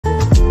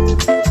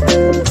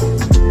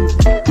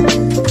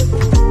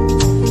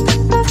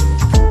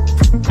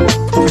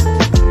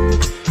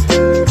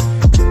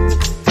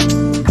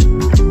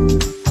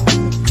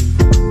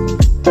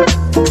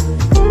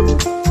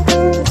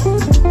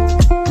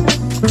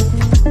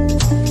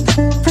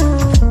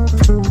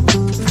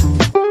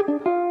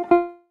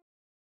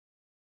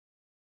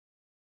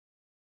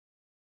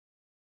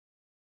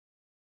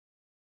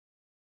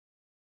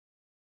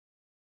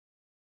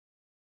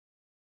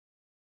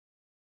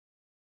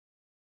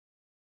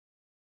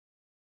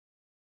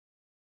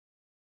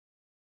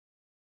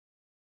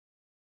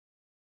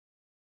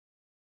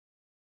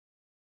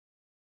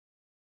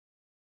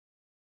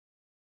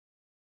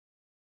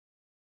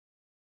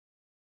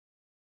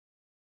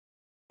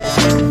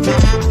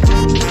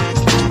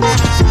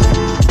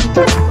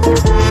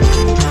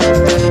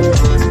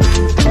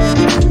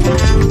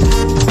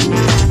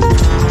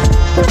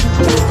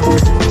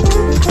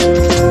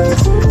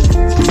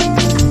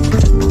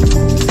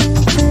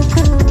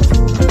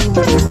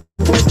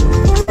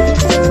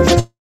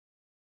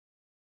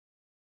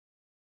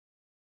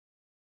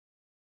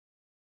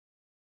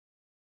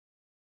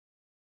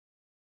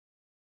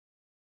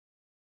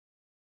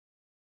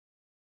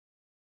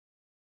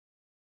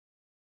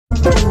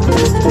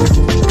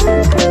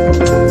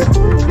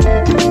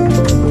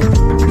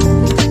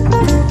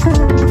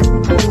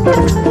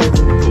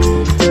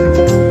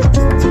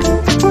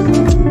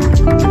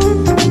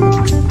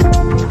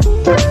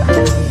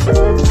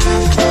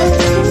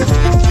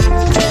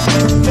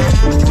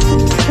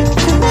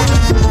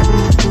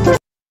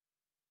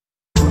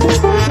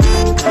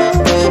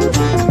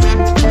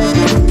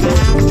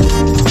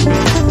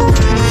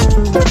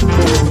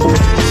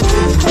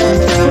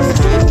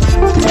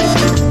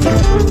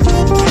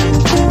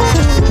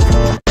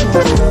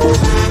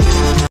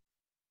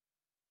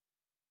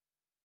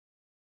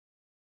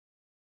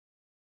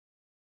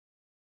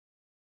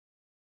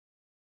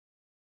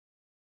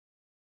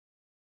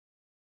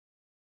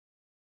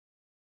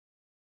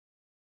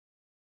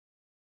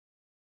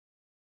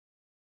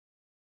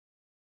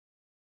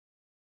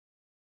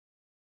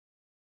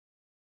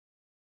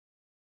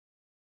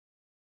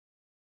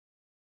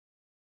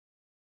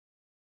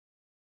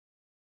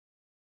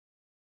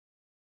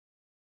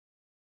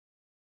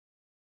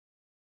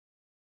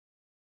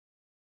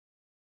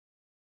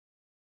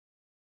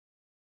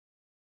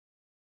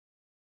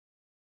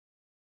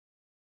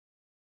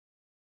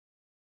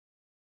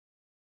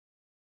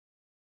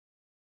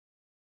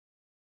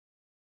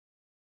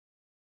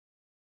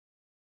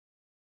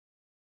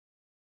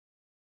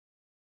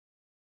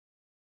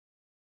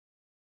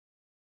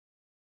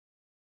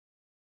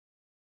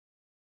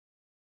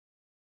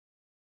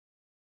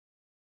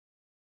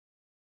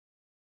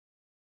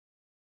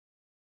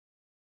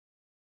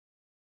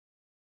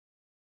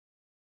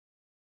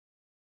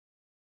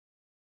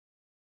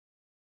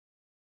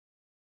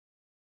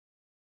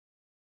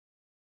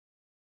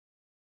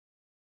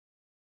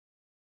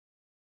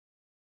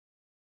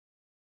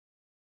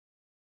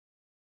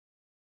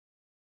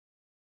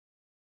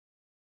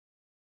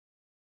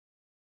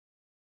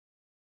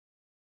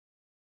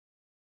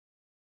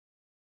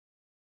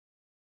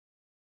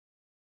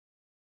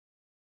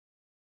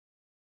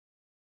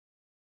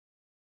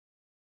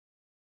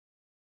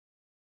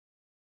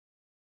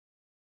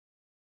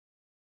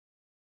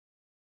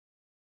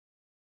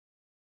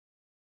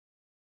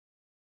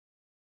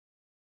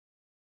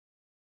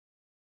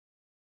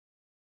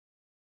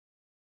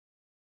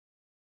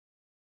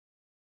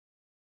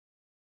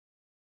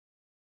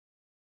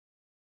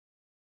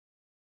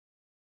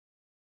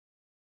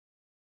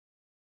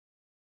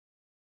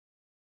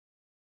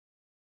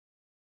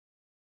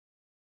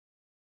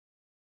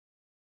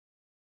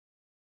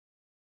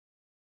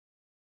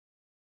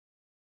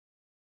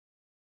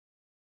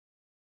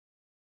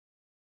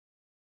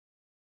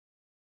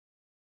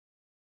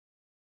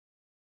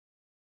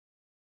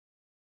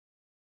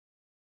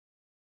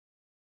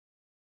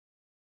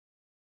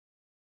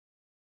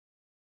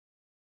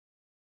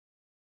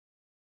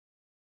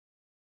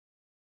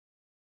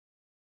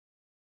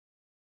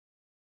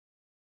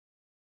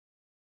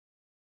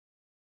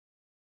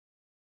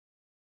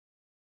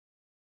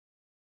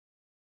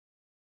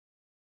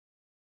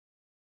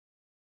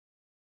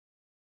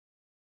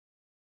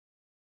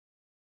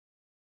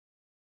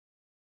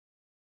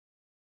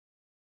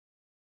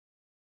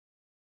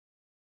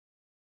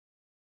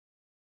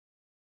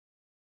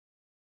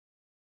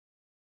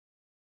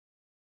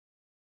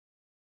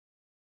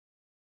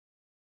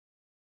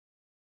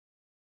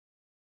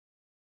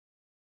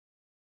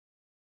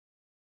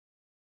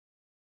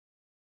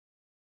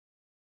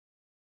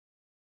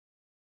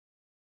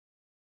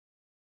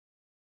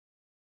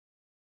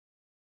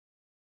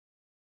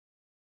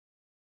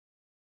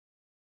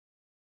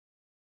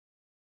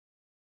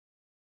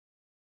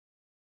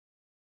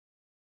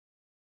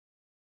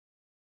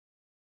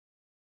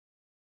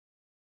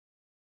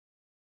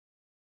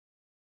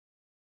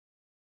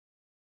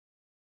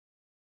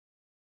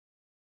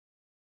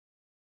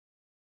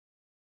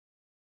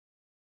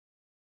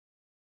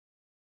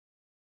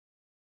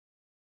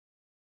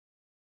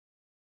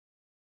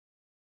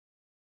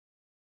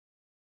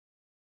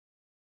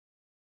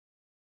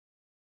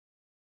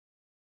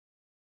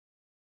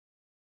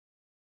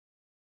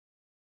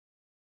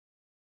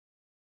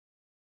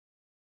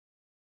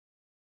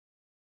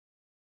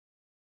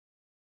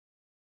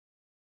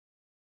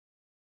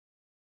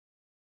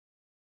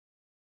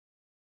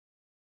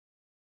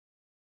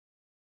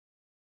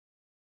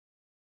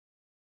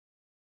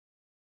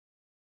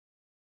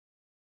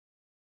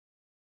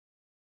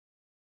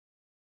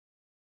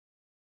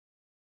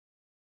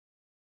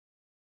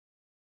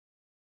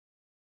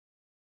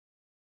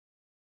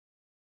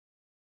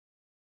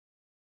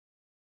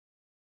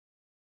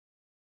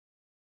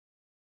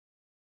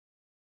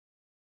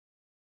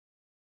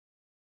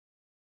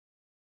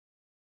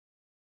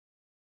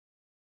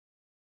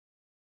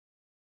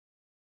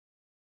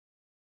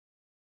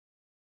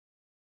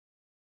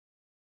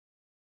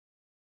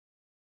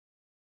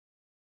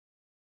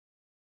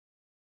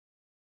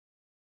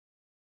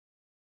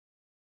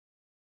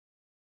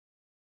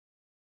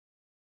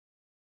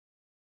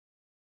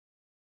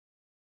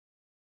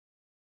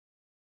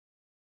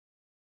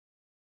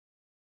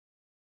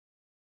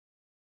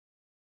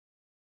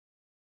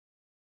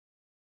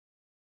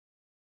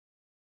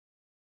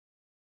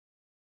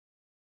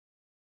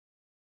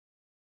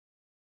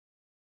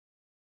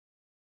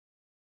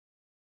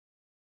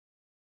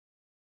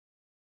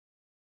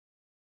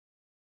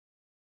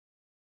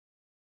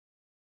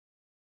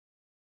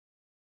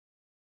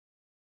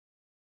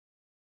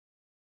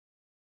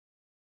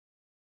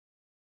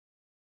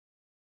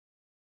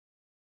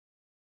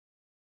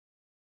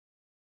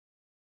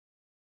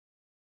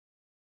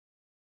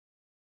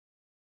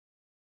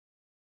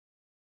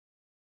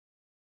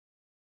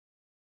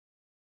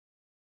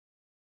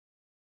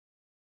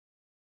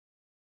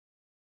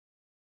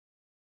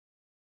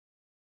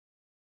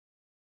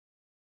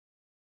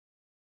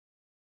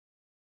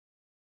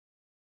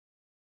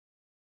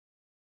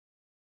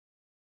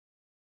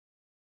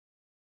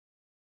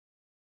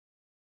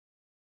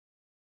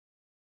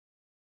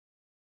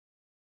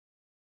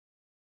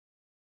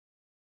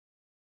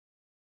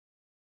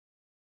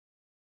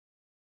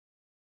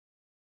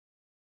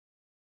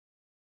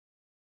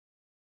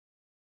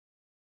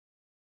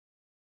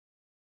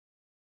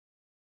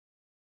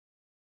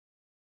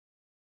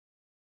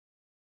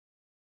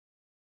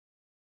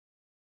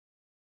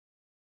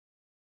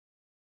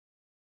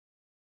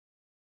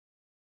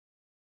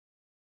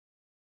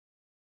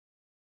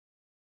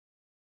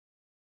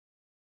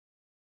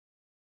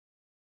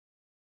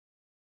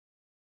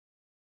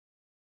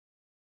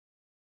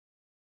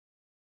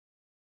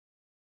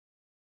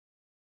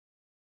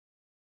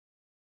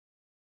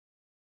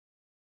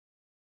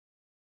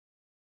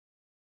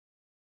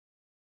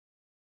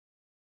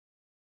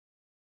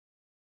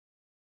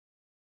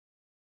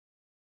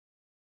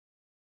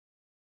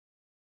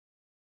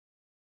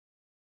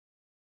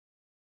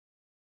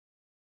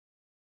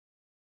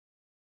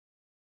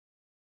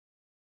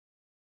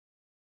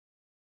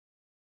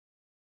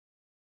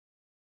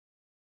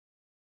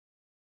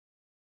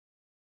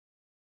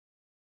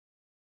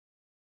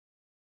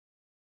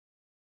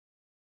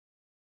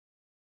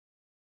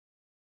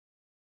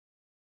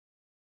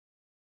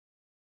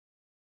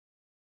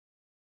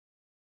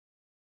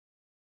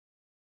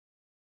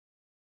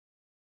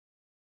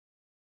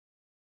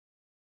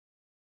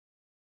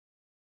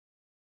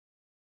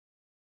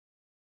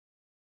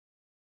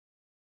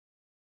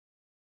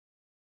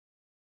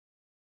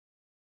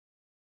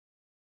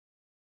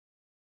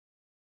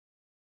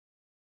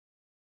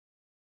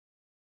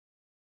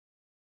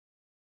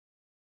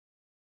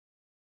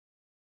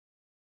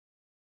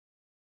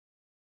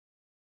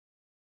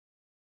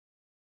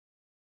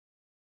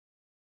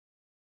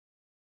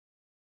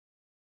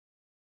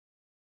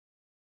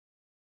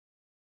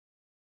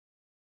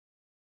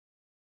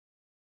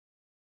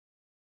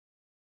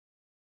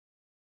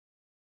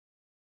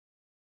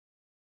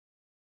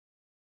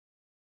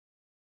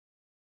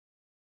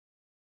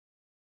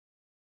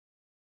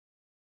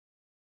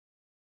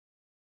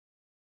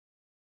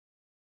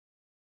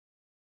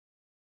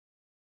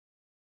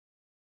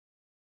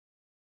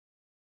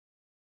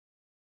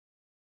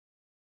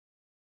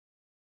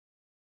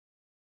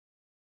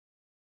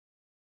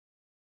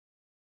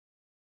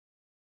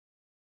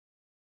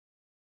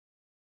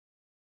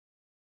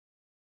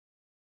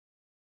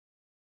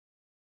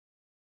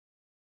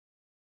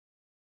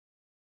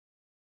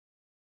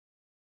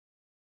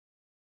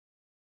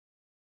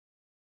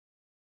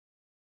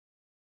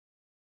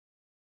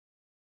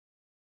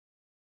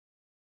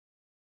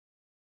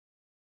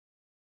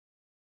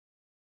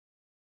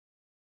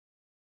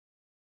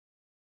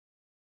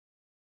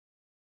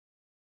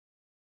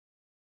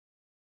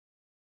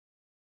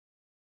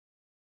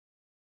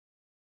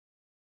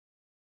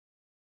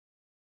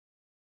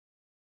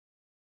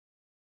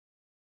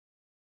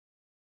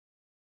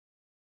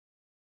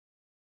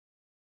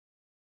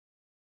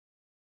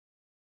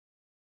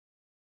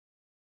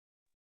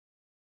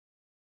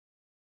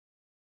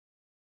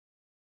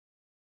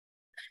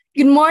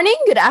Good morning,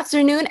 good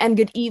afternoon, and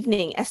good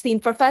evening,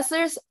 esteemed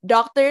professors,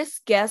 doctors,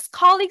 guests,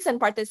 colleagues,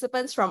 and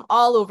participants from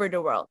all over the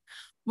world.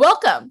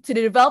 Welcome to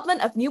the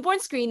Development of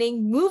Newborn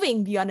Screening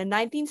Moving Beyond the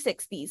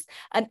 1960s,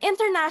 an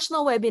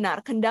international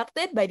webinar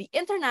conducted by the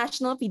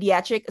International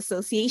Pediatric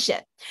Association.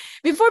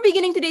 Before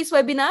beginning today's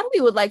webinar, we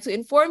would like to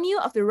inform you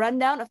of the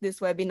rundown of this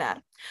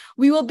webinar.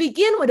 We will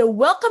begin with a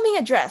welcoming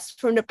address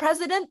from the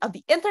President of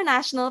the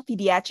International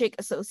Pediatric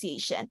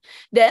Association.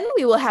 Then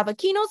we will have a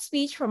keynote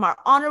speech from our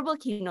honorable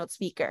keynote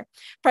speaker,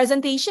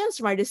 presentations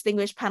from our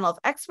distinguished panel of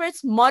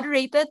experts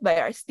moderated by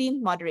our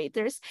esteemed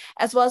moderators,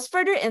 as well as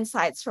further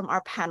insights from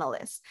our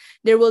panelists.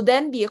 There will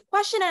then be a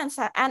question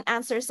and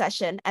answer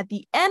session at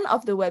the end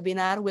of the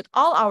webinar with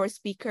all our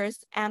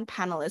speakers and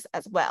panelists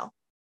as well.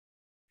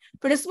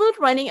 For the smooth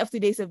running of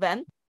today's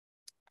event,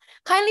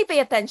 kindly pay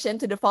attention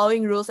to the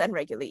following rules and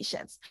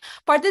regulations.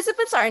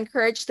 Participants are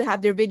encouraged to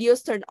have their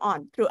videos turned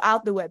on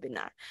throughout the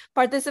webinar.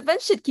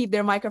 Participants should keep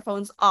their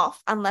microphones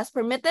off unless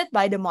permitted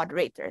by the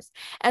moderators.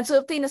 And to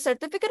obtain a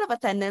certificate of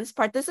attendance,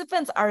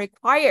 participants are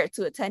required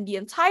to attend the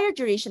entire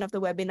duration of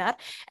the webinar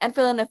and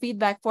fill in a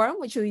feedback form,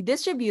 which will be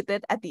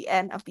distributed at the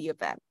end of the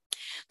event.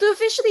 To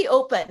officially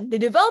open the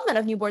Development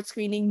of Newborn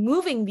Screening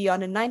Moving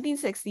Beyond the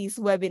 1960s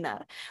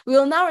webinar, we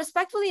will now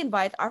respectfully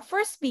invite our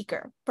first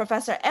speaker,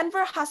 Professor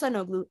Enver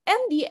Hasanoglu,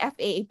 MD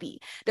FAAP,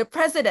 the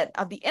President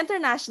of the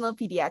International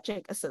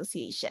Pediatric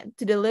Association,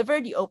 to deliver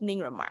the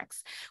opening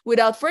remarks.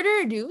 Without further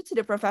ado, to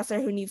the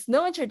professor who needs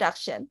no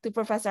introduction, to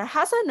Professor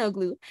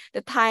Hasanoglu,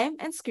 the time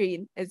and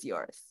screen is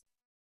yours.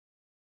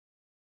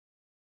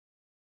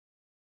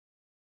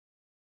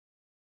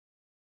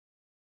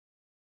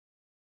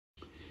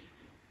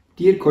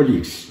 Dear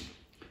colleagues,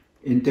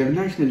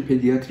 International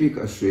Pediatric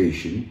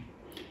Association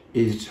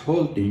is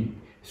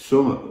holding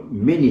so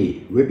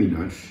many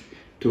webinars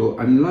to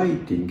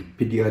enlighten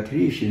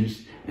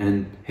pediatricians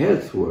and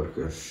health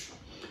workers.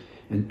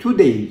 And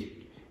today's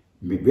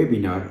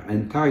webinar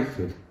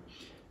entitled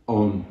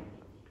on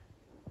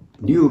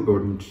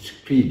newborn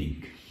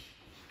screening.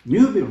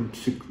 Newborn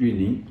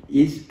screening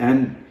is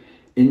an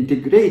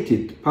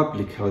integrated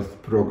public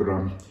health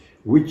program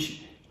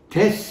which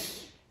tests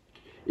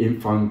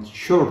infants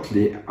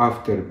shortly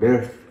after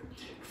birth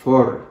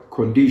for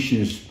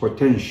conditions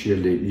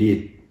potentially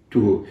lead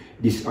to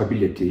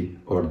disability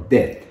or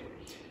death.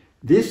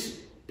 These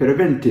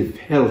preventive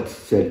health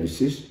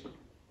services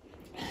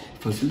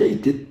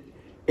facilitated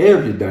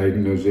early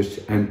diagnosis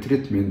and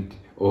treatment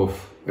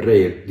of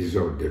rare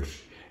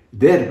disorders,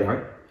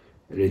 thereby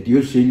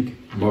reducing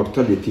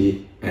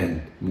mortality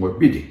and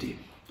morbidity.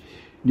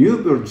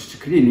 Newborn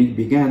screening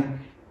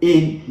began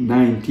in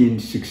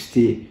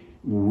 1960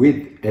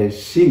 with a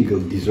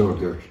single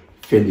disorder,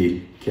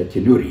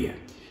 phenylketonuria.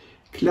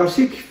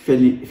 Classic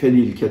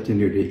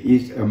phenylketonuria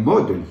is a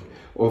model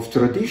of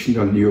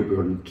traditional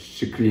newborn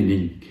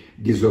screening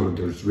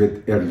disorders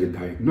with early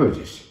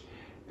diagnosis.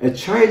 A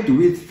child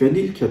with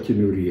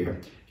phenylketonuria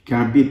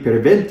can be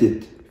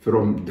prevented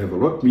from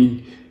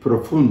developing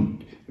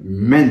profound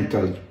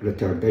mental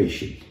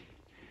retardation.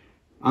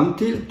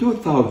 Until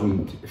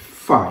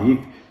 2005,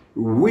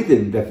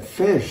 within the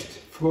first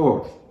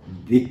 4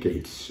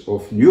 decades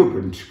of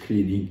newborn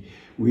screening,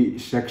 we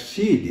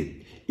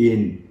succeeded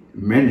in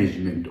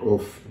management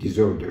of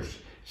disorders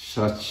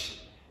such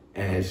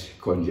as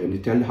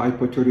congenital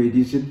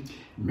hypothyroidism,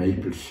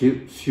 maple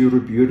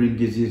syrup urine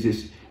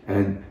diseases,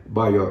 and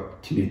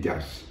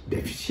biotinidase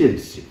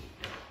deficiency.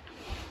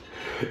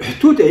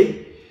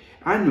 Today,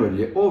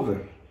 annually,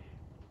 over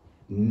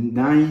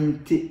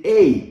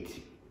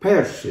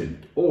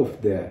 98%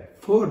 of the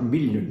 4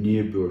 million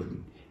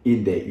newborn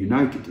in the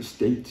United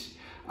States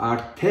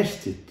are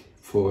tested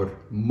for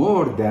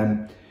more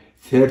than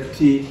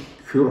 30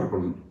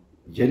 curable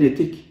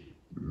genetic,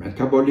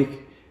 metabolic,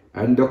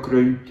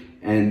 endocrine,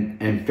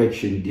 and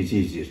infection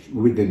diseases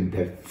within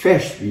the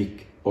first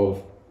week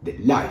of the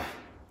life.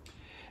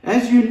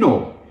 As you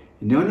know,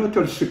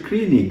 neonatal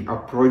screening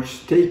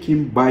approach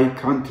taken by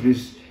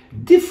countries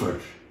differ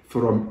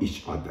from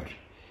each other.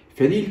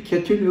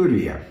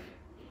 Phenylketonuria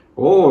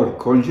or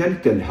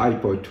congenital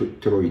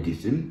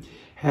hypothyroidism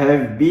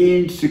have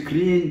been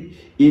screened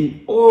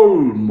in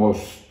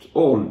almost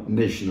all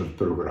national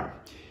programs,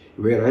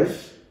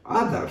 whereas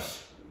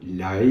others,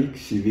 like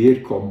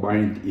severe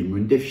combined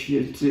immune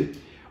deficiency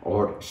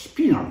or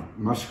spinal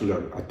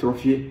muscular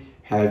atrophy,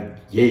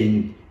 have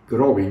gained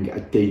growing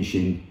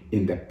attention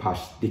in the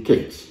past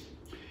decades.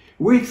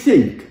 We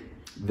think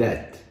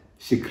that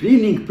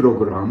screening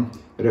programs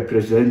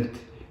represent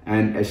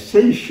an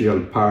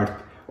essential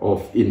part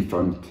of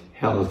infant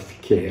health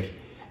care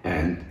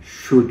and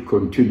should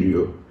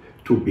continue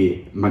to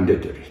be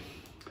mandatory.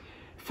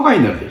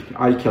 Finally,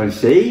 I can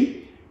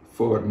say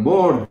for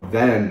more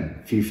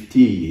than 50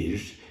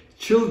 years,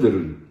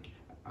 children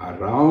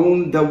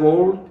around the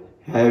world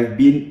have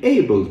been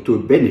able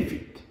to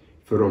benefit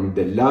from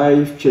the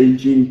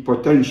life-changing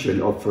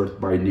potential offered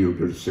by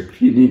newborn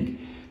screening.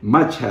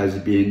 Much has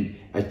been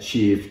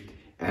achieved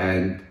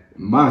and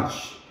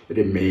much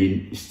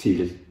remains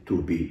still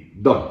to be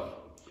done.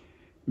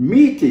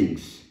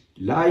 Meetings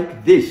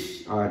like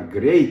this are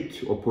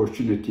great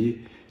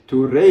opportunity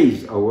to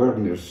raise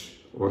awareness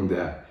on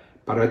the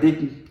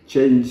paradigm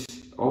change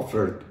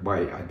offered by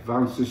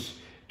advances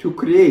to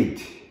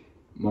create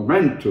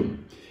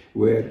momentum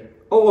where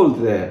all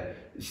the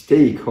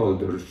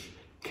stakeholders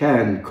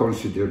can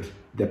consider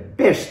the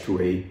best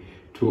way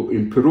to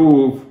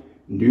improve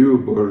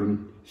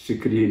newborn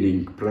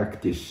screening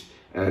practice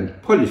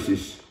and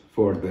policies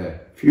for the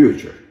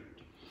future.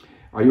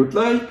 I would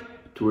like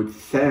to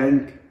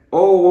thank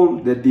all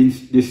the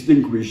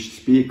distinguished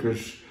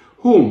speakers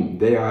whom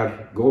they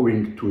are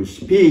going to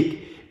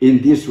speak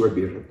in this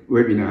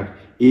webinar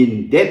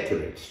in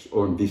depth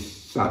on this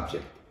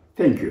subject.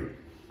 Thank you.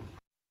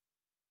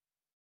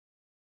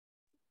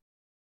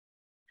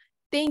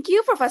 Thank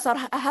you, Professor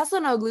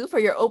Hasanoglu, for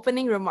your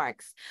opening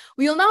remarks.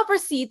 We will now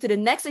proceed to the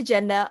next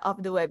agenda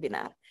of the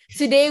webinar.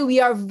 Today, we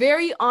are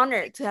very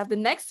honored to have the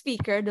next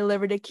speaker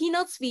deliver the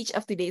keynote speech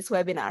of today's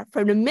webinar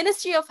from the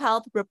Ministry of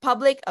Health,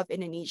 Republic of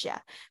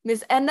Indonesia,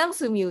 Ms. Endang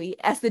Sumiwi,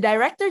 as the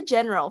Director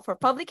General for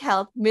Public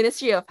Health,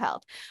 Ministry of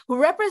Health, who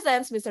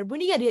represents Mr.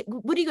 Budi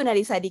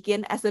Gunadi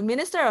Sadikin as the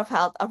Minister of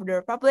Health of the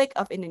Republic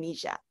of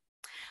Indonesia.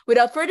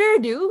 Without further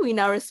ado, we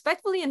now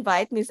respectfully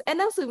invite Ms.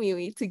 Endang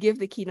Sumiwi to give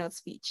the keynote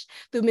speech.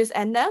 To Ms.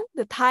 Endang,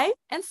 the time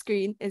and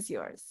screen is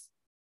yours.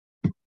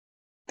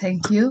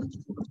 Thank you.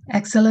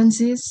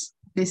 Excellencies,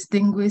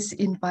 distinguished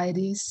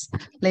invitees,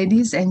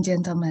 ladies and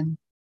gentlemen.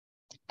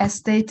 As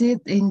stated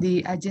in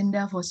the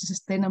Agenda for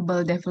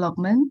Sustainable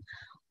Development,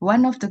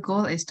 one of the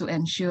goals is to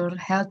ensure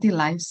healthy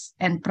lives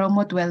and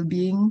promote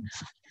well-being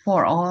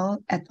for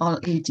all at all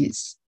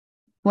ages.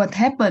 What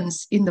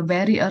happens in the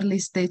very early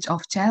stage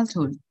of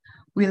childhood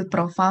will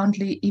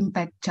profoundly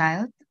impact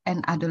child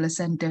and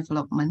adolescent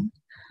development,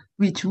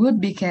 which would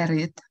be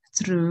carried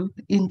through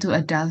into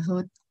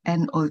adulthood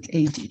and old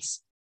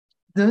ages.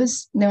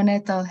 Thus,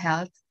 neonatal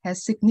health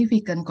has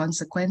significant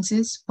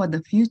consequences for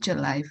the future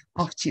life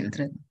of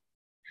children.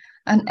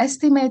 An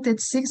estimated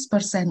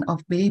 6%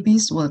 of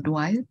babies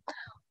worldwide,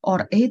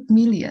 or 8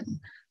 million,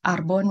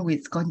 are born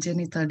with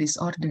congenital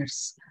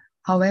disorders.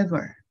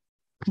 However,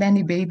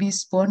 many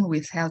babies born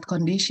with health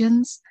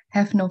conditions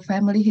have no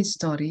family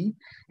history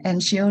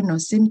and show no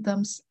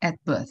symptoms at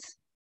birth.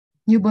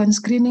 Newborn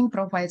screening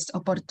provides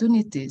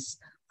opportunities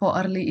for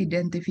early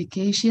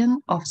identification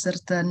of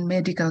certain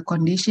medical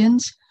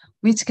conditions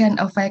which can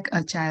affect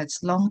a child's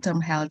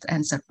long-term health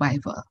and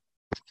survival.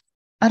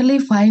 Early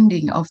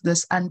finding of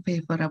this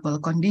unfavorable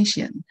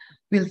condition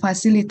will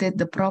facilitate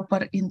the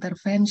proper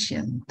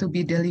intervention to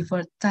be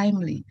delivered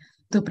timely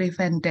to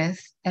prevent death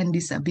and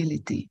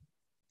disability.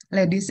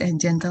 Ladies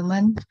and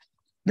gentlemen,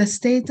 the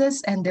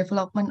status and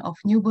development of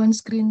newborn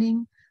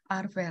screening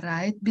are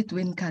varied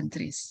between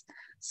countries.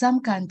 Some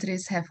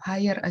countries have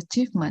higher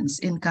achievements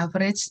in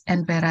coverage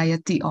and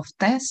variety of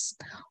tests,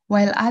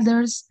 while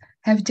others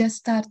have just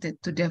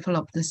started to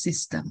develop the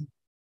system.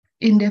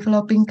 In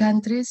developing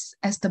countries,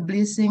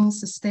 establishing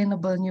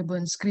sustainable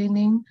newborn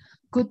screening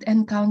could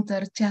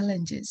encounter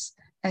challenges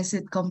as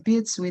it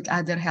competes with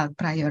other health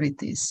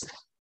priorities.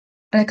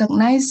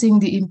 Recognizing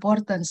the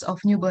importance of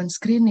newborn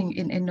screening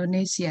in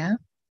Indonesia,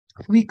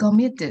 we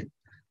committed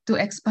to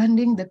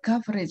expanding the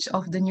coverage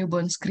of the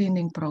newborn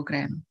screening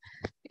program.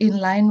 In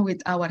line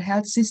with our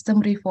health system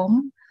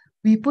reform,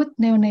 we put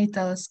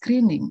neonatal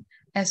screening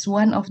as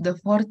one of the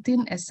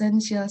 14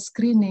 essential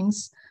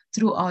screenings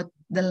throughout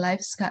the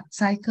life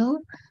cycle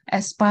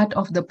as part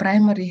of the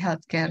primary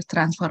healthcare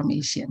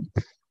transformation.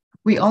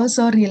 We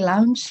also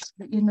relaunched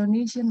the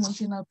Indonesian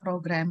National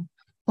Program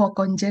for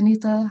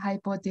Congenital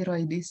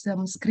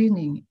Hypothyroidism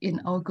Screening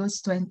in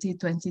August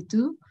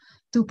 2022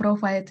 to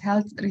provide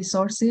health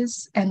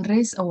resources and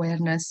raise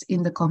awareness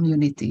in the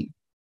community.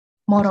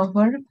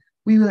 Moreover,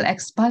 we will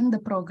expand the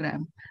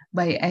program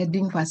by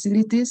adding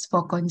facilities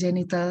for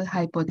congenital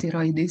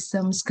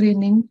hypothyroidism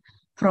screening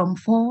from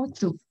 4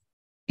 to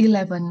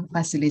 11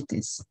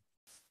 facilities.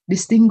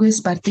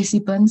 Distinguished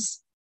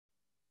participants,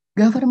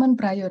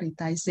 government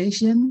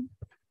prioritization,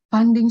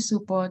 funding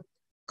support,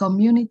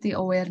 community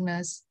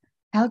awareness,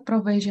 health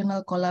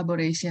professional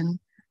collaboration,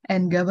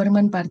 and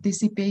government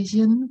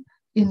participation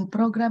in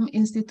program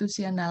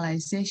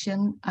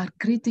institutionalization are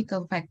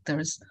critical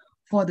factors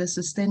for the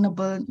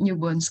sustainable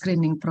newborn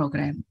screening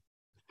program.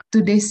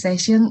 Today's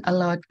session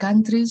allowed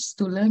countries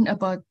to learn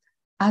about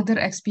other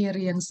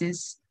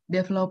experiences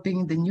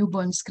developing the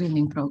newborn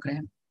screening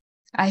program.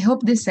 I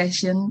hope this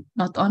session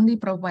not only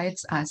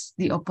provides us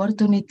the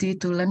opportunity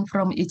to learn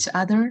from each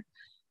other,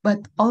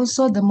 but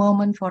also the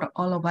moment for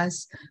all of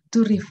us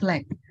to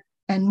reflect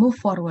and move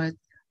forward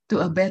to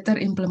a better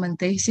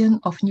implementation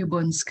of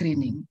newborn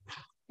screening.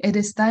 It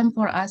is time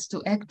for us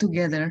to act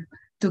together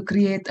to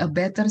create a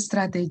better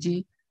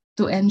strategy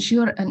to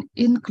ensure an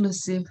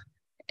inclusive,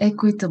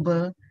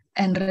 equitable,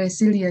 and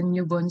resilient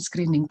newborn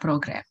screening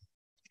program.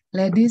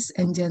 Ladies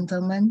and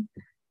gentlemen,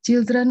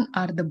 children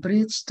are the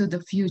bridge to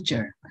the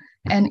future,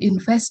 and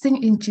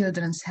investing in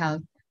children's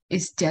health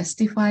is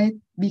justified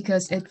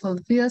because it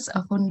fulfills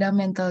a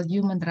fundamental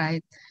human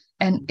right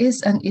and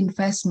is an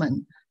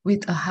investment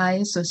with a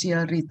high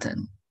social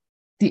return.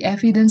 The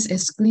evidence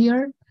is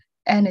clear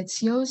And it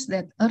shows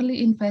that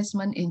early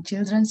investment in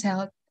children's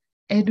health,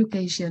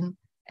 education,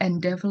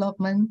 and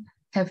development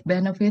have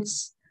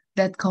benefits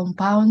that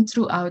compound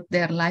throughout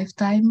their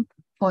lifetime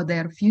for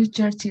their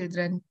future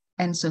children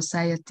and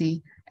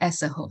society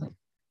as a whole.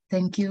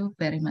 Thank you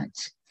very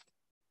much.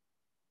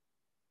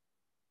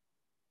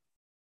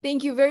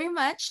 Thank you very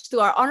much to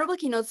our honorable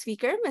keynote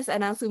speaker, Ms.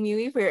 Anang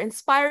Sumiwi, for your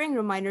inspiring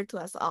reminder to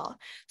us all.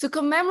 To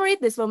commemorate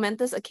this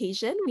momentous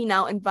occasion, we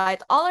now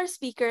invite all our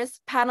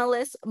speakers,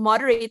 panelists,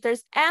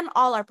 moderators, and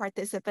all our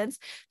participants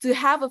to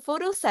have a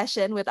photo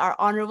session with our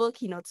honorable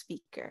keynote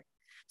speaker.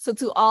 So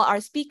to all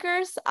our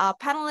speakers,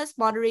 panelists,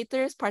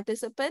 moderators,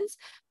 participants,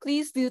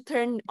 please do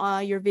turn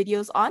your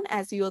videos on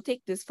as we will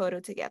take this photo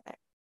together.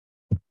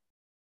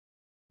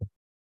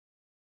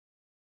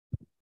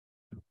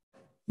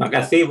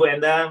 Makasih Bu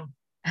Endang.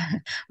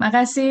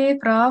 Makasih,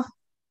 Prof.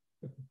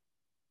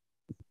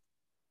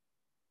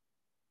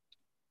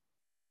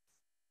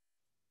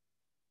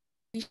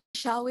 We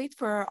shall wait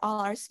for all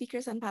our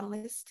speakers and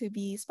panelists to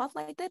be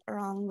spotlighted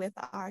along with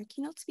our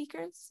keynote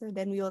speakers. So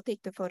then we will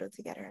take the photo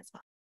together as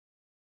well.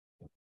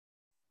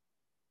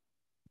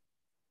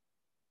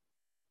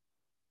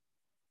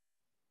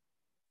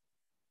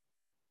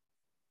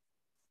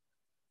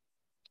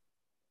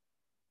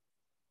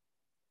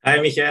 Hi,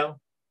 Michelle.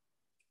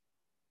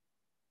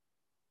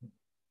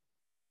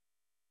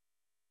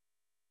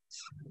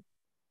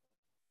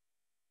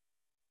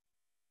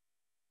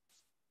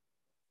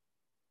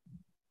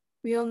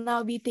 We will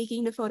now be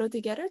taking the photo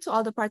together. To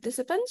all the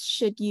participants,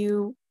 should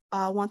you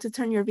want to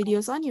turn your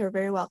videos on, you're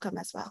very welcome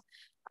as well.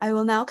 I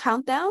will now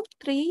count down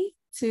 3,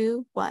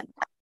 2, 1.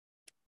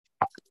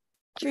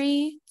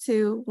 3,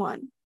 2,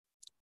 1.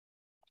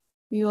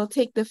 We will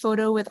take the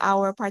photo with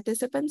our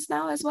participants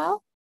now as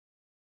well.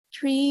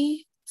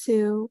 3,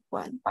 2,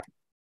 1.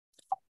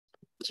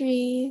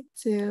 3,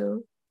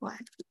 2, 1.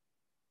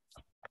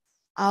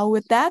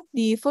 With that,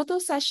 the photo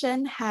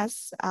session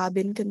has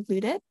been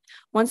concluded.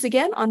 Once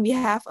again, on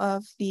behalf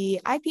of the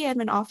IP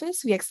Admin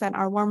Office, we extend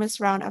our warmest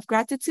round of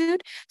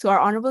gratitude to our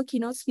honorable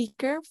keynote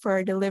speaker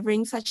for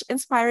delivering such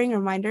inspiring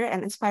reminder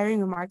and inspiring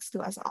remarks to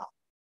us all.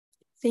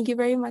 Thank you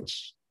very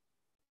much.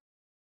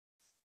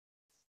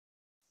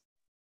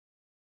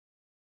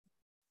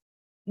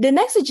 The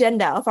next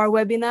agenda of our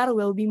webinar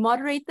will be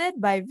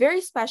moderated by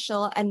very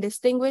special and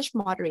distinguished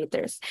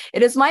moderators.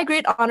 It is my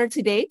great honor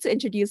today to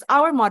introduce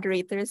our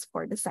moderators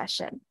for the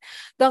session.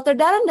 Dr.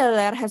 Darren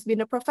Deller has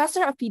been a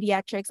professor of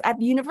pediatrics at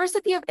the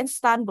University of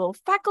Istanbul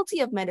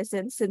Faculty of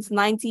Medicine since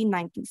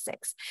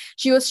 1996.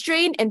 She was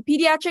trained in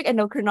pediatric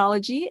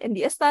endocrinology in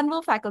the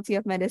Istanbul Faculty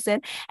of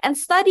Medicine and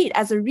studied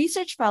as a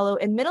research fellow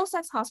in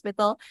Middlesex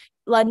Hospital,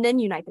 London,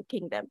 United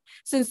Kingdom.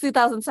 Since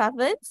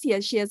 2007,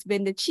 she has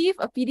been the chief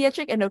of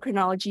pediatric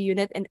endocrinology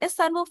unit in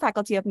Istanbul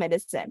Faculty of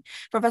Medicine.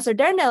 Professor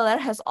Darren Deller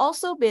has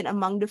also been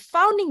among the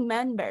founding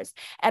members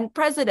and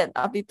president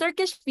of the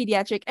Turkish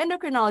Pediatric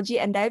Endocrinology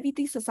and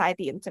Diabetes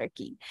Society in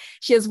Turkey.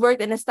 She has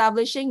worked in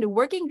establishing the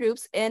working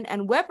groups in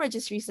and web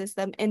registry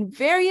system in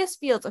various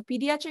fields of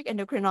pediatric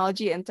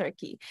endocrinology in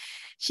Turkey.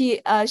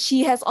 She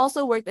has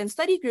also worked in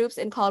study groups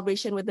in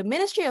collaboration with the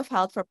Ministry of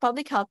Health for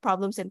public health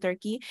problems in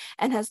Turkey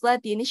and has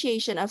led the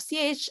initiation of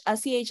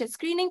CHS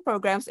screening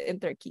programs in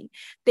Turkey.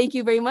 Thank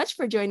you very much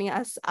for joining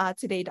us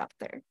today,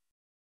 Doctor.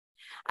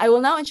 I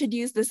will now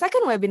introduce the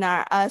second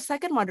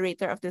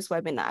moderator of this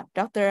webinar,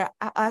 Dr.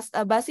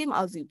 Basim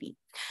Al-Zubi.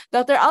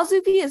 Dr.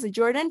 Al-Zubi is a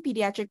Jordan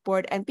Pediatric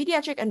Board and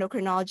Pediatric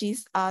Endocrinology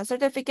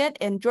certificate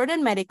in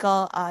Jordan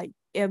Medical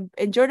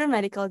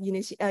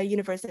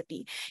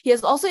University. He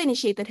has also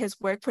initiated his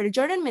work for the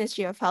Jordan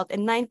Ministry of Health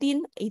in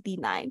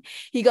 1989.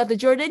 He got the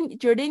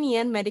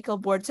Jordanian Medical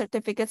Board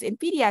certificates in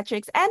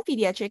pediatrics and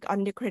pediatric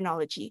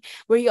endocrinology,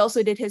 where he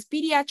also did his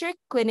pediatric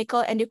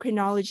clinical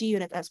endocrinology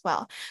unit as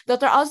well.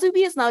 Dr.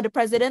 Al-Zubi is now the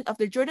president of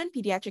the Jordan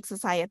Pediatric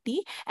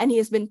Society, and he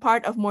has been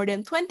part of more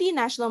than 20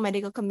 national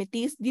medical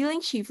committees dealing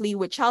chiefly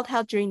with child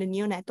health during the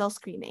neonatal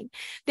screening.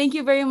 Thank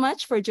you very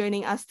much for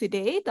joining us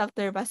today,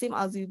 Dr. Basim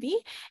Al-Zubi.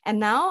 And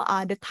now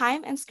the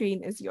time and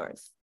screen is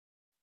yours.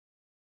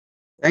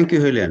 Thank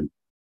you, Helen.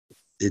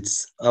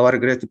 It's our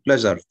great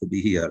pleasure to be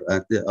here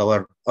and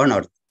our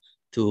honor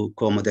to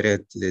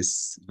co-moderate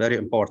this very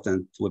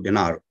important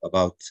webinar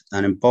about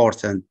an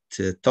important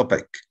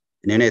topic,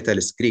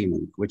 neonatal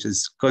screening, which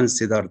is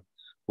considered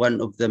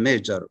one of the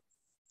major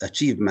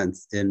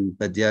achievements in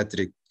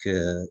pediatric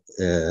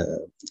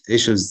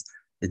issues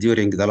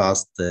during the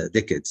last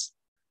decades.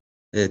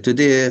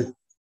 Today,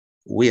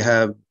 we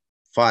have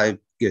 5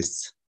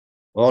 guests.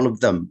 All of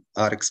them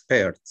are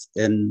experts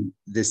in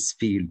this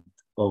field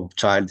of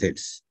child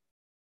health.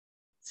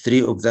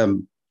 3 of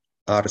them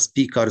are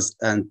speakers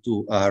and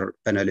 2 are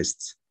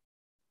panelists.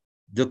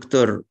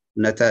 Dr.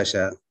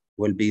 Natasha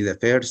will be the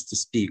first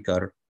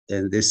speaker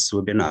in this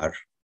webinar.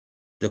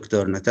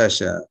 Dr.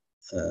 Natasha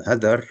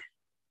Heather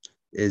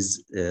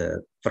is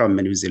from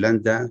New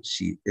Zealand.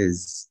 She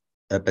is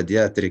a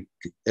pediatric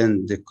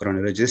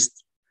endocrinologist,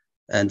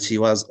 and she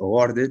was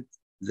awarded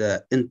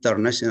the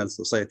International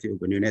Society of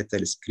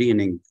Neonatal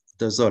Screening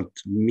Dassault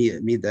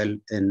Medal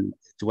in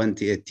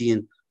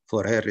 2018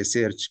 for her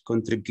research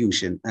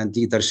contribution and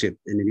leadership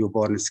in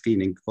newborn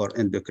screening for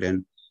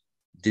endocrine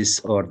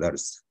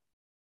disorders.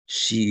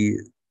 She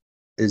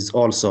is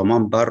also a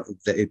member of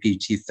the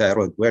APG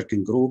Thyroid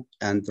Working Group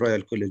and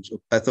Royal College of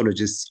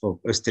Pathologists of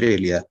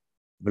Australia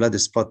Blood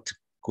Spot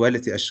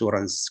Quality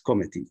Assurance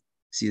Committee.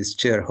 She is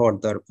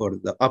chairholder for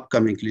the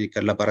upcoming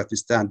Clinical Laboratory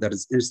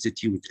Standards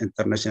Institute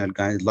International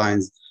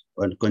Guidelines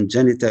on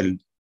Congenital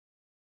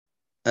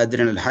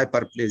Adrenal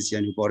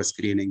Hyperplasia Newborn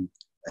Screening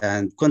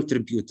and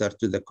contributor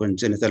to the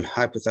Congenital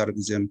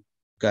Hypothyroidism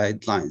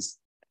Guidelines.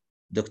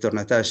 Dr.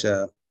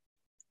 Natasha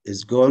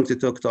is going to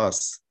talk to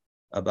us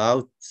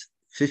about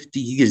 50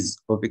 years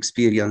of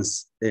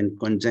experience in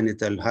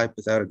congenital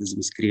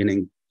hypothyroidism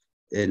screening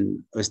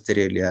in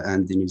Australia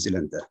and New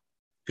Zealand.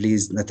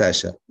 Please,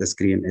 Natasha, the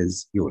screen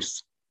is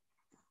yours.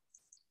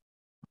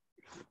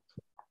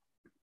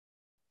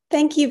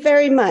 Thank you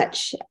very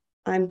much.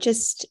 I'm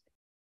just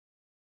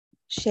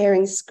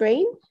sharing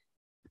screen.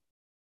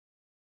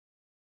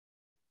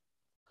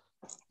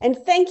 And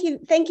thank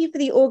you for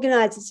the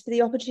organizers for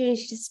the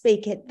opportunity to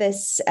speak at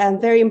this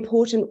very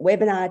important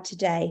webinar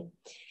today.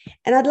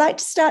 And I'd like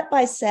to start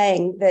by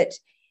saying that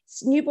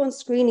newborn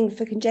screening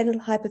for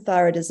congenital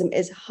hypothyroidism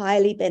is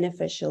highly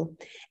beneficial,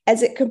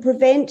 as it can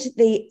prevent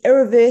the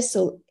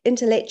irreversible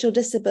intellectual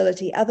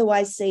disability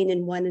otherwise seen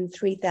in 1 in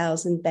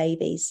 3,000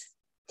 babies.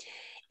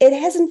 It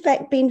has in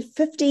fact been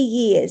 50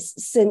 years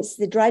since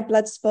the dried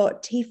blood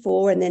spot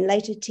T4 and then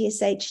later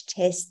TSH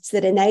tests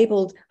that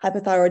enabled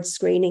hypothyroid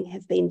screening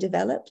have been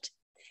developed.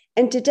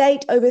 And to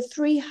date, over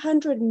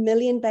 300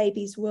 million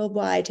babies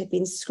worldwide have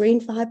been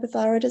screened for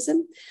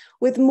hypothyroidism,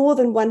 with more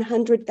than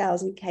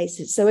 100,000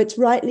 cases. So it's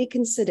rightly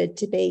considered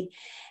to be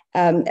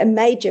a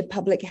major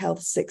public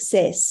health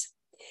success.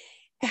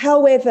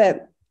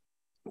 However,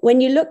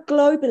 when you look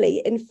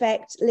globally, in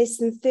fact, less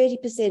than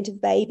 30%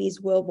 of babies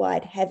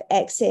worldwide have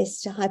access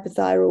to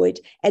hypothyroid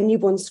and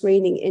newborn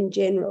screening in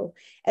general.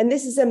 And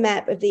this is a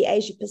map of the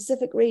Asia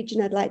Pacific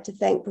region. I'd like to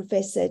thank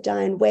Professor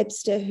Diane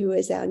Webster, who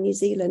is our New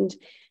Zealand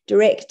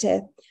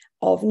Director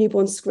of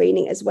Newborn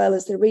Screening, as well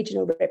as the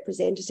regional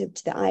representative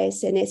to the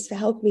ISNS, for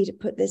helping me to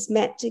put this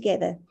map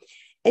together.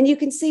 And you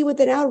can see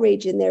within our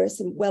region, there are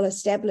some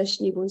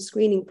well-established newborn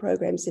screening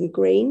programs in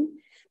green,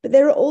 but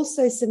there are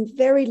also some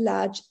very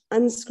large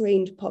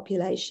unscreened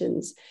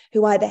populations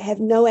who either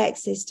have no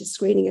access to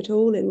screening at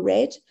all in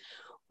red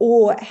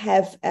or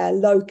have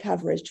low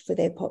coverage for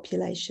their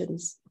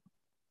populations.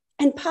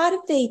 And part of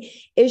the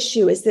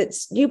issue is that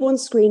newborn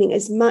screening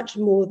is much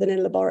more than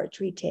a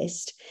laboratory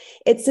test.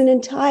 It's an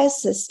entire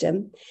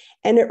system,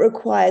 and it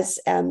requires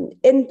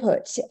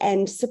input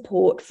and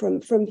support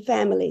from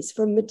families,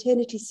 from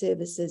maternity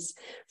services,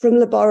 from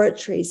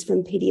laboratories,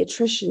 from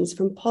pediatricians,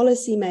 from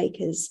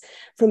policymakers,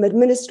 from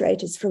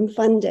administrators, from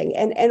funding,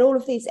 and all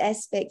of these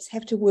aspects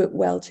have to work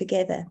well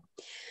together.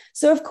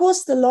 So, of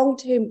course, the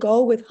long-term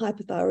goal with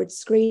hypothyroid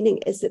screening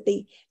is that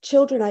the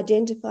children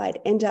identified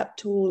end up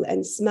tall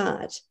and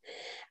smart.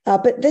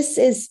 But this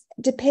is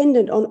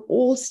dependent on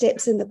all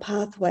steps in the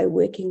pathway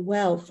working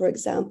well. For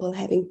example,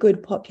 having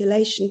good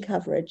population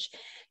coverage,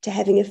 to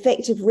having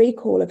effective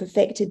recall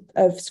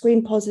of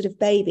screen-positive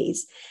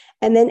babies,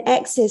 and then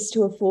access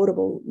to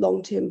affordable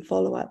long-term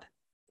follow-up.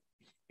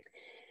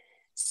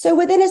 So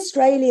within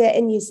Australia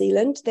and New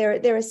Zealand,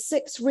 there are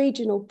 6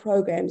 regional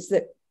programs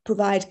that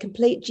provide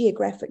complete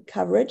geographic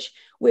coverage.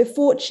 We're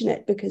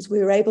fortunate because we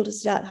were able to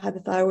start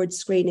hypothyroid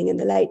screening in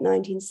the late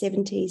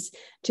 1970s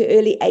to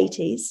early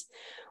 80s.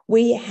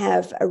 We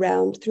have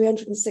around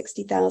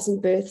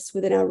 360,000 births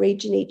within our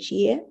region each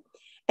year,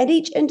 and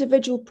each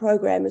individual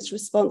program is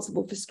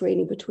responsible for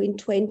screening between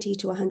 20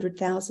 to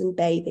 100,000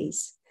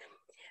 babies.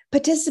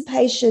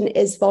 Participation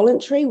is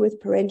voluntary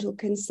with parental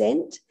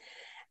consent,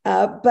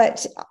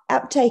 but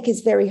uptake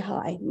is very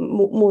high.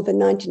 More than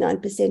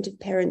 99% of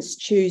parents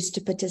choose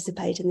to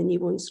participate in the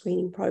newborn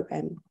screening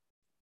program.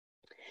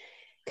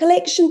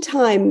 Collection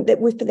time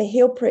for the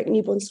heel prick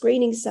newborn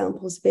screening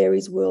samples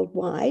varies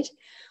worldwide.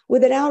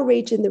 Within our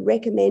region, the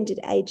recommended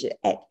age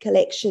at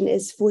collection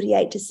is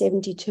 48 to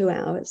 72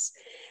 hours.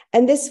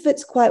 And this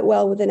fits quite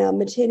well within our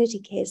maternity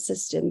care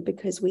system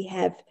because we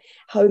have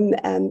home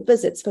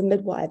visits for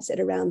midwives at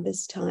around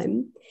this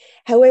time.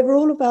 However,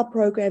 all of our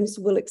programs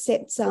will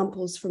accept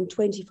samples from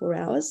 24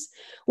 hours,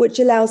 which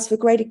allows for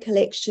greater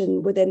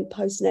collection within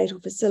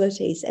postnatal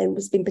facilities and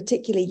has been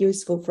particularly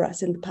useful for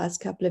us in the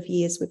past couple of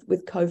years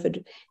with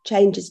COVID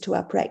changes to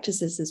our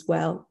practices as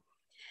well.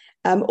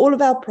 All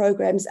of our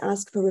programs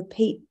ask for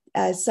repeat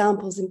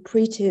samples in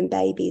preterm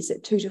babies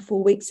at 2 to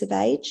 4 weeks of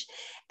age.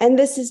 And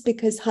this is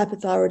because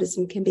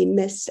hypothyroidism can be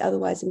missed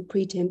otherwise in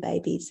preterm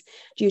babies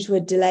due to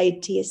a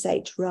delayed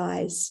TSH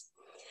rise.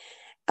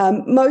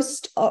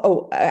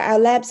 Our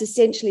labs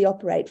essentially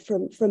operate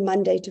from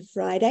Monday to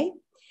Friday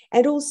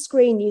and all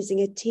screen using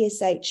a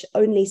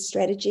TSH-only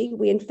strategy.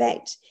 We, in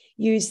fact,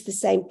 use the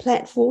same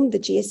platform, the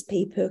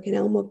GSP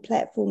Perkin-Elmore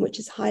platform, which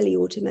is highly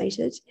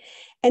automated.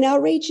 And our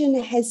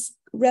region has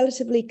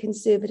relatively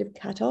conservative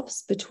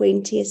cutoffs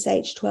between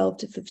TSH 12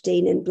 to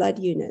 15 in blood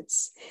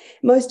units.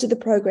 Most of the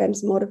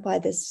programs modify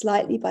this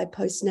slightly by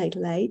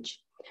postnatal age.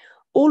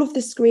 All of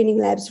the screening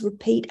labs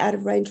repeat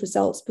out-of-range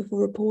results before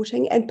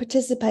reporting and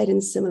participate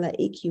in similar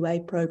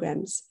EQA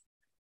programs.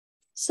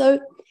 So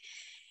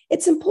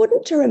it's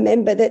important to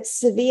remember that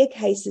severe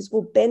cases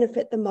will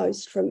benefit the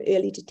most from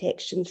early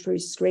detection through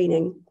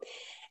screening.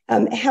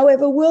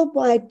 However,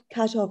 worldwide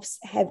cutoffs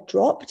have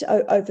dropped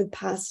over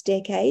past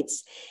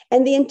decades,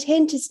 and the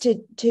intent is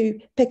to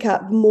pick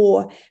up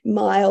more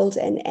mild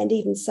and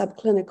even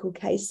subclinical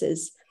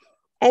cases.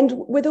 And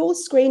with all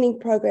screening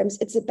programs,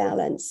 it's a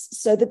balance.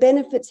 So the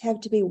benefits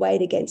have to be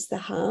weighed against the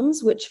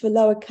harms, which for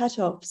lower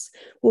cutoffs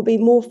will be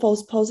more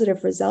false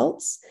positive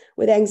results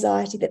with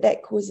anxiety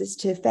that causes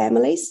to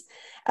families,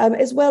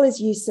 as well as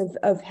use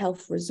of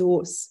health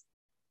resource.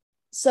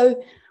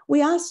 So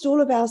we asked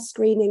all of our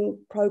screening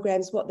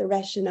programs what the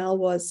rationale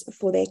was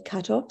for their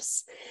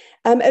cutoffs.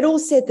 It all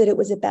said that it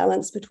was a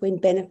balance between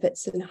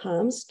benefits and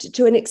harms.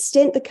 To an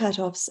extent, the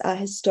cutoffs are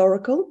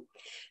historical.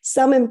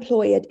 Some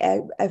employ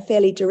a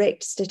fairly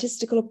direct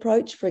statistical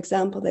approach. For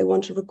example, they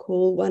want to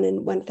recall 1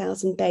 in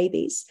 1,000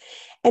 babies.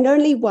 And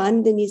only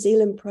one, the New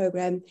Zealand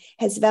program,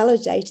 has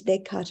validated their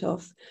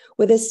cutoff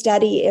with a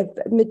study of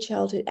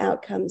mid-childhood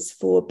outcomes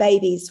for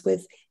babies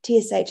with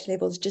TSH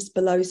levels just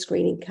below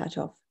screening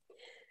cutoff.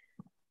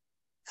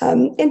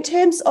 In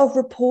terms of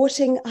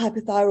reporting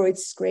hypothyroid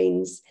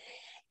screens,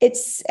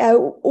 it's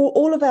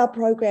all of our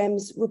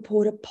programs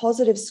report a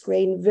positive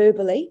screen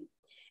verbally,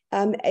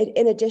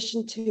 in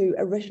addition to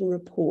a written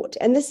report.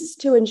 And this is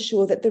to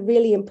ensure that the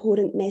really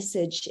important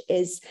message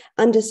is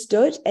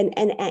understood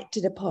and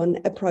acted upon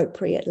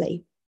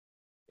appropriately.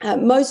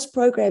 Most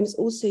programs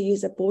also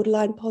use a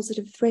borderline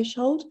positive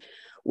threshold,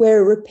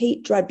 where a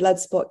repeat dried blood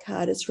spot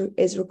card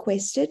is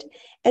requested,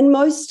 and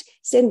most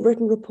send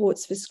written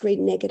reports for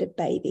screen negative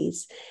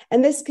babies.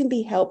 And this can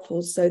be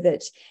helpful so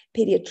that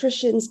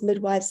pediatricians,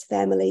 midwives,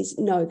 families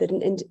know that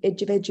an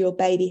individual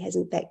baby has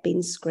in fact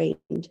been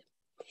screened.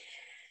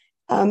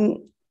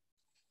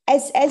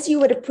 As you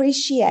would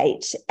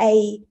appreciate,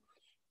 a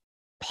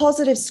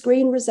positive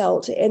screen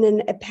result in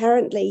an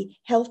apparently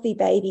healthy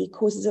baby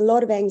causes a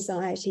lot of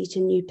anxiety to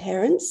new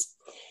parents.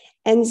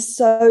 And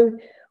so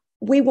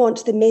we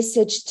want the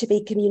message to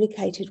be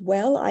communicated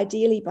well,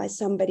 ideally by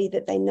somebody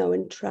that they know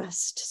and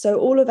trust. So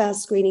all of our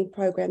screening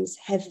programs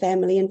have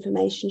family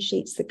information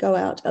sheets that go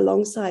out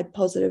alongside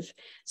positive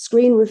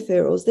screen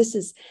referrals. This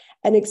is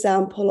an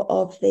example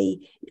of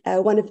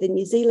one of the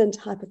New Zealand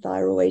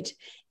hypothyroid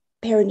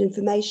parent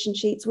information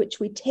sheets, which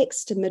we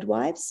text to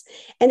midwives,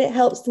 and it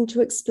helps them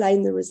to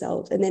explain the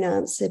result and then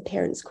answer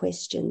parents'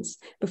 questions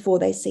before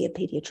they see a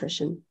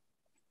pediatrician.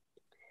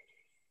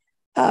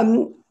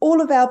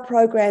 All of our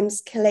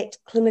programs collect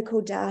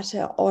clinical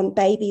data on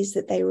babies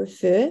that they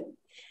refer.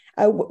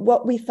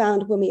 What we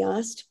found when we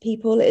asked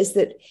people is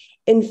that,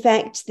 in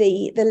fact,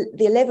 the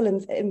level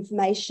of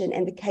information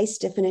and the case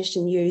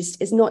definition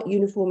used is not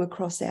uniform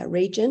across our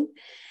region.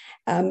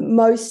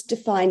 Most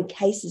define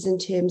cases in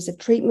terms of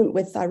treatment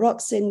with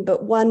thyroxine,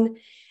 but one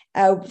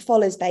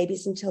follows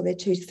babies until they're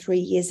 2 to 3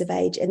 years of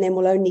age, and then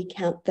we'll only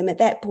count them at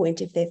that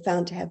point if they're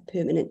found to have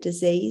permanent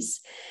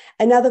disease.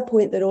 Another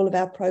point that all of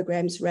our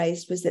programs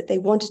raised was that they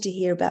wanted to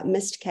hear about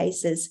missed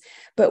cases,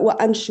 but were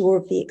unsure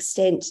of the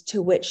extent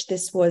to which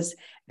this was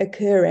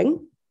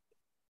occurring.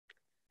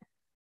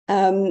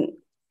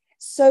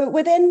 So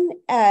within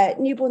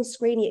newborn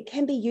screening, it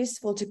can be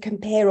useful to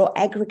compare or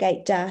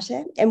aggregate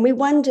data. And we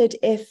wondered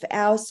if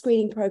our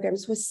screening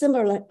programs were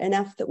similar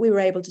enough that we were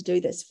able to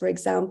do this, for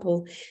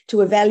example,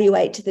 to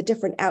evaluate the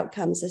different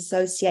outcomes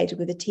associated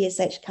with a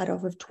TSH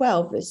cutoff of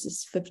 12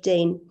 versus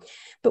 15.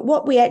 But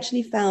what we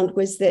actually found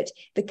was that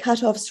the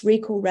cutoffs,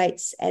 recall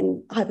rates,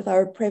 and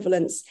hypothyroid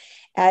prevalence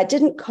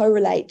didn't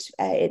correlate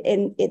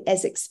in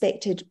as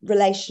expected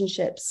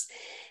relationships.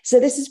 So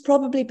this is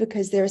probably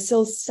because there are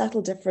still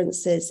subtle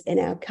differences in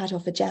our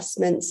cutoff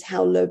adjustments,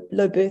 how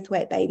low birth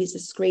weight babies are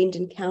screened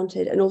and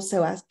counted, and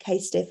also our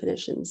case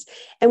definitions.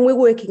 And we're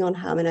working on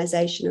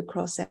harmonization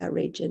across our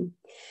region.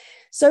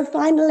 So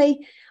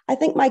finally, I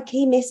think my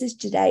key message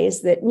today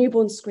is that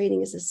newborn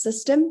screening is a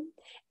system,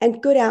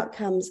 and good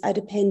outcomes are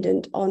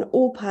dependent on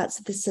all parts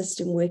of the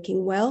system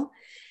working well.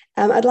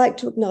 I'd like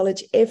to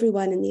acknowledge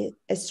everyone in the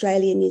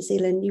Australia-New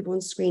Zealand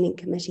Newborn Screening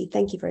Committee.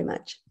 Thank you very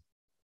much.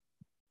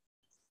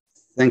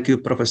 Thank you,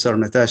 Professor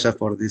Natasha,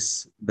 for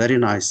this very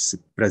nice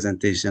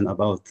presentation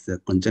about the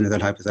congenital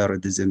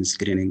hypothyroidism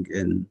screening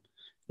in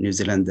New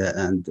Zealand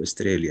and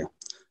Australia.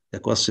 The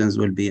questions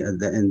will be at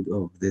the end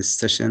of this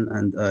session,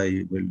 and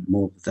I will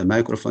move the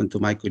microphone to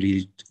my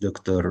colleague,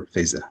 Dr.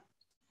 Faiza.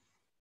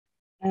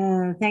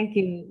 Thank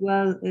you.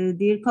 Well,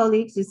 dear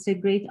colleagues, it's a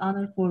great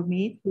honor for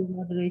me to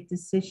moderate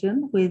this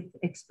session with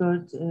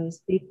expert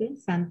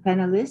speakers and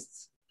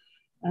panelists,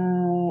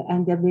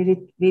 and a very,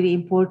 very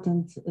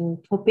important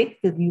topic,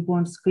 the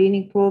newborn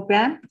screening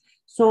program.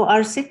 So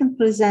our second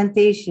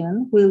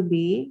presentation will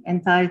be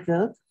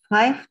entitled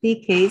 5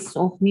 Decades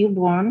of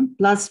Newborn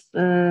Blood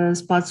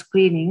Spot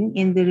Screening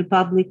in the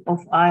Republic of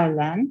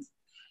Ireland.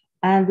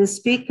 And the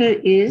speaker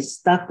is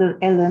Dr.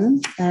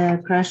 Ellen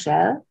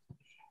Crushell.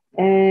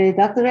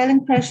 Dr.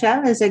 Ellen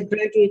Crushell is a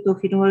graduate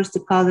of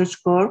University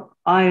College Cork,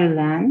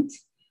 Ireland,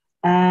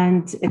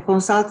 and a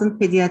consultant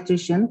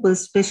pediatrician who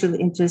is especially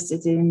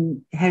interested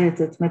in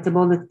inherited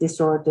metabolic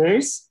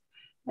disorders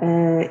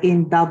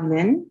in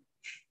Dublin.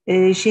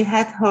 She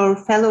had her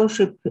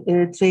fellowship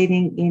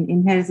training in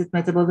inherited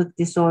metabolic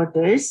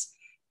disorders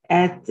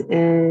at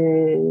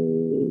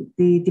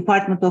the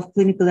Department of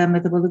Clinical and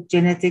Metabolic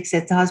Genetics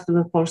at the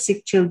Hospital for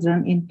Sick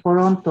Children in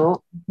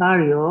Toronto,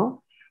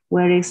 Ontario,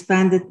 where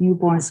expanded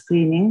newborn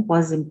screening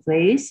was in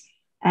place.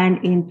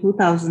 And in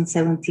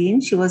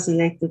 2017, she was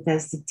elected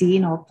as the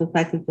Dean of the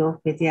Faculty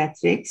of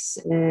Paediatrics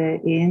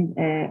in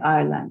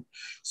Ireland.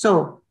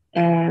 So,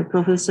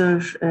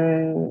 Professor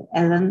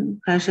Ellen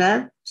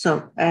Crushell,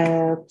 so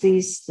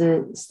please,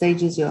 the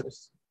stage is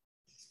yours.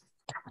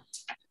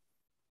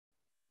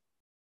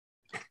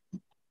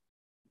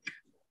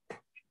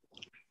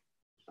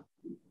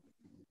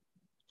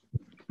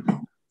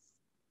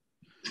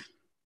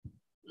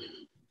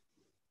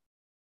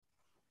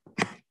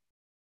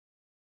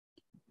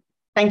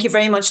 Thank you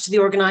very much to the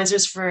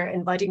organisers for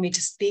inviting me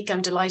to speak.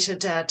 I'm delighted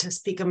to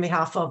speak on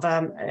behalf of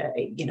a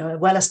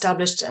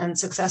well-established and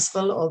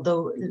successful,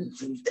 although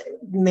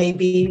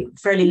maybe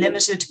fairly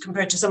limited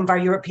compared to some of our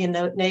European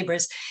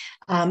neighbours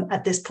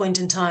at this point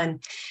in time.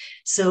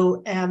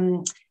 So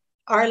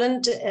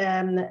Ireland,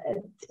 I'm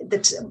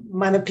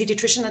a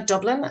paediatrician at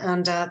Dublin,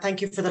 and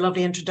thank you for the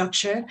lovely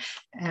introduction.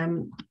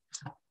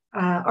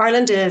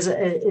 Ireland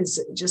is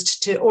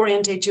just to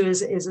orientate you,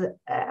 is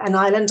an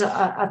island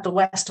at the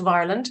west of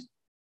Ireland.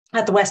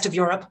 At the west of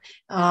Europe.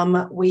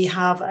 We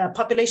have a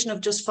population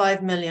of just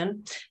 5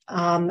 million,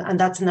 and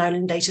that's an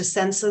Ireland data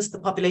census. The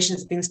population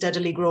has been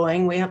steadily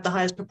growing. We have the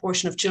highest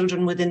proportion of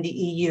children within the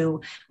EU,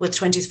 with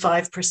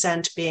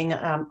 25% being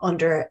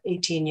under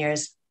 18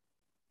 years.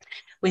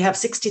 We have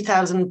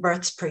 60,000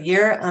 births per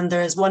year, and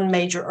there is one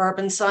major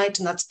urban site,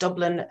 and that's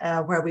Dublin,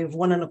 where we have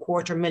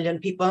 1.25 million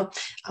people,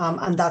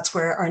 and that's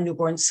where our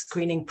newborn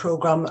screening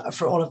programme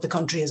for all of the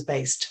country is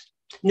based.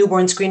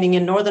 Newborn screening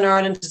in Northern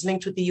Ireland is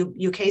linked with the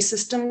UK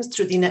systems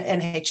through the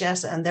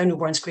NHS, and their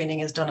newborn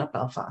screening is done at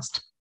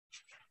Belfast.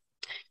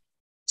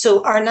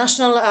 So our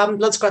national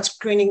blood spot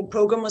screening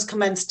programme was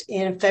commenced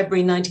in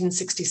February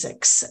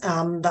 1966.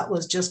 That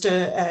was just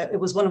it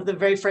was one of the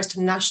very first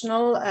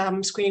national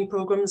screening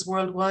programmes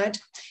worldwide.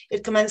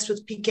 It commenced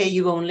with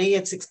PKU only.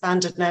 It's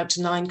expanded now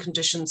to 9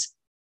 conditions.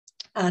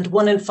 And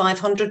 1 in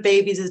 500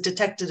 babies is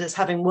detected as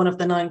having one of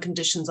the 9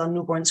 conditions on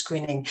newborn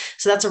screening.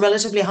 So that's a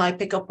relatively high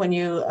pickup when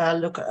you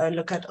look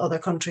at other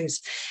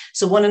countries.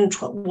 So 1 in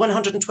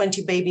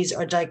 120 babies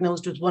are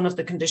diagnosed with one of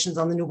the conditions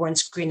on the newborn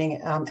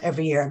screening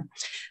every year.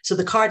 So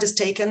the card is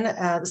taken,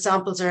 the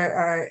samples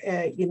are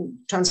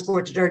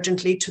transported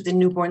urgently to the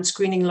newborn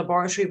screening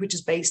laboratory, which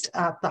is based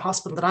at the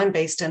hospital that I'm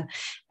based in.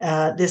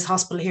 This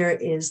hospital here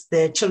is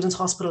the Children's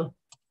Hospital.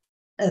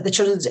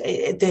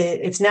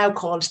 It's now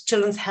called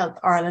Children's Health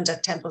Ireland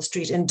at Temple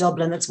Street in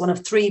Dublin. It's one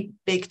of 3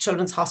 big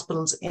children's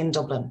hospitals in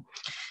Dublin.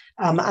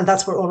 And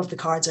that's where all of the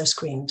cards are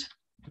screened.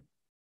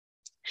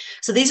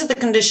 So these are the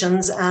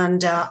conditions,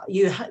 and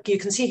you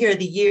can see here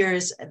the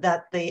years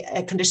that the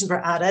conditions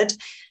were added.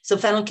 So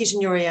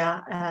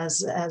phenylketonuria,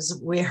 as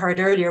we heard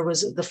earlier,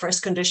 was the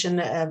first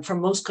condition for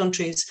most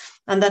countries,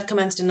 and that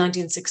commenced in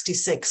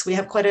 1966. We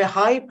have quite a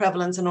high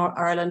prevalence in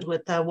Ireland,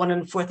 with 1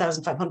 in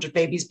 4,500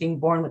 babies being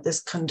born with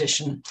this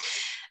condition.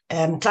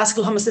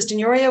 Classical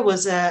homocystinuria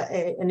was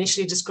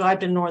initially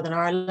described in Northern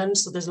Ireland,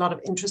 so there's a lot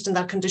of interest in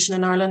that condition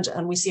in Ireland,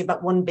 and we see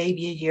about 1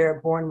 baby a year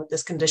born with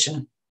this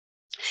condition.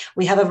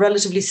 We have a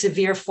relatively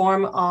severe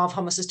form of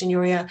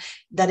homocystinuria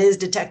that is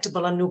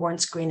detectable on newborn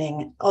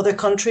screening. Other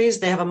countries,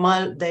 they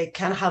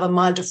can have a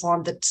milder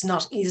form that's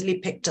not easily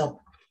picked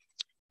up.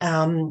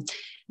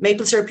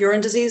 Maple syrup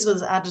urine disease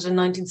was added in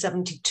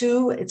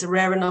 1972. It's a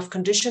rare enough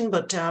condition,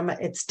 but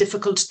it's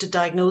difficult to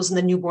diagnose in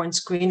the newborn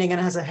screening and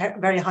has a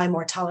very high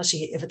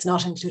mortality if it's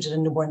not included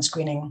in newborn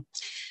screening.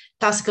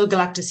 Classical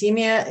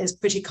galactosemia is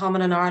pretty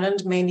common in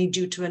Ireland, mainly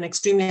due to an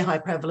extremely high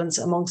prevalence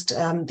amongst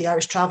the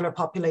Irish traveller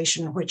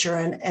population, which are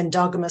an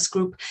endogamous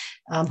group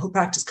who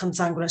practice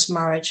consanguineous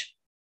marriage.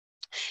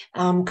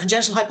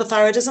 Congenital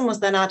hypothyroidism was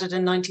then added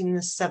in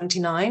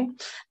 1979,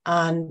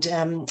 and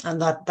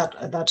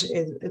that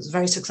is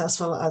very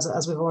successful,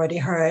 as we've already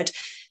heard.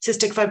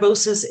 Cystic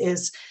fibrosis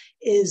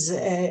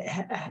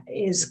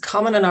is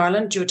common in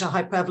Ireland due to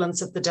high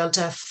prevalence of the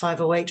Delta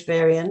 508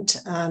 variant,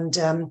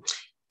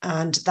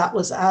 and that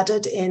was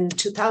added in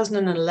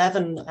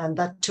 2011, and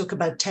that took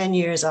about 10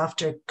 years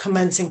after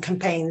commencing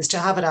campaigns to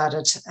have it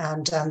added,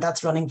 and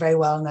that's running very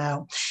well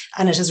now.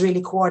 And it has really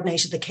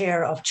coordinated the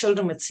care of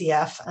children with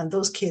CF, and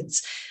those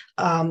kids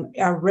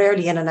are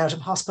rarely in and out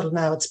of hospital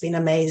now. It's been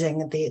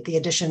amazing, the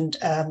addition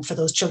for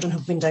those children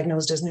who've been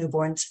diagnosed as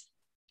newborns.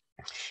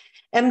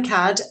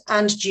 MCAD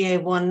and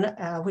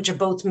GA1, which are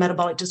both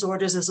metabolic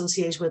disorders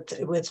associated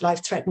with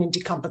life-threatening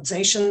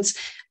decompensations,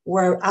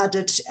 were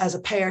added as a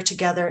pair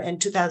together in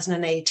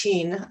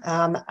 2018.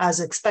 As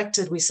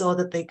expected, we saw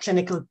that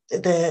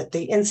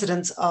the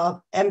incidence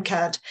of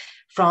MCAD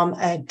from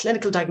a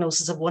clinical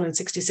diagnosis of 1 in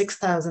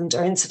 66,000,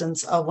 or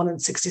incidence of 1 in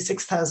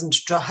 66,000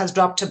 has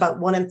dropped to about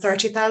 1 in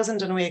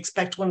 30,000. And we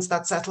expect once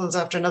that settles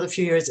after another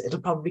few years, it'll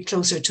probably be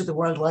closer to the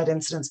worldwide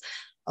incidence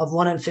of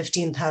 1 in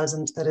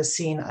 15,000 that is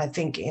seen, I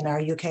think, in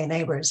our UK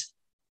neighbours.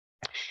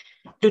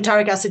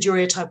 Glutaric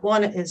aciduria type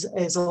 1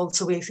 is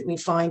also, we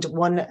find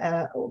one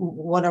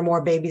or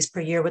more babies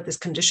per year with this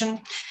condition.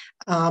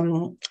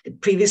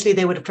 Previously,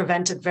 they would have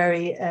prevented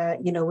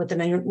with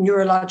a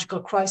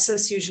neurological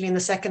crisis, usually in the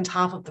second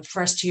half of the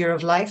first year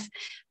of life.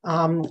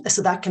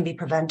 So that can be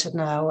prevented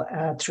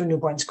now through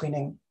newborn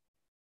screening.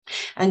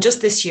 And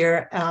just this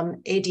year,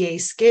 ADA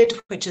SCID,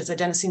 which is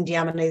adenosine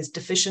deaminase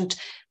deficient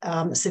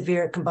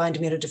severe combined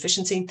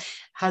immunodeficiency,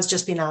 has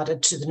just been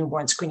added to the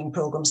newborn screening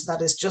program. So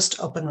that is just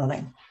up and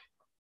running.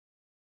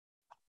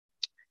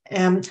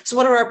 So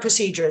what are our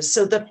procedures?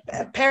 So the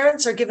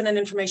parents are given an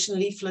information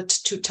leaflet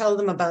to tell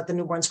them about the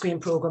newborn screening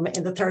program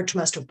in the 3rd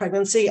trimester of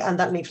pregnancy. And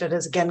that leaflet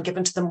is again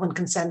given to them when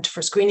consent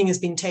for screening has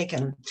been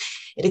taken.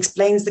 It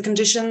explains the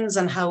conditions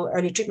and how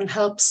early treatment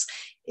helps.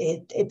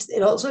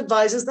 It also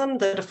advises them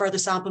that a further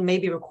sample may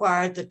be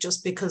required, that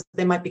just because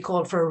they might be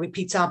called for a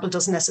repeat sample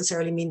doesn't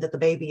necessarily mean that the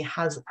baby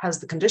has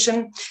the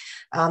condition.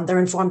 They're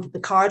informed that the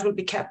card will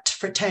be kept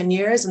for 10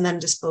 years and then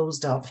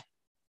disposed of.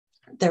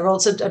 They're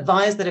also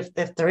advised that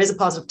if there is a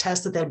positive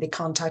test, that they'll be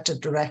contacted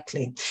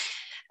directly.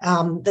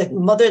 The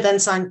mother then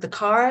signed the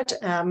card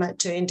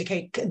to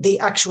indicate the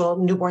actual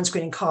newborn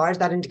screening card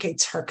that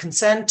indicates her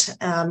consent,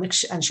 and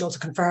she also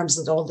confirms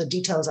that all the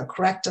details are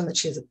correct and that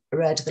she's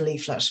read the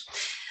leaflet.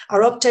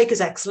 Our uptake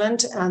is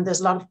excellent, and there's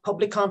a lot of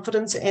public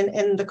confidence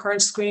in the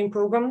current screening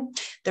program.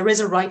 There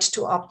is a right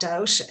to opt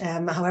out.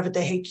 However,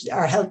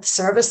 our health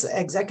service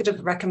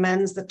executive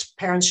recommends that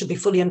parents should be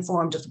fully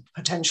informed of the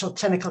potential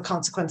clinical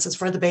consequences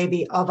for the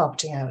baby of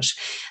opting out.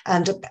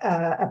 And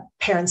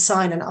parents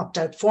sign an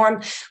opt-out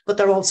form, but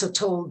they're also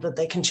told that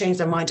they can change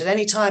their mind at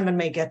any time and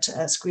may get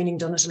screening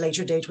done at a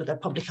later date with their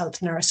public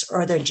health nurse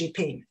or their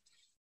GP.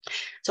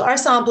 So our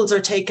samples are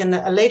taken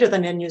later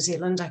than in New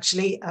Zealand,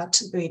 actually,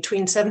 at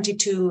between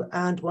 72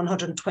 and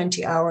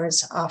 120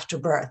 hours after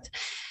birth.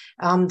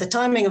 The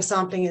timing of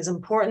sampling is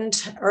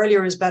important.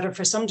 Earlier is better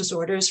for some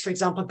disorders, for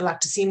example,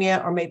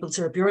 galactosemia or maple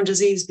syrup urine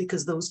disease,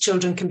 because those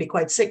children can be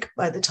quite sick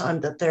by the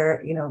time that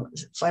they're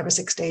 5 or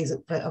 6 days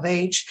of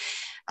age.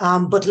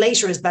 But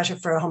later is better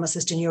for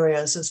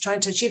homocystinuria. So it's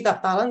trying to achieve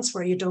that balance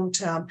where you don't,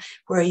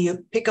 where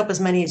you pick up as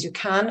many as you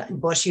can,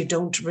 but you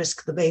don't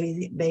risk the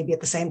baby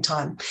at the same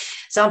time.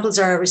 Samples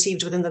are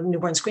received within the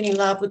newborn screening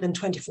lab within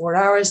 24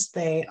 hours.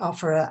 They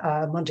offer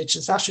a Monday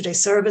to Saturday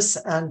service,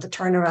 and the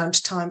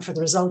turnaround time for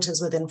the result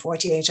is within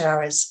 48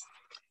 hours.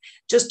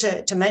 Just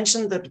to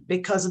mention that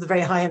because of the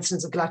very high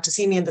incidence of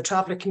galactosemia in the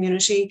traveller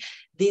community,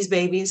 these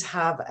babies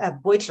have a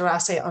Beutler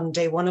assay on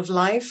day 1 of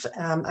life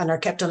and are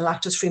kept on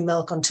lactose-free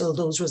milk until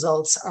those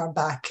results are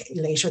back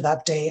later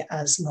that day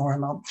as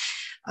normal.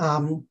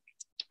 And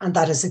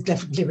that has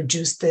significantly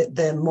reduced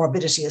the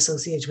morbidity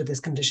associated with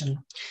this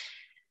condition.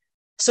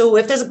 So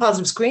if there's a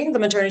positive screen, the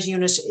maternity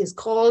unit is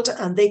called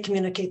and they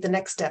communicate the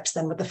next steps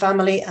then with the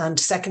family, and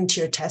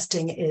second-tier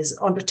testing is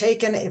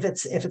undertaken. If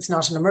it's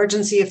not an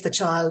emergency, if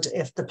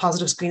the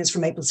positive screen is for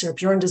maple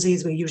syrup urine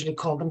disease, we usually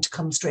call them to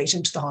come straight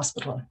into the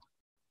hospital.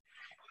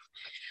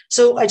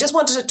 So I just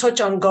wanted to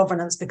touch on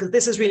governance, because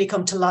this has really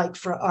come to light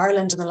for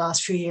Ireland in the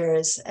last few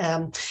years.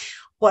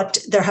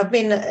 There have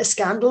been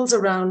scandals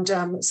around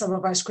some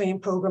of our screening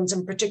programs,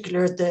 in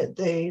particular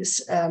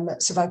the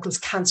cervical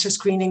cancer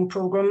screening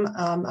program,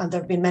 and there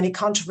have been many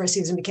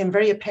controversies, and became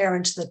very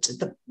apparent that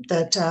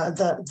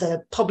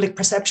the public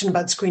perception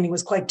about screening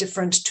was quite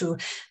different to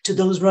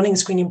those running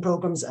screening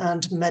programs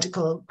and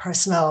medical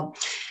personnel.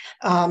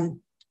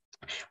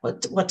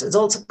 What has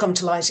also come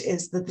to light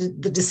is that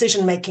the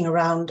decision making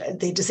around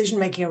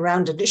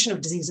addition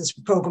of diseases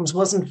programs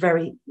wasn't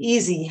very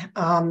easy.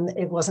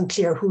 It wasn't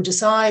clear who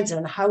decides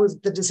and how is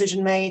the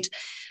decision made,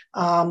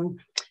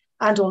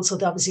 and also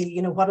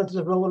obviously what is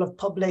the role of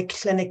public,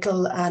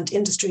 clinical, and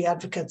industry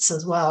advocates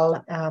as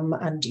well.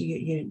 And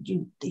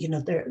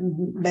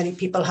many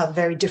people have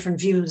very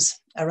different views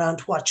around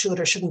what should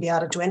or shouldn't be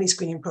added to any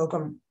screening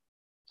program.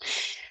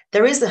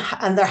 There is,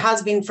 and there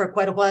has been for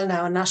quite a while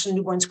now, a national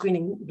newborn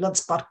screening blood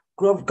spot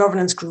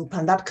governance group,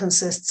 and that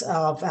consists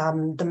of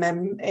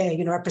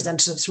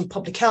representatives from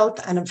public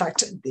health. And in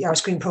fact, our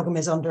screening program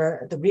is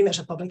under the remit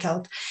of public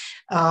health,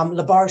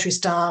 laboratory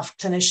staff,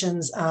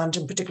 clinicians, and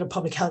in particular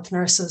public health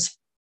nurses.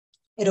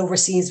 It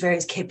oversees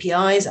various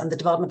KPIs and the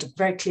development of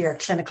very clear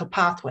clinical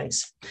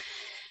pathways.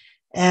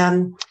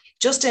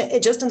 Just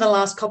in the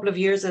last couple of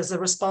years, as a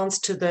response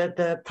to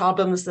the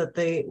problems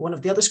that one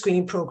of the other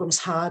screening programs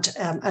had,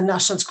 a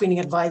National Screening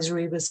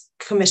Advisory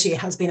Committee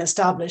has been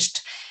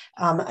established,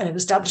 and it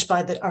was established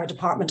by our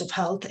Department of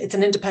Health. It's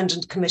an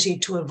independent committee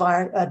to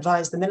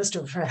advise the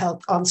Minister for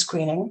Health on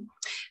screening.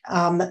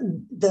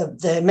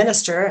 The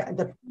Minister,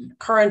 the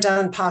current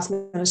and past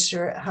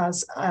Minister,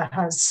 has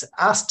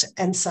asked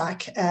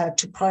NSAC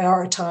to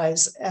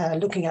prioritise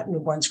looking at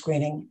newborn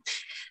screening.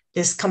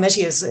 This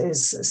committee is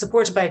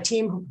supported by a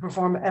team who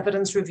perform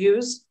evidence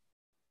reviews.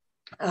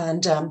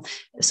 And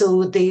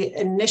so the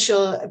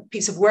initial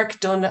piece of work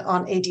done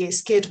on ADA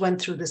SCID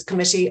went through this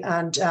committee,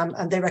 and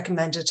they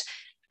recommended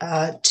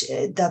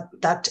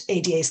that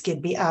ADA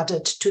SCID be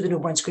added to the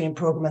newborn screening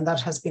program, and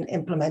that has been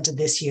implemented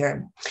this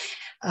year.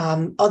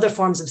 Other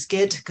forms of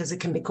SCID, because it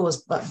can be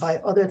caused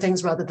by other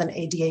things rather than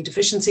ADA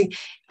deficiency,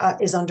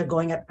 is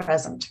undergoing at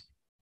present.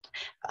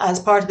 As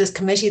part of this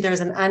committee, there's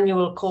an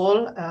annual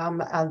call,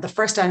 and the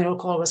first annual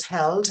call was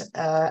held,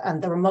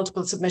 and there were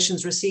multiple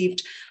submissions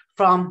received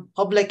from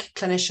public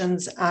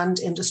clinicians and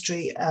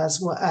industry, as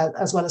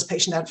well as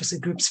patient advocacy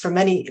groups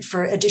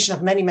for addition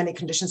of many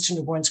conditions to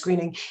newborn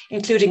screening,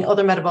 including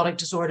other metabolic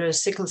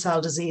disorders, sickle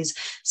cell disease,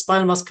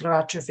 spinal muscular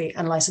atrophy,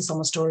 and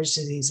lysosomal storage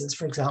diseases,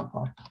 for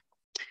example.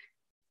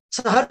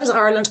 So how does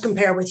Ireland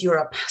compare with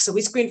Europe? So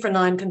we screen for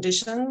 9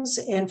 conditions.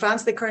 In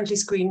France, they currently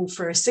screen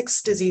for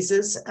 6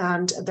 diseases,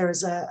 and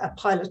there's a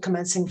pilot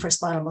commencing for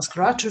spinal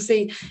muscular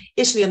atrophy.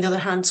 Italy, on the other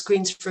hand,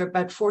 screens for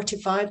about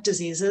 45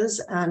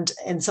 diseases, and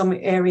in some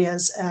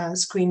areas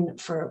screen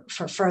for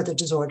further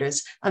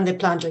disorders, and they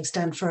plan to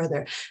extend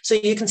further. So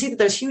you can see that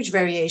there's huge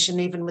variation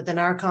even within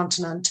our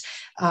continent,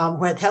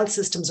 where the health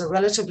systems are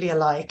relatively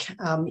alike,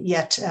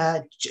 yet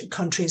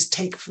countries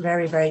take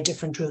very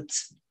different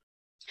routes.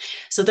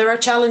 So there are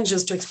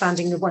challenges to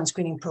expanding newborn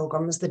screening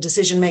programs. The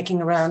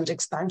decision-making around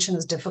expansion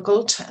is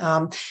difficult.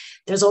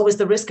 There's always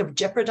the risk of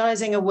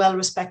jeopardizing a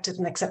well-respected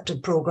and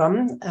accepted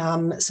program.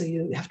 So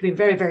you have to be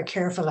very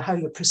careful of how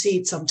you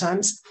proceed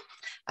sometimes.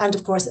 And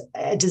of course,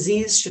 a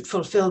disease should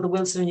fulfill the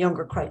Wilson and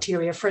Younger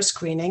criteria for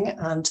screening,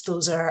 and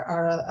those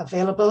are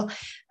available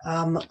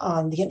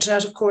on the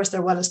internet. Of course,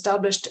 they're well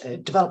established,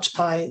 developed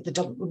by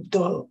the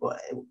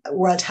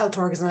World Health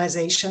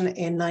Organization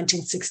in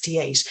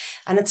 1968,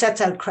 and it sets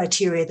out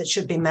criteria that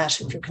should be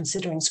met if you're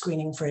considering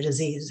screening for a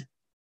disease.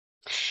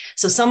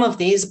 So some of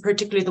these,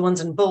 particularly the ones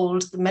in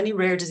bold, the many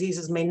rare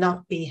diseases may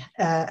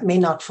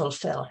not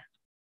fulfill.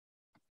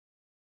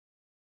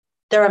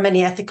 There are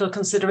many ethical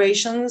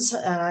considerations.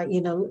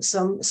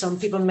 Some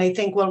people may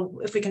think, well,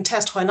 if we can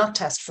test, why not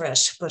test for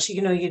it? But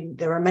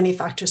there are many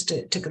factors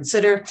to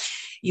consider.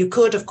 You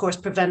could, of course,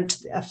 prevent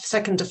a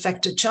second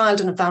affected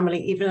child in a family,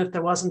 even if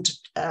there wasn't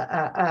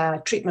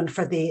a treatment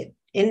for the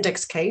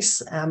index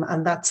case,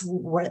 and that's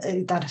where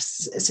that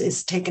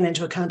is taken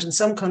into account in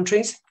some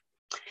countries.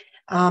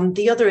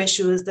 The other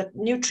issue is that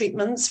new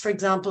treatments, for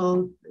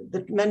example,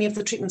 that many of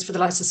the treatments for the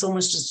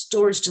lysosomal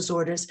storage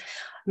disorders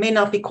may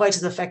not be quite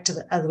as effective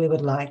as we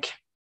would like.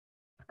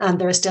 And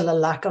there is still a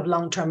lack of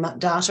long-term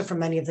data for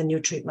many of the new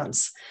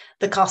treatments.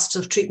 The costs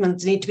of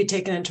treatments need to be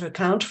taken into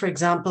account. For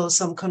example,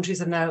 some countries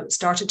have now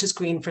started to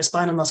screen for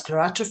spinal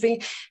muscular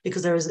atrophy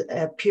because there is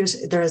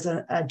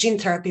a gene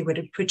therapy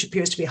which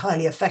appears to be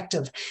highly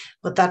effective,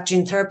 but that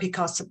gene therapy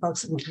costs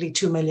approximately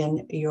 €2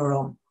 million.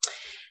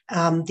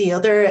 The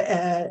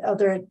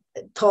other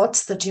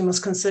thoughts that you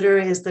must consider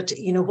is that,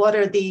 what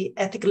are the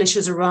ethical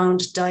issues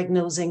around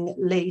diagnosing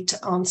late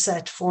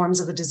onset forms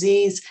of a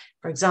disease?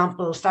 For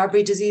example,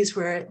 Fabry disease,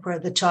 where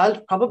the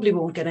child probably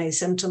won't get any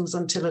symptoms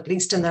until at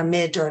least in their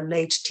mid or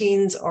late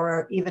teens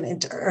or even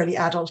into early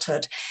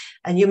adulthood.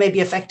 And you may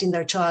be affecting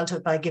their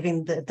childhood by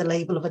giving the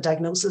label of a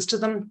diagnosis to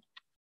them.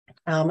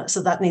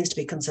 So that needs to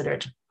be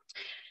considered.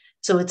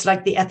 So it's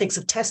like the ethics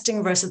of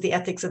testing versus the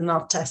ethics of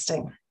not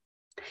testing.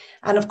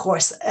 And of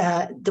course,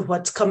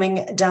 what's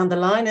coming down the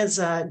line is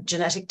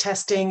genetic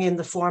testing in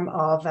the form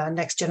of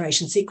next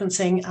generation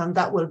sequencing, and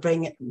that will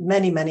bring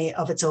many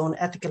of its own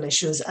ethical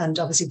issues and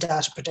obviously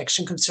data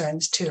protection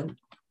concerns too.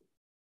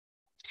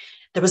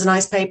 There was a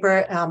nice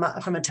paper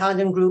from an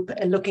Italian group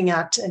looking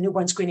at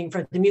newborn screening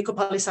for the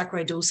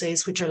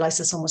mucopolysaccharidoses, which are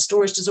lysosomal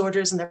storage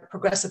disorders, and they're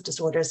progressive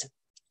disorders.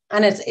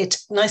 And it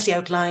nicely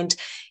outlined,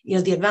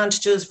 the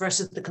advantages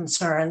versus the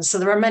concerns. So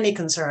there are many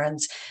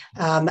concerns,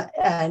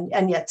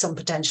 and yet some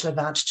potential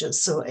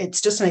advantages. So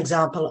it's just an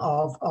example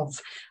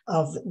of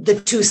the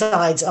two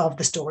sides of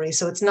the story.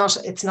 So it's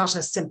not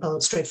a simple,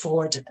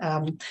 straightforward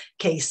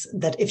case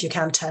that if you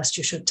can test,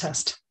 you should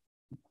test.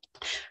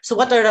 So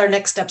what are our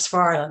next steps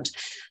for Ireland?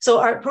 So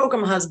our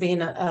program has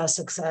been a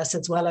success.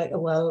 It's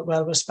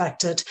well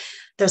respected.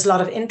 There's a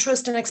lot of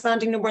interest in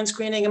expanding newborn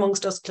screening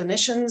amongst us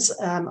clinicians,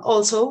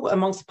 also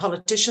amongst the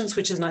politicians,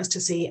 which is nice to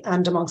see,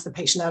 and amongst the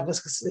patient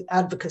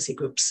advocacy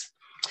groups.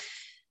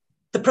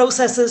 The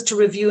processes to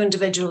review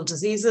individual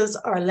diseases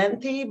are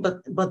lengthy,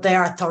 but they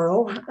are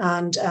thorough,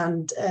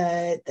 and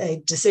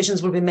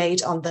decisions will be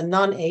made on the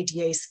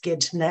non-ADA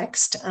SCID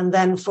next, and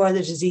then further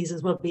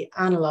diseases will be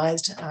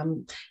analysed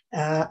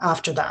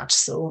after that.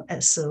 So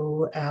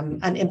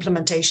an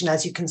implementation,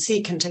 as you can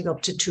see, can take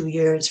up to 2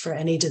 years for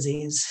any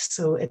disease.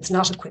 So it's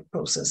not a quick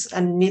process,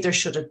 and neither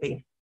should it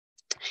be.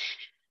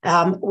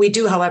 We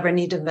do, however,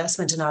 need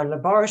investment in our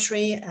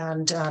laboratory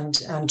and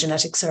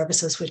genetic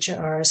services, which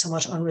are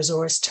somewhat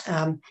under-resourced,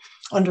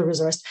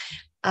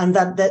 and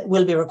that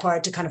will be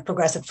required to kind of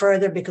progress it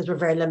further because we're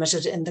very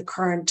limited in the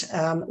current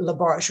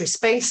laboratory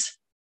space.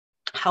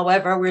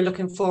 However, we're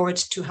looking forward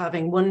to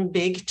having one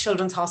big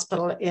children's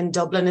hospital in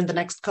Dublin in the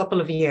next couple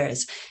of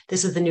years.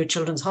 This is the new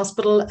children's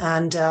hospital,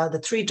 and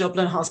the 3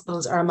 Dublin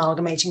hospitals are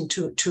amalgamating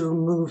to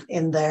move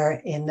in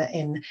there in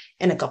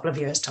a couple of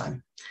years'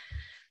 time.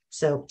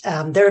 So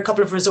there are a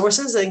couple of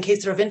resources in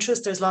case they're of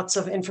interest. There's lots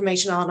of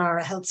information on our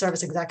Health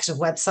Service Executive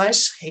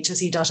website,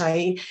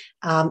 hse.ie,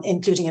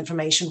 including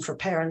information for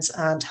parents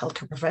and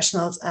healthcare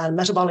professionals. And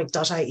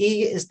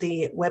metabolic.ie is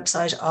the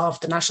website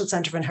of the National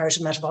Centre for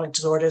Inherited Metabolic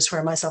Disorders,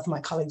 where myself and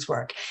my colleagues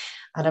work.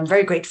 And I'm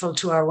very grateful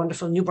to our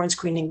wonderful newborn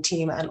screening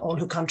team and all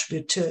who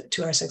contribute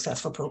to our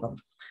successful program.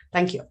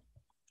 Thank you.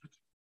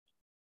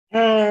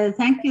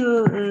 Thank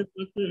you, Dr.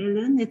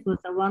 Ellen. It was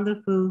a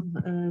wonderful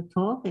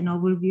talk and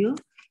overview.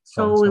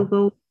 So we'll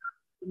go to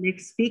the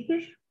next speaker.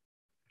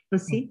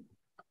 Proceed.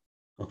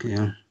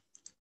 Okay.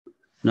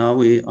 Now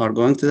we are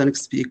going to the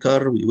next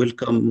speaker. We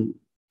welcome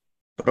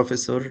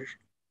Professor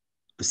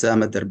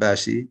Osama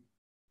Aldirbashi.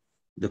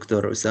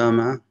 Dr.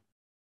 Osama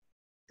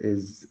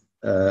is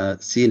a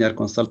senior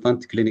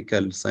consultant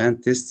clinical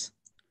scientist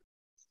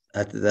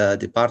at the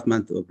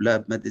Department of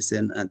Lab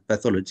Medicine and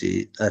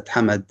Pathology at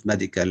Hamad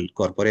Medical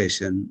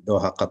Corporation,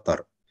 Doha, Qatar.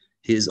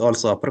 He is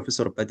also a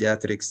professor of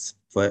pediatrics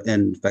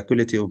in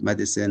Faculty of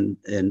Medicine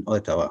in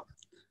Ottawa.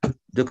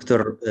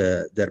 Dr.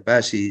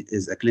 Aldirbashi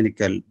is a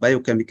clinical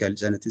biochemical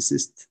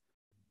geneticist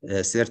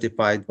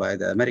certified by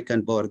the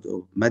American Board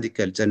of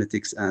Medical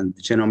Genetics and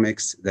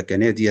Genomics, the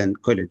Canadian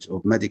College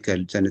of Medical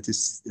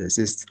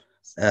Geneticists,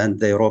 and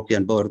the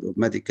European Board of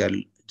Medical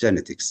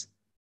Genetics.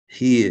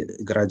 He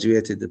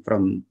graduated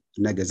from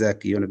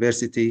Nagasaki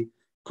University,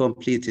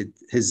 completed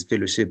his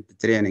fellowship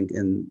training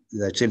in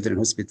the Children's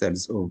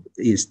Hospitals of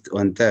East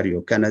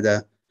Ontario,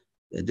 Canada.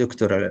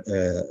 Dr.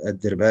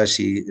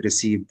 Aldirbashi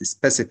received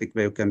specific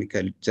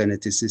biochemical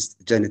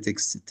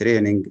genetics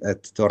training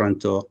at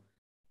Toronto,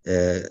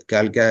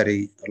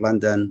 Calgary,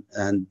 London,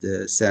 and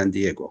San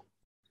Diego.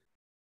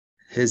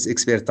 His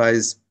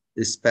expertise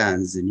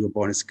spans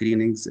newborn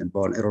screenings,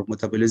 newborn error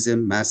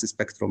metabolism, mass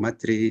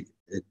spectrometry,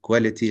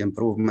 quality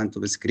improvement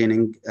of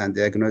screening and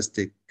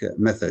diagnostic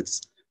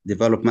methods,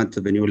 development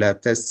of new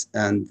lab tests,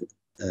 and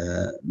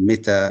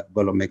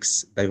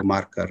metabolomics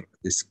biomarker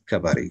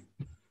discovery.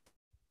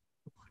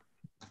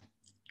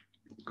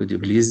 Could you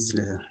please,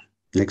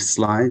 next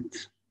slide.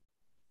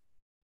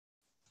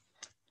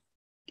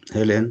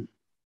 Helen.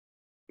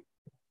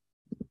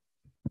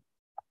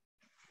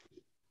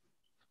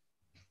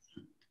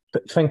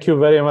 Thank you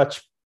very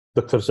much,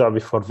 Dr.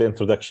 Zabi, for the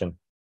introduction.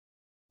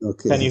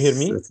 Okay. Can you hear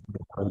me?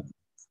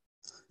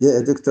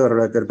 Yeah, Dr.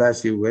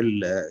 Aldirbashi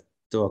will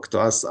talk to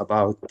us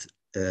about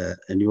a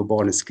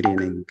newborn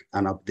screening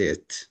and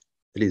update.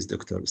 Please,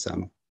 Dr.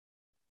 Osama.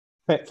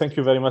 Thank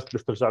you very much,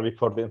 Dr. Zabi,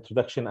 for the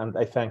introduction, and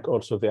I thank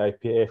also the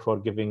IPA for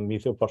giving me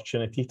the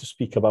opportunity to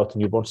speak about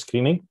newborn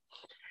screening.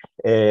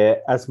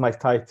 As my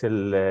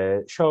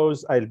title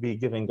shows, I'll be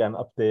giving an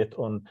update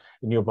on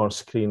newborn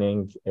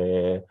screening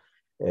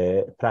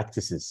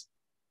practices.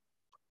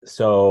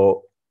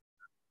 So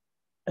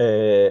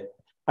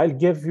I'll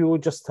give you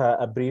just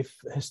a brief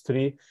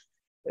history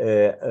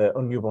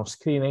on newborn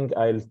screening.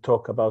 I'll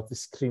talk about the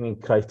screening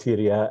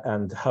criteria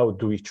and how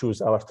do we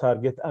choose our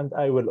target. And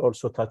I will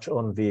also touch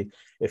on the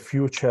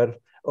future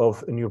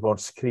of newborn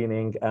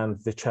screening and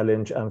the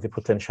challenge and the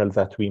potential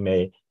that we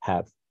may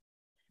have.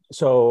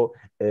 So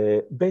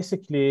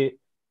basically,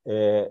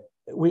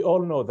 we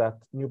all know that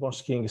newborn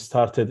screening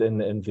started in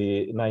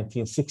the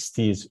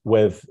 1960s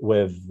with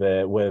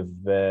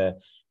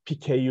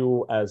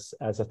PKU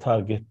as a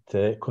target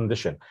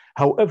condition.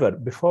 However,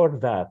 before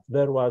that,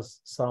 there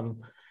was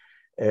some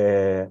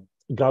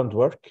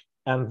groundwork,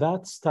 and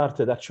that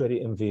started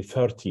actually in the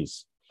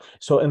 30s.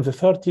 So in the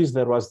 30s,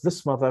 there was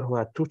this mother who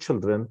had 2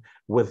 children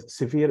with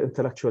severe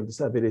intellectual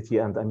disability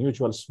and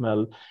unusual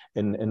smell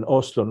in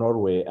Oslo,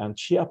 Norway. And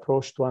she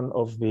approached one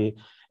of the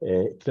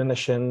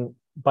clinician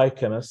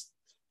biochemists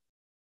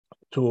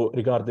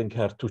regarding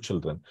her 2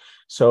 children.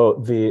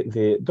 So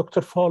the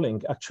Dr.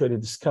 Folling actually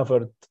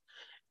discovered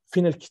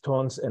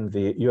phenylketones in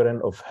the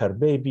urine of her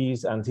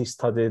babies, and he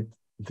studied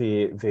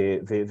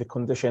the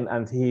condition,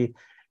 and he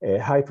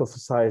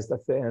hypothesized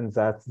at the end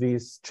that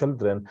these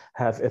children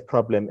have a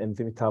problem in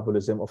the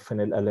metabolism of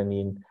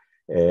phenylalanine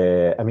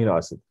amino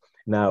acid.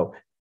 Now,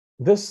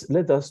 this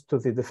led us to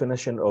the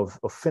definition of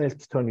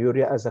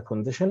phenylketonuria as a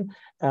condition,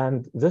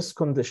 and this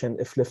condition,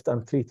 if left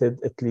untreated,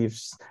 it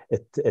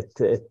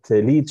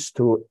leads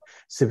to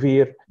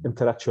severe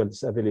intellectual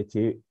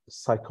disability,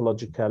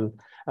 psychological,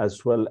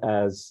 as well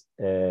as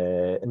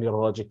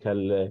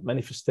neurological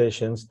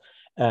manifestations,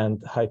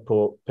 and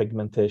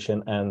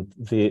hypopigmentation, and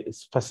the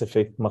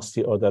specific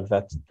musty odor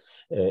that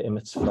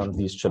emits from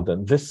these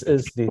children. This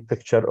is the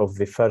picture of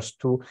the first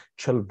 2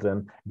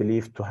 children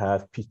believed to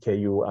have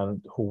PKU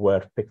and who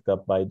were picked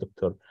up by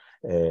Dr.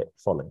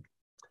 Folling.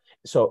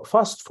 So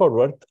fast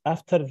forward,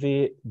 after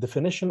the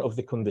definition of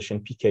the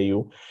condition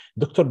PKU,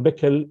 Dr.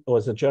 Bickel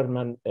was a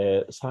German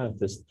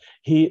scientist.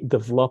 He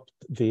developed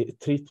the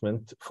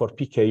treatment for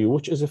PKU,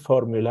 which is a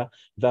formula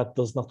that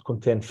does not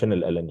contain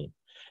phenylalanine.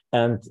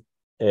 And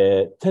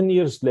 10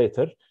 years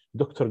later,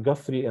 Dr.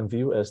 Guthrie in the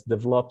US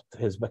developed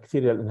his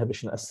bacterial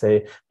inhibition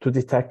assay to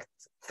detect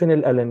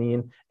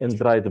phenylalanine in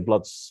dried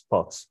blood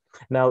spots.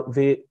 Now,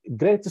 the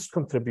greatest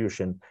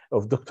contribution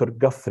of Dr.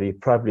 Guthrie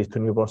probably to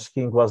newborn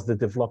screening was the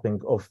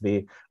developing of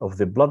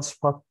the blood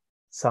spot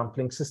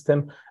sampling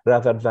system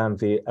rather than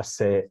the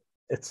assay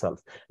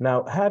itself.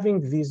 Now,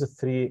 having these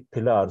three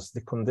pillars,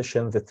 the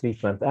condition, the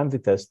treatment, and the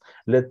test,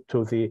 led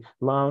to the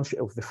launch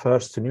of the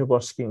first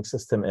newborn screening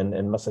system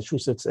in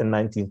Massachusetts in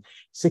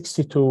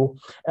 1962.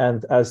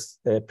 And as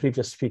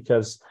previous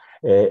speakers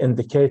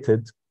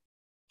indicated,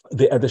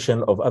 the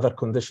addition of other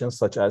conditions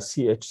such as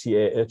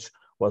CH-CAH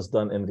was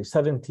done in the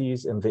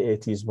 70s. In the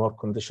 80s, more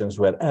conditions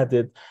were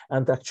added.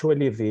 And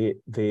actually,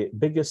 the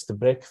biggest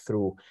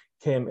breakthrough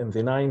came in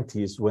the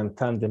 90s when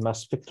tandem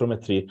mass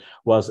spectrometry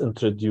was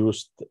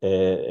introduced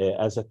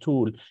as a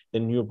tool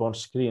in newborn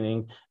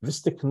screening.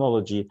 This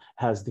technology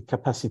has the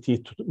capacity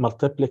to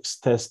multiplex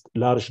test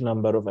large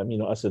number of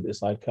amino acid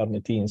acyl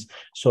carnitines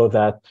so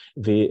that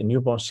the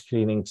newborn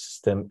screening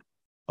system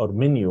or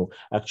menu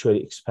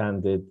actually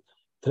expanded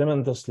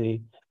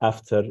tremendously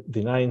after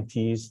the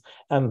 90s.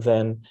 And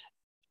then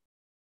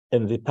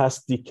in the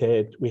past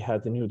decade, we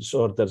had the new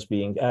disorders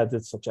being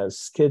added, such as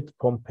SCID,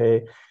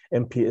 Pompe,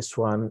 MPS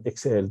I,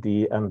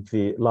 XALD, and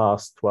the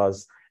last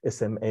was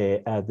SMA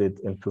added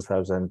in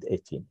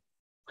 2018.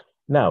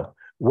 Now,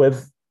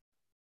 with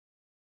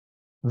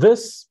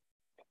this,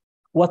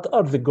 what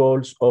are the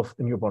goals of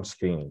newborn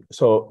screening?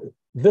 So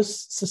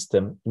this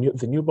system,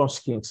 the newborn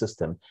screening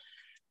system,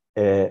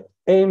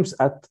 aims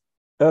at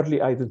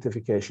early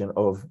identification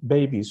of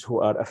babies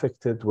who are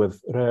affected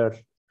with rare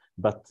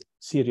but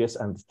serious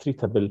and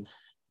treatable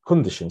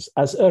conditions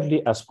as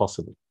early as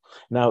possible.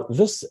 Now,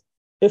 this,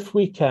 if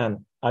we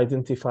can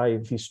identify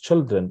these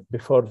children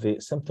before the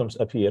symptoms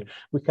appear,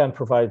 we can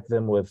provide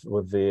them with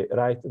the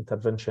right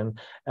intervention.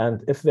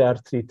 And if they are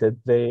treated,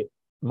 they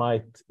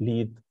might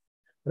lead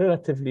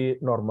relatively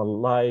normal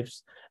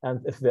lives.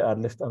 And if they are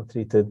left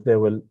untreated, they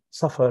will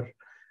suffer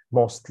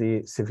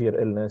mostly severe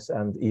illness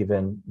and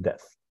even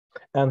death.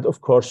 And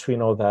of course, we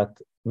know that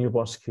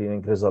newborn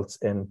screening results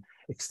in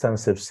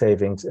extensive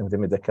savings in the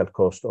medical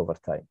cost over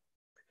time.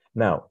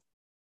 Now,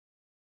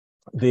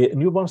 the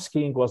newborn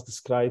screening was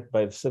described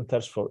by the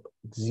Centers for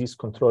Disease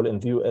Control in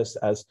the US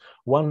as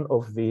one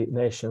of the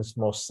nation's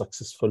most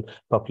successful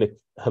public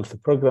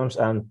health programs,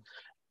 and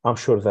I'm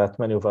sure that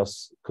many of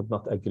us could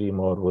not agree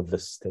more with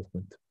this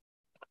statement.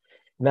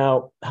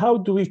 Now, how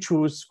do we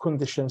choose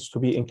conditions to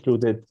be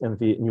included in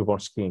the newborn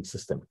screening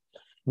system?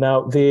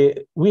 Now,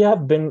 we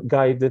have been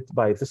guided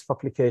by this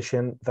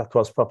publication that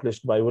was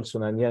published by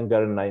Wilson and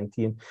Younger in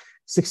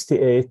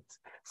 1968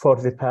 for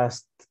the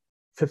past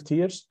 50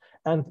 years.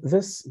 And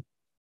this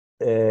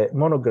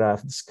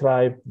monograph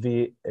described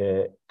the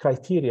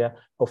criteria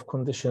of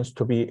conditions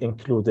to be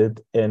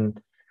included in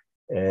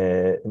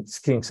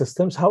screening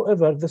systems.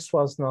 However, this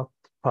was not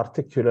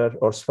particular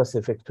or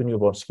specific to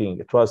newborn screening.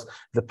 It was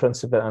the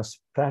principle and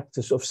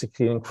practice of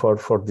screening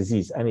for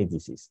disease, any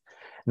disease.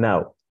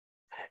 Now,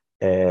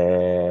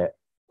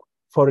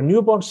 for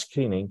newborn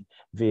screening,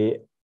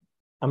 the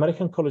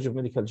American College of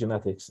Medical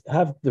Genetics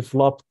have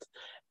developed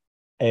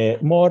a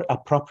more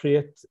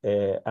appropriate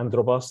and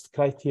robust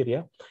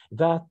criteria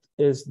that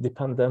is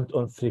dependent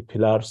on three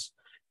pillars: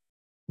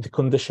 the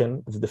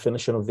condition, the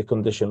definition of the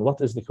condition, what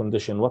is the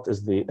condition, what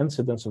is the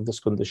incidence of this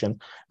condition,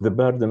 the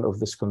burden of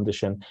this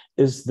condition,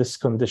 is this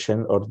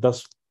condition or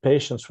does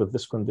patients with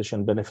this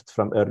condition benefit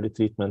from early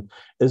treatment,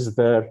 is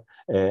there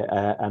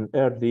an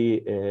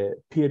early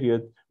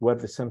period where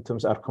the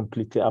symptoms are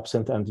completely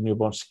absent and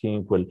newborn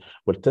screening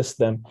will test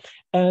them,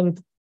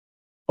 and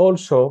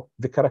also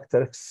the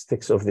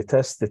characteristics of the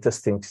test, the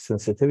testing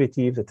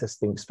sensitivity, the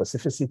testing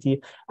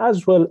specificity,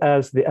 as well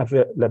as the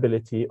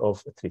availability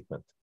of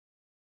treatment.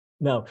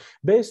 Now,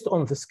 based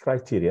on this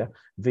criteria,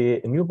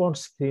 the newborn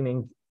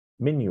screening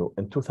menu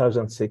in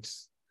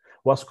 2006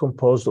 was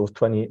composed of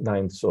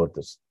 29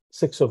 disorders.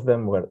 6 of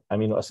them were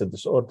amino acid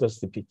disorders,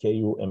 the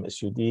PKU,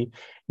 MSUD,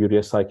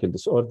 urea cycle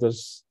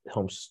disorders,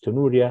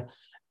 homocystinuria,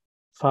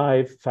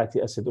 5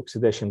 fatty acid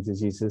oxidation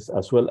diseases,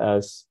 as well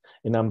as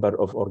a number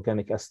of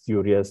organic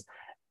aciduриas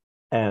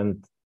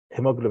and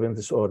hemoglobin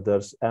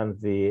disorders, and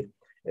the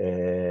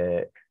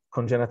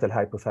congenital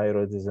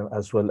hypothyroidism,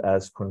 as well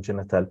as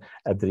congenital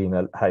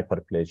adrenal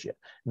hyperplasia.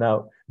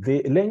 Now,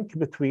 the link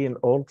between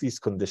all these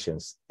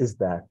conditions is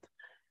that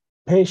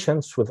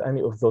patients with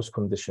any of those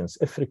conditions,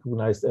 if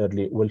recognized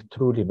early, will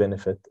truly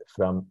benefit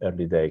from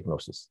early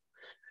diagnosis.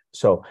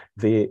 So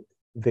the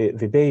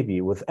baby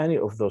with any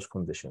of those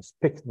conditions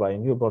picked by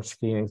newborn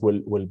screening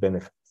will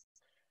benefit.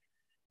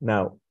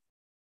 Now,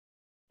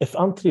 if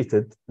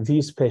untreated,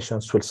 these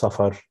patients will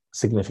suffer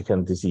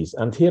significant disease.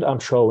 And here I'm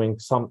showing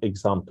some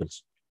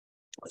examples.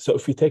 So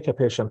if we take a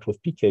patient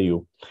with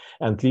PKU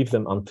and leave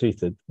them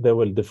untreated, they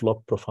will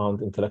develop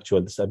profound intellectual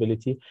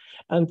disability.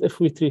 And if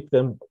we treat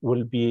them,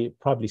 we'll be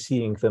probably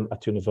seeing them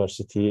at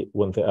university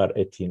when they are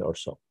 18 or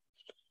so,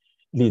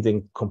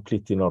 leading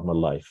completely normal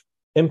life.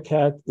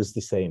 MCAD is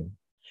the same.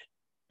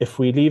 If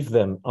we leave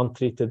them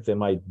untreated, they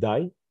might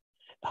die.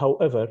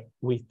 However,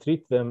 we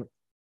treat them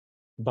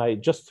by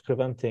just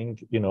preventing,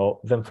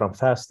 them from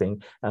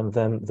fasting, and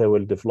then they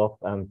will develop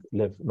and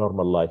live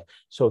normal life.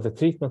 So the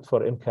treatment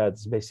for MCAD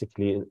is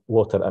basically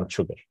water and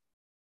sugar.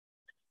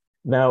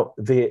 Now,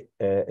 the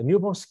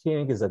newborn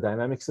screening is a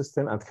dynamic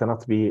system and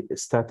cannot be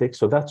static.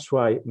 So that's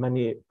why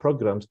many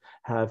programs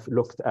have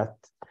looked at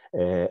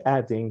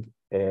adding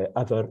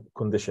other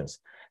conditions.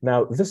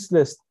 Now, this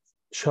list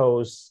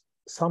shows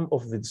some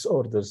of the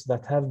disorders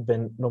that have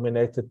been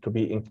nominated to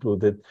be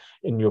included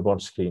in newborn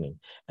screening.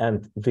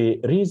 And the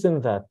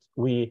reason that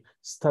we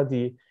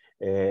study,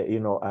 a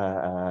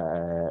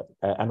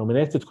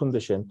nominated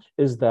condition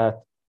is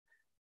that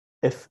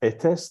if a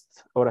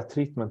test or a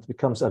treatment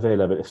becomes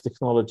available, if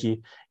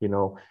technology,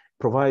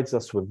 provides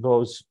us with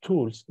those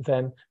tools,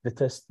 then the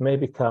test may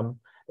become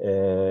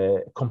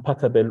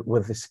compatible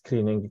with the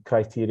screening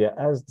criteria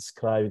as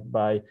described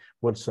by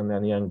Wilson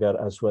and Younger,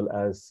 as well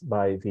as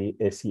by the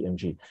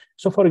ACMG.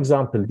 So for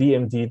example,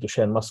 DMD,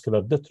 Duchenne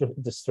muscular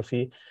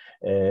dystrophy,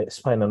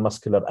 spinal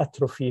muscular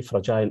atrophy,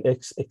 Fragile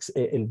X,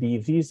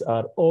 XALD, these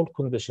are all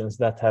conditions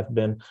that have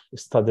been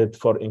studied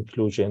for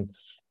inclusion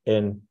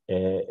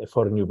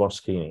for newborn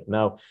screening.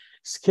 Now,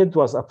 SCID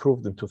was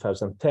approved in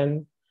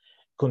 2010.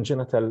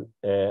 Congenital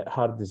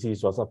heart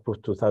disease was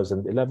approved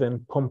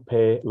 2011,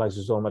 Pompe,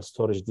 lysosomal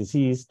storage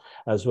disease,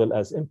 as well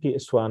as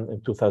MPS1 in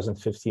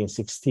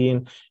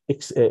 2015-16,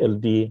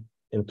 XALD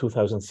in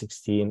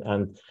 2016,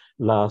 and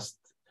last,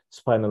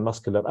 spinal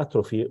muscular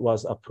atrophy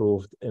was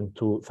approved in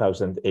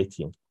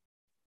 2018.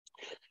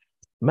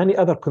 Many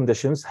other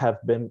conditions have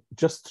been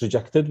just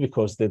rejected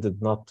because they did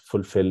not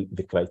fulfill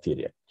the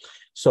criteria.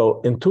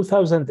 So in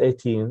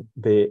 2018,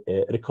 the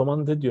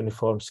recommended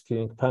uniform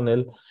screening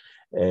panel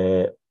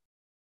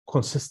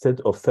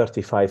consisted of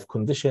 35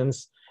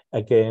 conditions.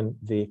 Again,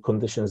 the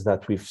conditions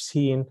that we've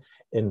seen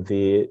in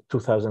the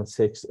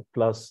 2006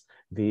 plus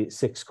the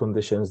 6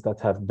 conditions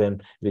that have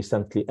been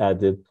recently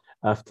added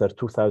after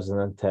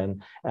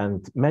 2010,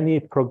 and many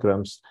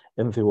programs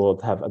in the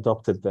world have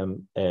adopted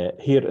them.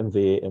 Here in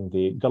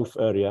the Gulf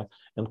area,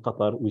 in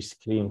Qatar, we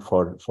screen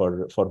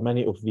for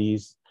many of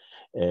these.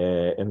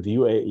 In the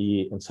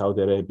UAE, in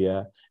Saudi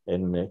Arabia,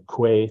 in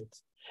Kuwait,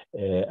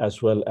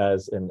 as well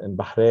as in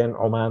Bahrain.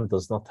 Oman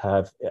does not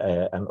have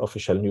an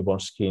official newborn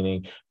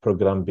screening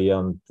program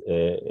beyond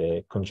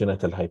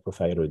congenital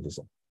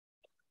hypothyroidism.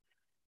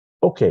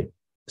 Okay,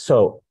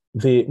 so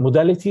the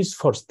modalities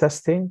for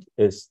testing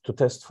is to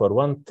test for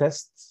one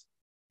test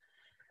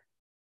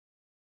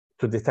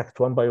to detect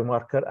one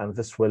biomarker, and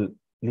this will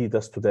lead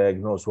us to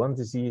diagnose one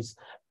disease,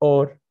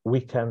 or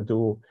we can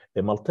do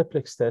a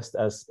multiplex test,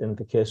 as in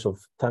the case of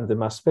tandem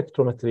mass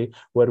spectrometry,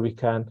 where we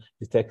can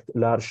detect a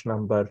large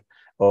number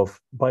of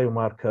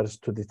biomarkers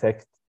to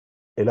detect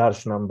a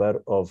large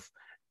number of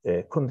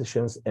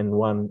conditions in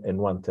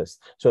one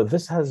test. So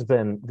this has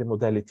been the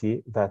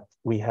modality that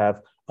we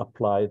have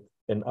applied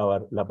in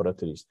our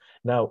laboratories.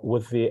 Now,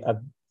 with the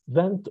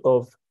advent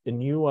of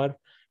newer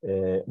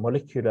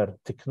molecular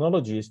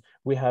technologies,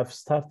 we have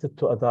started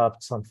to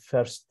adopt some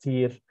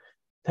first-tier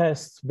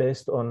tests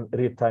based on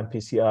real-time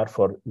PCR,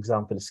 for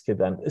example,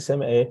 SCID and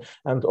SMA,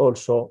 and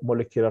also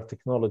molecular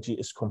technology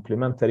is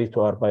complementary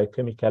to our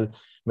biochemical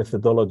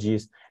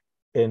methodologies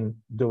in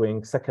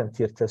doing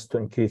second-tier tests to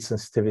increase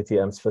sensitivity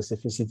and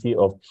specificity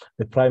of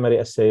the primary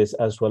assays,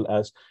 as well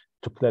as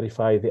to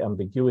clarify the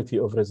ambiguity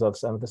of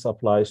results, and this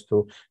applies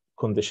to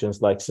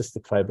conditions like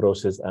cystic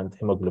fibrosis and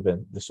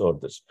hemoglobin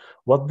disorders.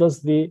 What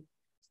does the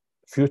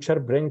future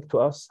bring to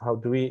us? How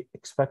do we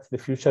expect the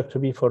future to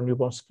be for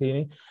newborn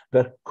screening?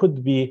 There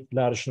could be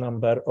large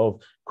number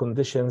of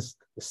conditions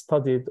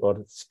studied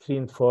or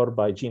screened for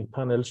by gene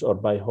panels or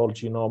by whole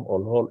genome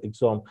or whole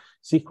exome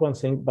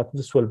sequencing, but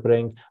this will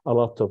bring a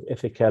lot of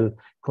ethical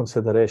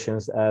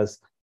considerations as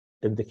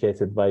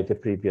indicated by the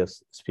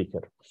previous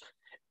speaker.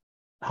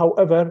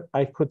 However,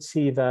 I could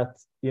see that,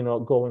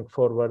 going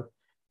forward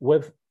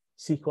with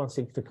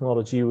sequencing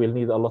technology, we'll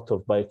need a lot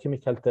of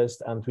biochemical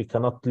tests, and we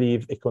cannot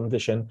leave a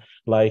condition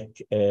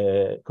like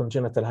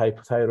congenital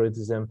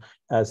hypothyroidism,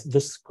 as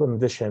this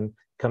condition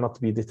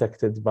cannot be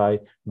detected by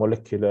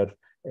molecular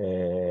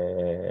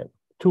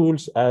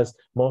tools, as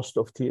most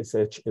of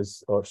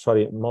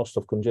most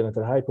of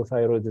congenital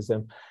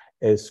hypothyroidism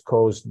is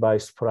caused by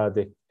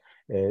sporadic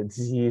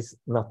disease,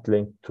 not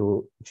linked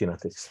to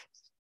genetics.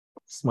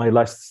 It's my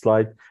last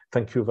slide.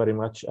 Thank you very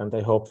much, and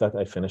I hope that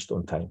I finished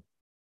on time.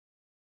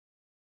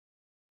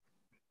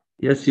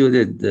 Yes, you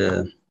did.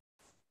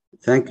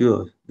 Thank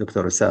you,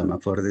 Dr.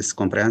 Osama, for this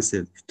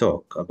comprehensive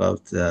talk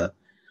about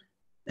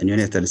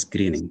neonatal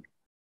screening.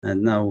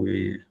 And now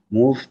we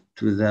move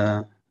to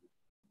the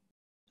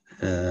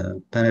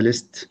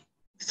panelist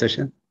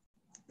session.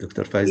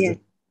 Dr. Faiz. Yes.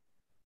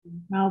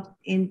 Now,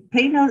 in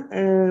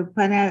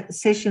panel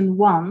session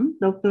 1,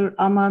 Dr.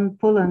 Aman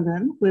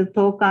Pulungan will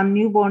talk on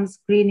newborn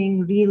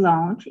screening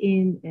relaunch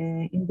in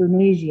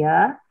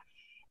Indonesia.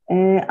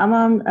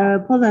 Aman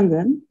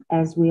Pulungan,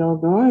 as we all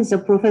know, is a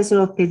professor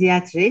of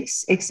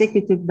pediatrics,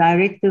 executive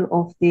director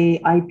of the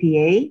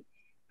IPA,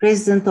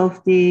 president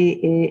of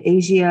the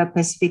Asia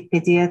Pacific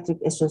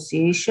Pediatric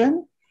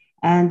Association,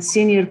 and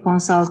senior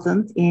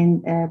consultant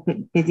in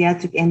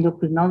pediatric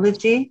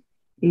endocrinology,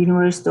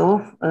 University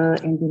of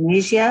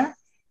Indonesia,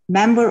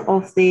 member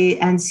of the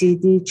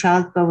NCD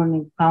Child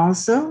Governing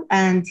Council,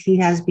 and he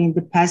has been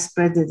the past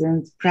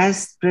president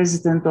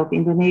of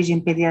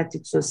Indonesian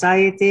Pediatric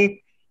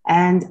Society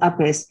and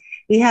APES.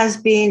 He has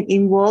been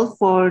involved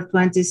for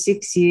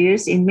 26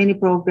 years in many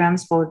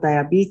programs for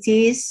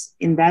diabetes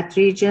in that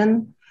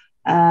region,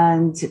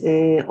 and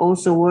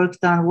also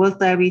worked on World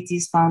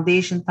Diabetes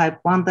Foundation Type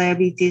 1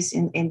 diabetes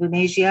in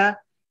Indonesia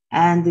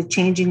and the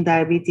changing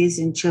diabetes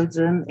in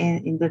children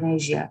in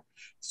Indonesia.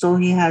 So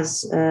he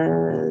has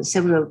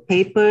several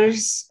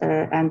papers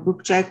and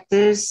book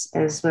chapters,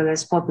 as well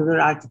as popular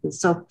articles.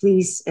 So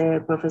please,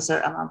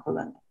 Professor Aman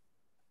Pulungan.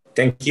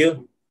 Thank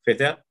you,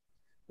 Feta.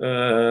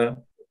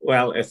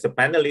 Well, as a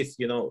panelist,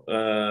 you know,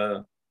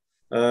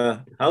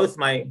 how is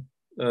my,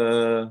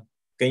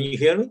 can you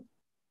hear me?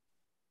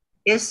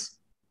 Yes.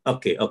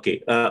 Okay.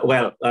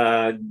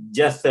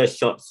 Just a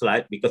short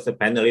slide, because as a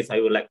panelist,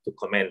 I would like to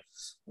comment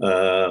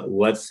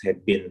what's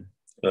had been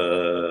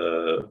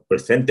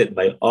presented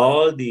by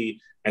all the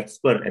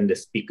experts and the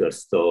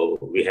speakers. So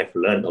we have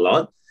learned a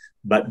lot,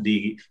 but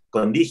the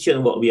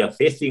condition what we are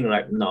facing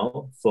right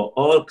now for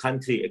all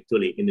country,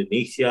 actually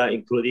Indonesia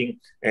including,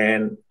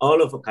 and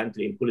all of the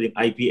country including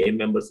IPA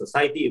member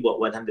society, about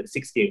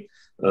 160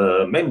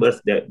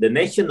 members, the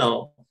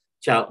national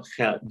child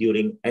health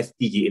during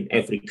SDG in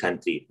every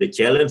country, the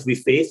challenge we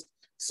face.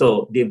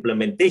 So the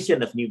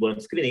implementation of newborn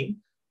screening,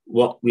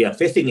 what we are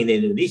facing in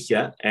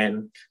Indonesia,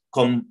 and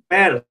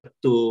compared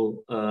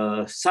to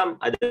some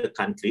other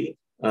country,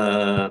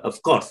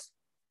 of course,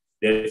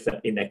 there is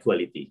an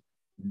inequality.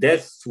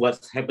 That's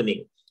what's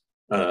happening,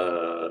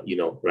 you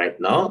know, right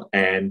now.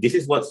 And this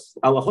is what's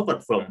our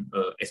hope from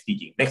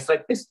SDG. Next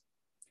slide, please.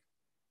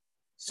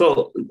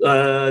 So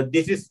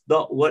this is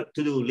the what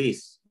to do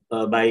list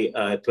by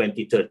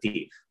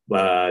 2030,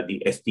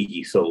 the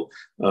SDG. So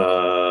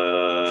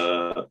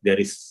there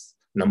is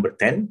number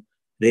 10,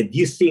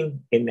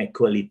 reducing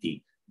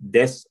inequality.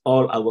 That's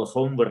all our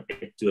homework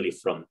actually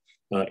from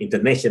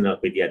International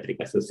Pediatric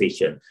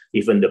Association.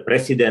 Even the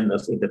president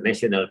of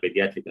International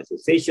Pediatric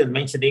Association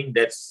mentioning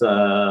that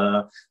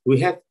we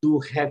have to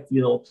have,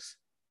 you know,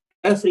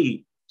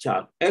 every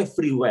child,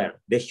 everywhere,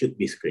 they should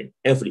be screened,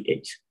 every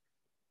age.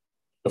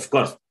 Of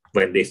course,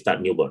 when they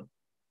start newborn.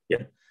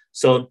 Yeah.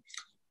 So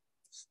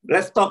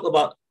let's talk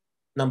about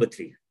number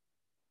 3.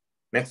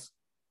 Next.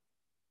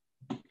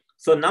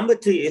 So number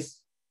 3 is,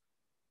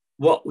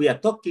 what we are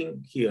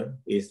talking here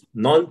is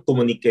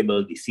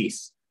non-communicable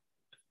disease.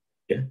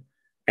 Yeah.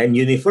 And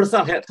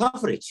universal health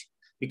coverage,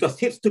 because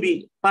it has to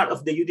be part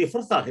of the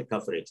universal health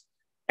coverage.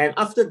 And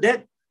after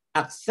that,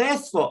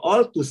 access for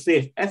all to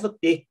safe,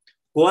 effective,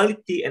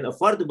 quality, and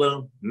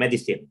affordable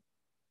medicine.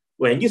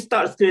 When you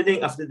start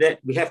screening, after that,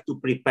 we have to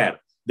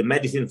prepare the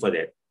medicine for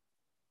that.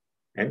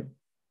 And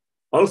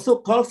also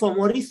call for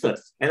more research.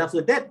 And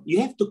after that,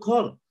 you have to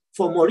call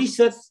for more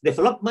research,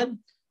 development,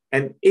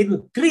 and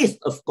increase,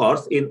 of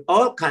course, in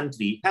all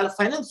countries, health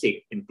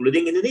financing,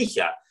 including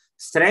Indonesia,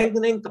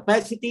 strengthening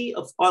capacity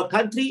of all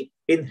countries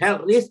in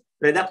health risk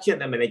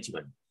reduction and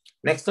management.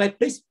 Next slide,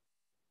 please.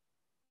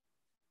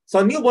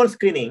 So newborn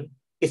screening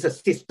is a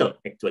system,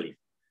 actually.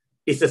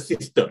 It's a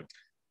system.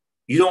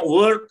 You don't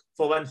work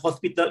for one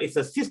hospital, it's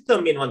a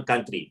system in one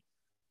country.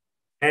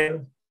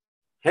 And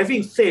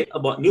having said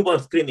about newborn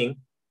screening,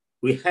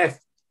 we have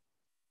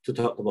to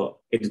talk about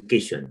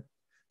education,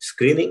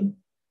 screening,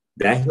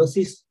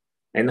 diagnosis,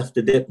 and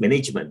after that,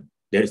 management.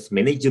 There is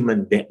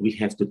management that we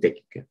have to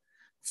take care.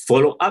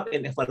 Follow up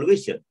and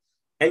evaluation.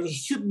 And it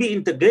should be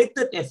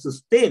integrated and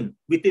sustained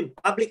within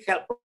public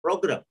health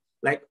program,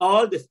 like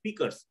all the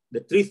speakers,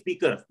 the 3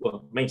 speakers were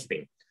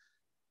mentioning.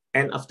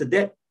 And after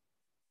that,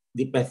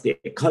 the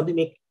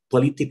economic,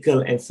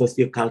 political, and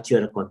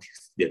socio-cultural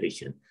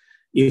consideration.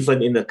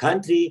 Even in the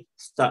country,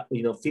 start,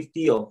 you know,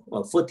 50 or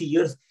 40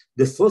 years,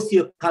 the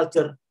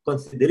socio-cultural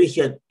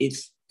consideration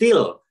is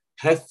still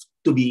has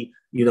to be,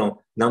 you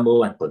know, number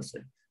 1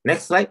 concern.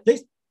 Next slide,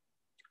 please.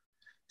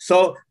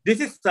 So this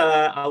is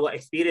our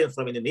experience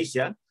from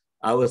Indonesia,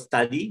 our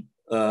study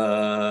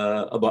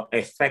about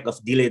effect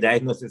of delayed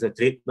diagnosis and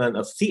treatment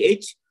of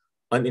CH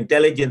on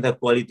intelligence and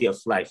quality of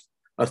life.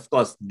 Of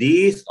course,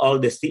 these all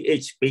the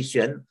CH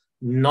patients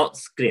not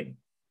screened.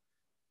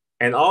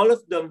 And all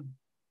of them,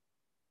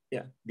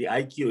 yeah, the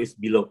IQ is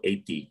below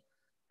 80.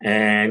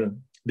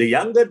 And the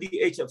younger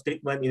the age of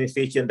treatment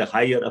initiation, the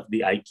higher of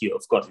the IQ.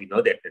 Of course, we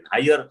know that. And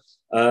higher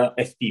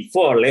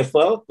FT4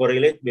 level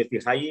correlate with the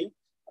higher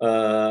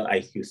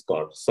IQ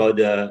score. So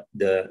the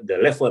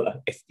level of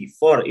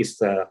FT4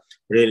 is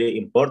really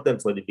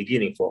important for the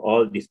beginning for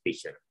all these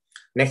patients.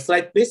 Next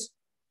slide, please.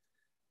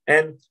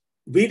 And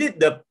we did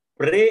the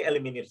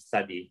pre-elimination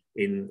study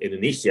in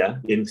Indonesia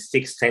in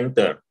 6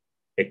 centers,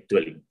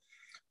 actually.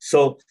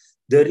 So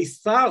the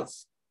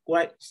results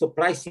quite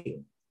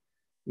surprising.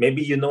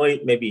 Maybe you know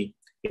it, maybe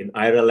in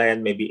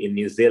Ireland, maybe in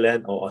New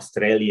Zealand or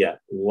Australia,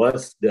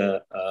 what's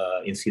the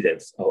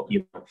incidence or,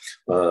 you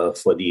know,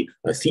 for the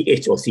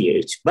CH or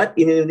CAH. But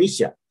in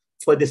Indonesia,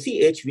 for the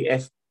CH, we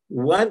have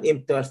 1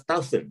 in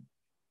 12,000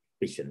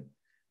 patients.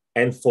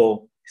 And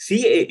for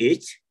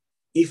CAH,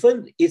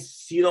 even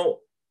it's, you know,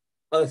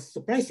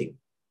 surprising.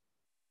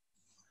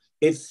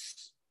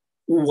 It's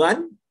 2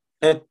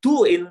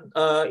 in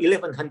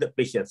 1,100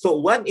 patients. So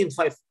 1 in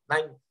 9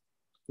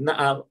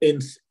 in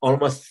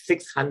almost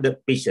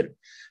 600 patients.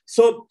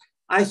 So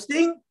I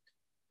think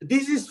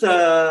this is,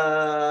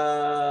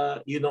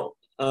 you know,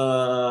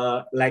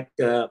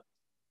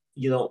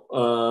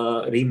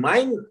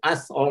 remind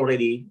us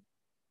already,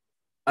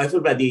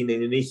 everybody in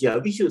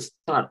Indonesia, we should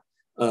start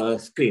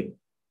screen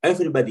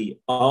everybody,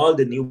 all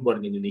the newborn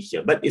in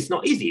Indonesia. But it's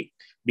not easy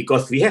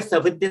because we have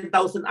 17,000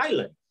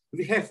 islands.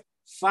 We have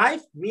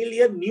 5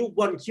 million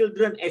newborn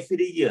children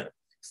every year.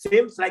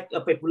 Seems like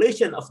a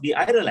population of the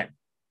Ireland.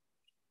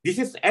 This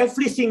is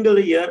every single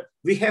year,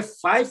 we have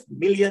 5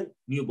 million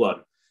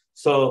newborn.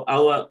 So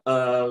our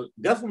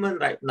government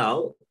right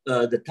now,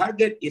 the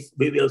target is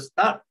we will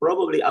start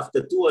probably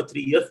after 2 or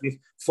 3 years with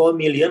 4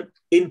 million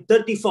in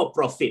 34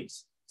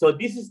 provinces. So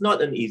this is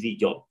not an easy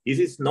job. This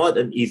is not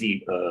an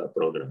easy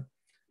program.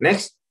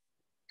 Next.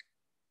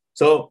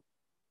 So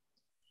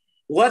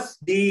what's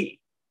the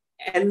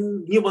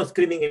newborn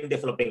screening in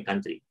developing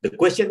country? The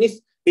question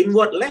is, in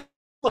what level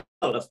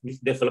of this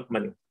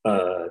development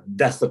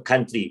does the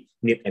country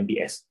need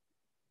MBS?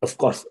 Of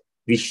course,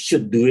 we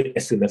should do it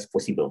as soon as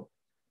possible.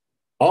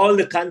 All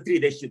the country,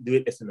 they should do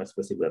it as soon as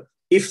possible.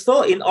 If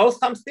so, in all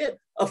some states,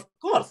 of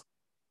course,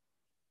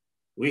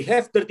 we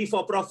have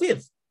 34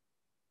 provinces.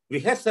 We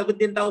have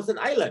 17,000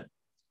 islands.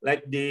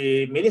 Like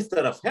the Minister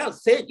of Health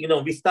said, you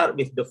know, we start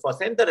with the 4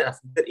 centers and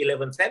after that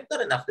 11 centers,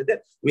 and after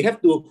that, we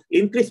have to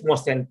increase more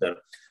centers.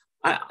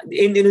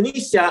 In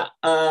Indonesia,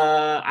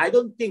 I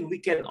don't think we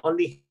can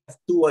only have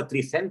 2 or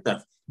 3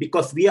 centers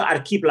because we are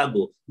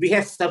archipelago. We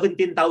have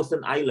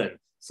 17,000 islands.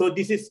 So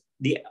this is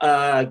the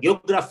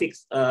geographic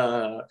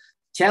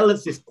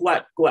challenge is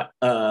quite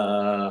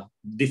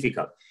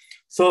difficult.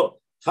 So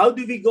how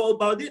do we go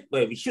about it?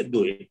 Well, we should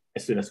do it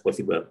as soon as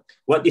possible.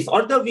 What is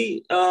order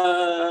we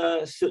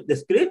should the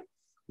screen?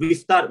 We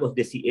start with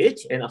the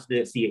CH and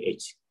after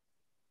CAH.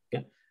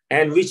 Yeah.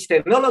 And which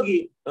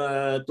technology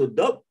to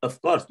adopt?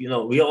 Of course, you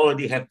know, we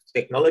already have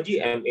technology,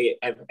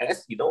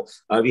 MAMS, you know,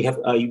 we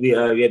have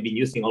been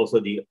using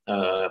also the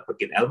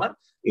Elman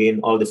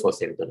in all the 4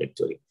 centers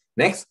actually.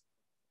 Next.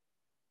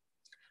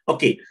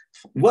 Okay,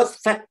 what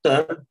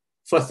factor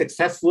for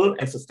successful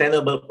and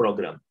sustainable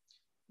program?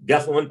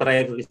 Government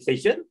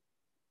prioritization,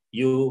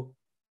 you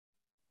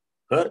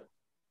heard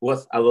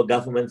what our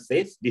government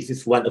says. This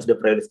is one of the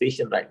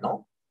prioritization right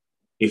now,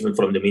 even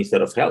from the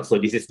Minister of Health. So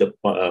this is the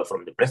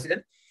from the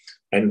President.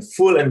 And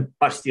full and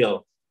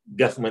partial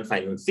government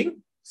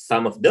financing,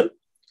 some of them.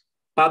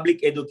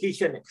 Public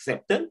education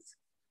acceptance,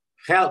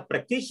 health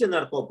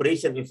practitioner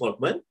cooperation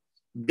involvement,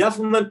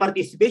 government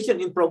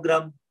participation in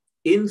program,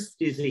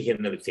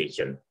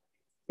 institutionalization.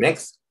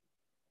 Next.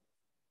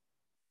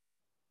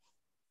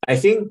 I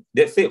think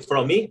that's it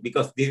from me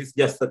because this is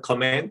just a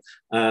comment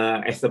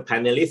as a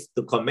panelist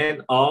to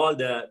comment all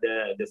the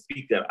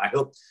speaker. I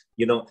hope,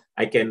 you know,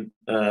 I can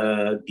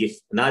give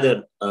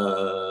another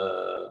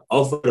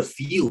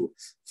overview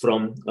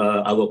from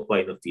our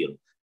point of view.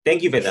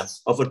 Thank you, Veda.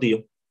 Over to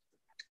you.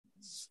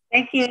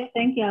 Thank you,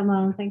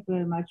 Aman. Thank you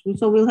very much.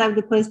 So we'll have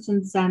the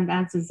questions and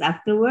answers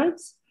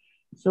afterwards.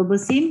 So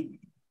Basim.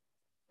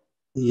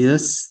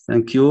 Yes,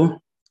 thank you.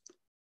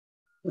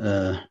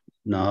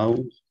 Now,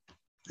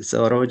 it's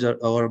our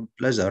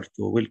pleasure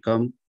to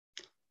welcome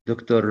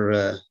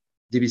Dr.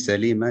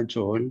 Dibisalima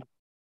Joel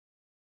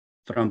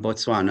from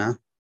Botswana.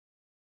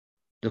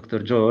 Dr.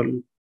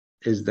 Joel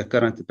is the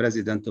current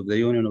president of the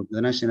Union of the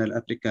National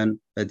African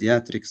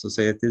Pediatric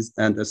Societies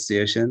and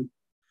Association.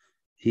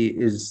 He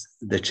is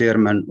the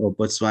chairman of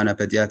Botswana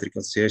Paediatric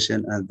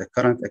Association and the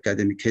current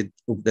academic head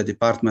of the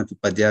Department of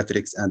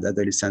Pediatrics and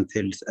Adolescent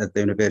Health at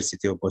the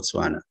University of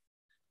Botswana.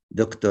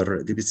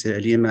 Dr.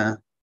 Dibisalima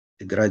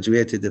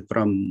graduated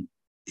from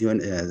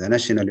the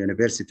National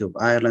University of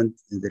Ireland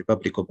in the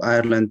Republic of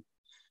Ireland,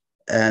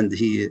 and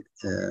he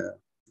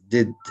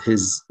did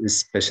his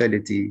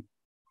specialty.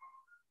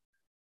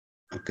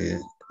 Okay.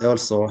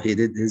 Also, he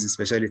did his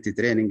specialty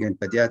training in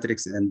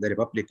pediatrics in the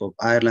Republic of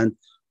Ireland,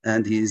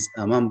 and he is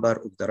a member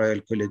of the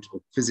Royal College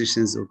of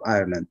Physicians of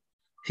Ireland.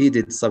 He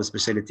did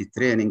subspecialty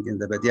training in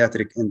the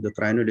pediatric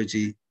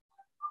endocrinology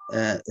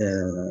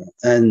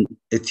in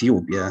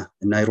Ethiopia,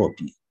 in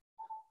Nairobi.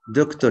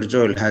 Dr.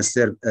 Joel has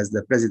served as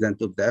the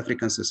president of the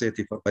African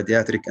Society for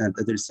Pediatric and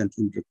Adolescent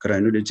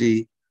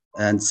Endocrinology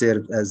and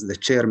served as the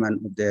chairman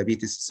of the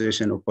Diabetes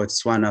Association of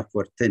Botswana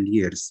for 10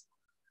 years.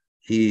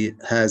 He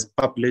has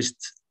published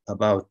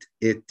about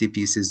 80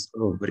 pieces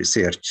of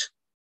research.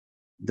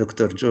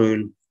 Dr.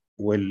 Joel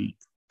will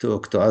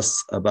talk to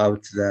us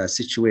about the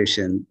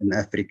situation in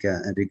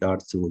Africa in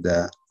regard to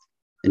the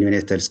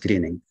neonatal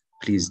screening.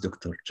 Please,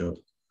 Dr.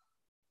 Joel.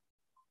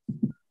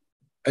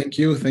 Thank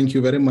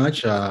you very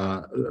much,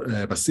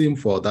 Basim,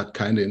 for that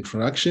kind of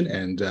introduction.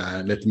 And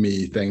let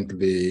me thank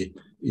the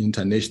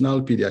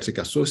International Pediatric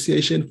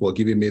Association for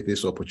giving me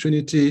this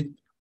opportunity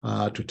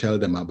to tell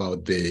them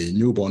about the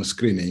newborn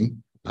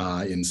screening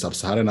in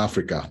sub-Saharan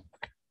Africa.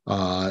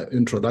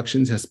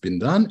 Introductions has been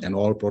done and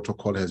all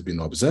protocol has been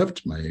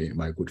observed,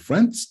 my good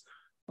friends.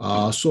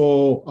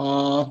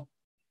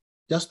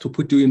 Just to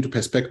put you into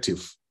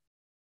perspective,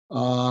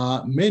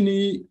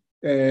 many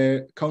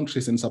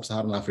countries in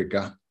sub-Saharan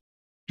Africa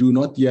do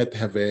not yet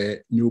have a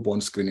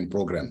newborn screening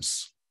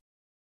programs.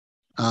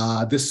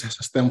 This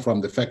stems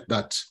from the fact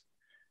that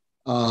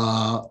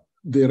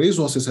the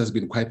resources has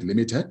been quite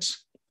limited.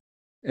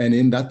 And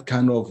in that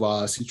kind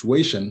of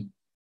situation,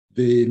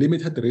 the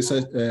limited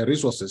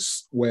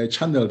resources were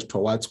channeled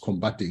towards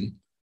combating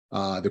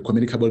the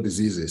communicable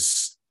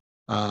diseases,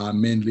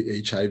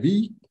 mainly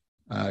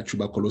HIV,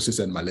 tuberculosis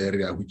and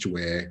malaria, which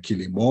were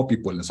killing more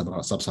people in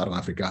sub-Saharan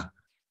Africa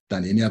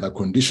than any other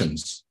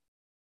conditions.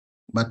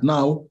 But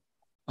now,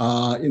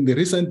 in the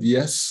recent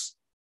years,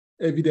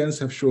 evidence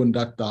have shown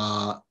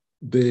that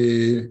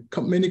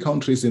many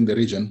countries in the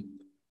region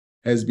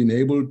has been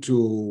able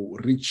to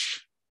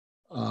reach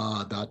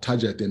the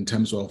target in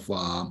terms of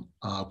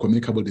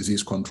communicable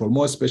disease control,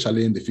 more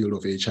especially in the field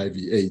of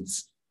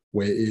HIV/AIDS,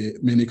 where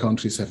many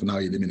countries have now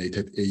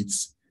eliminated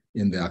AIDS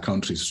in their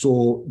countries.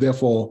 So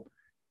therefore,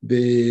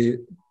 the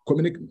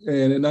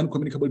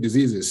non-communicable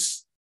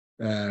diseases,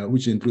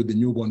 which include the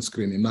newborn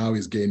screening, now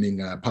is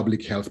gaining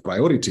public health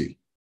priority.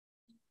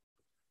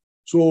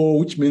 So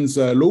which means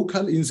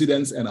local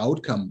incidence and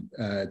outcome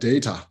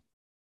data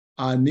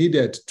are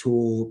needed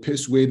to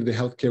persuade the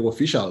healthcare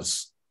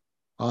officials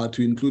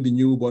to include the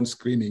newborn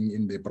screening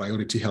in the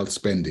priority health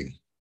spending.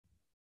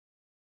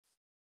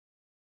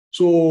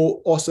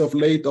 So also of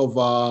late of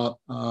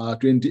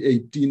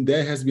 2018,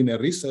 there has been a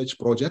research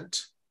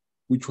project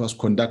which was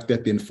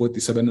conducted in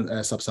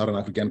 47 sub-Saharan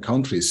African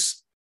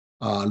countries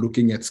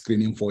looking at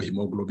screening for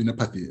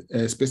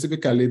hemoglobinopathy,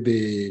 specifically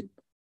the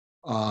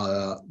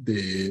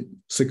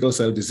sickle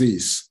cell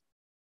disease,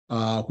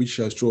 which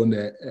has shown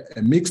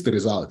a mixed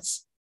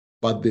results.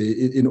 But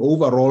in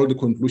overall, the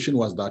conclusion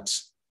was that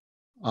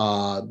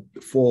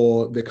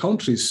for the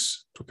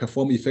countries to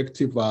perform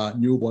effective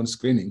newborn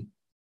screening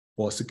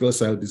for sickle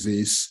cell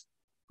disease,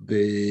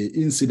 the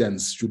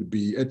incidence should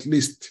be at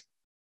least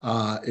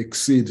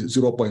exceed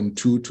 0.2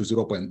 to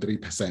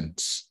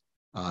 0.3%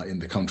 in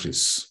the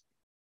countries.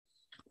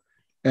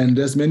 And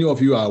as many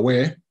of you are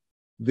aware,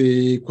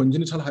 the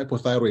congenital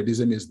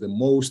hypothyroidism is the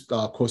most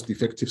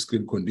cost-effective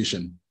screen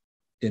condition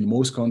in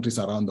most countries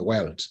around the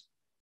world.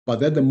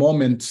 But at the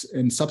moment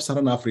in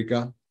sub-Saharan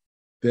Africa,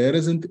 there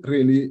isn't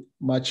really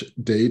much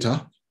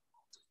data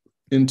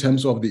in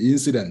terms of the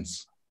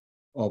incidence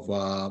of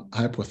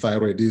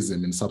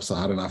hypothyroidism in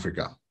sub-Saharan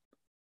Africa.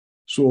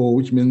 So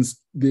which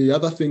means the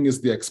other thing is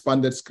the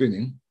expanded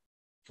screening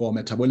for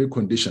metabolic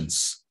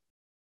conditions,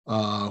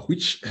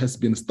 which has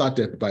been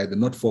started by the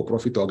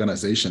not-for-profit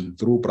organization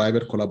through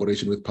private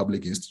collaboration with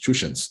public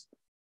institutions,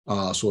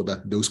 so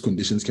that those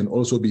conditions can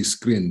also be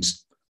screened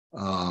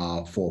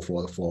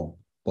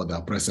for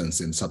their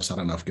presence in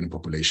sub-Saharan African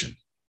population.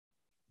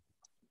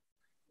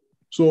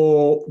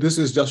 So this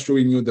is just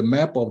showing you the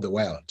map of the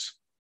world,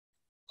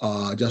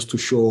 just to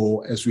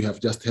show, as we have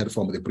just heard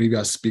from the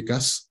previous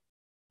speakers,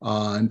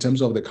 in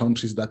terms of the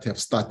countries that have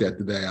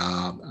started their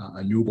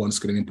newborn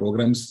screening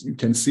programs. You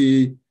can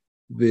see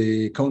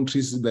the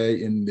countries there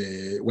in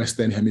the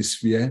Western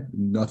Hemisphere,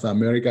 North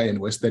America and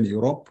Western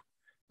Europe.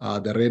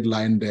 The red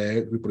line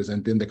there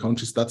representing the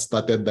countries that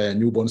started their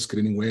newborn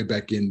screening way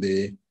back in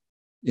the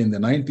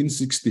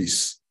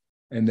 1960s.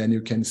 And then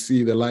you can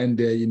see the line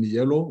there in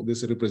yellow.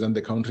 This represents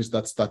the countries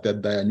that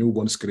started their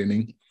newborn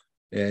screening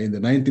in the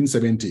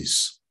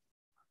 1970s.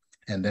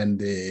 And then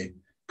the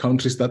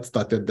countries that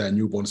started their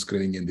newborn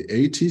screening in the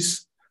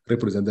 80s,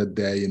 represented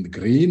there in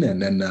green,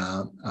 and then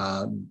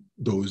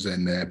those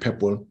in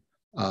purple,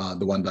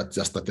 the one that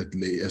just started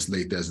as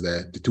late as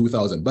the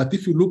 2000. But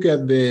if you look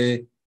at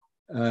the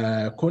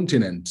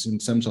continent in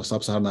terms of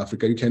sub-Saharan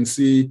Africa, you can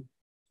see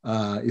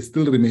it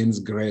still remains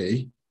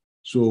gray.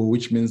 So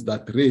which means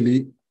that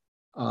really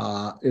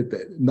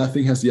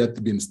nothing has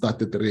yet been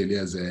started really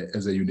as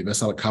a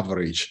universal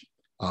coverage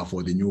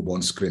for the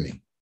newborn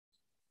screening.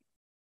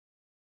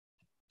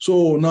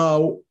 So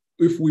now,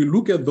 if we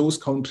look at those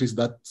countries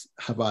that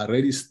have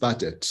already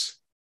started,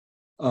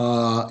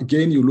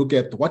 again, you look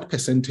at what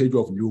percentage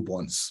of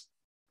newborns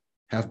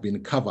have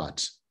been covered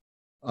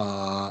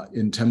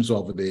in terms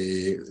of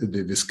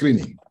the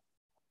screening.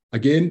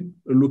 Again,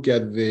 look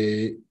at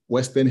the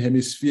Western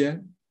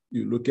Hemisphere,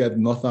 you look at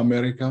North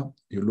America,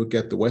 you look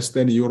at the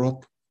Western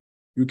Europe,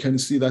 you can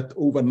see that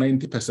over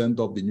 90%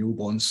 of the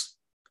newborns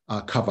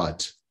are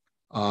covered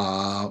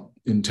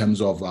in terms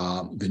of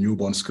the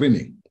newborn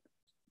screening.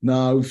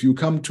 Now, if you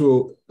come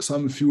to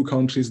some few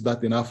countries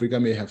that in Africa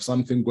may have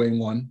something going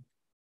on,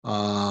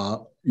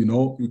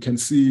 you can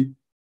see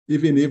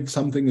even if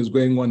something is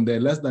going on there,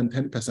 less than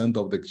 10%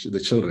 of the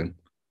children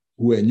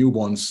who were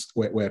newborns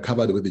were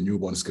covered with the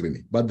newborn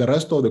screening. But the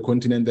rest of the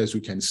continent, as you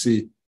can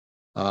see,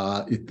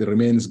 it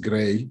remains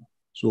gray.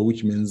 So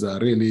which means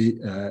really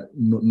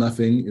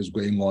nothing is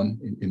going on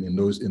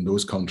in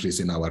those countries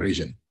in our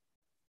region.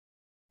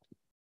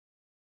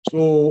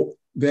 So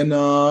then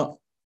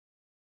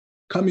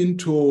Coming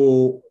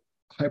to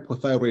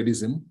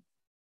hypothyroidism,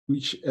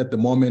 which at the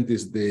moment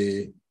is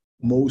the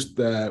most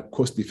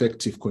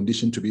cost-effective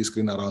condition to be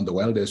screened around the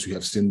world, as you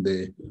have seen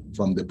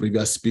from the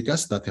previous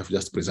speakers that have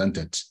just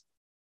presented.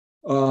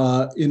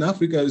 In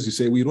Africa, as you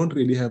say, we don't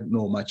really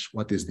know much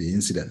what is the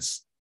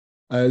incidence.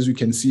 As you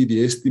can see,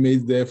 the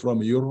estimate there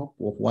from Europe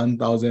of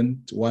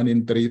 1,000, 1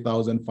 in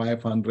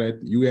 3,500,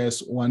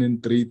 US 1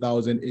 in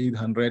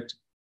 3,800.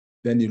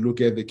 Then you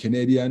look at the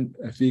Canadian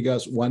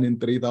figures, 1 in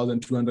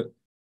 3,200.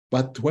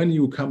 But when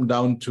you come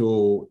down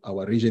to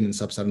our region in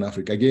sub-Saharan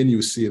Africa, again,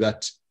 you see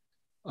that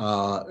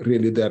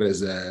really there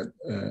is a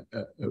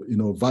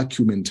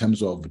vacuum in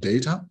terms of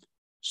data.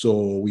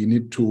 So we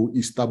need to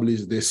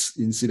establish this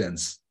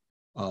incidence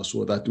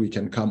so that we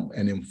can come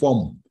and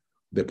inform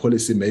the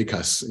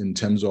policymakers in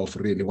terms of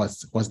really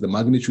what's the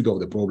magnitude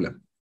of the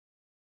problem.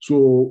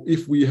 So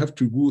if we have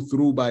to go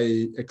through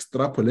by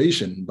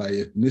extrapolation by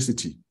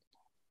ethnicity,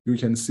 you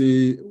can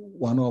see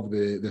one of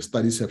the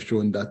studies have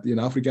shown that in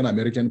African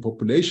American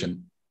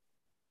population,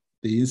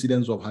 the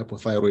incidence of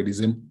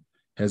hypothyroidism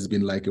has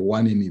been like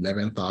 1 in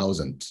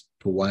 11,000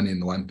 to 1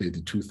 in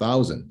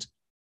 132,000.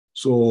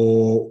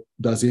 So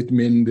does it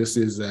mean this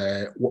is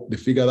the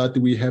figure that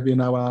we have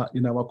in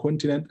our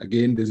continent?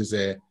 Again, this is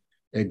a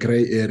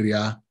gray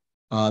area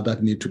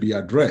that need to be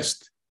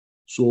addressed.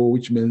 So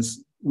which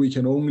means we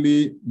can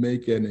only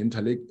make an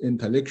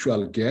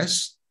intellectual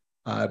guess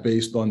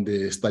based on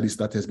the studies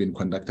that has been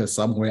conducted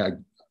somewhere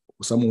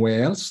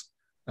else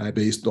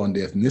based on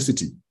the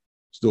ethnicity.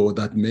 So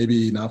that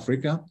maybe in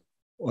Africa,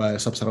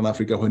 sub-Saharan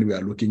Africa, when we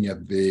are looking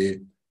at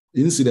the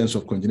incidence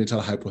of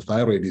congenital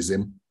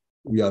hypothyroidism,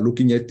 we are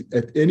looking at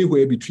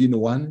anywhere between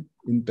 1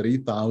 in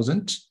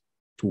 3,000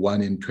 to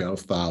 1 in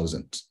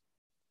 12,000.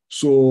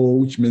 So,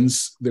 which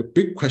means the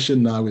big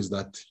question now is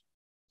that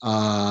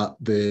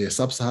the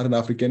sub-Saharan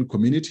African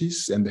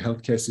communities and the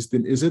healthcare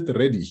system, is it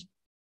ready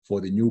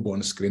for the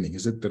newborn screening?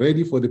 Is it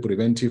ready for the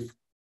preventive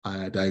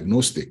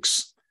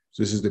diagnostics?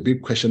 So this is the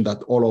big question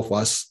that all of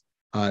us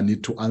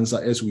need to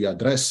answer as we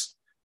address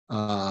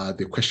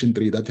the question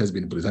 3 that has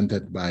been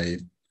presented by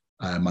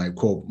my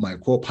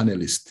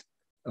co-panelist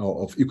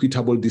of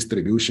equitable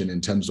distribution in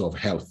terms of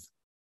health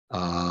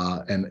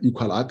and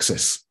equal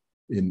access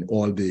in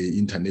all the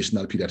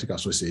International Pediatric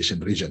Association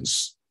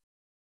regions.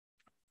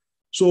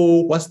 So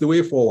what's the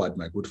way forward,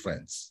 my good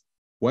friends?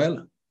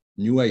 Well,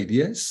 new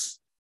ideas.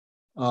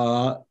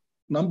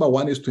 Number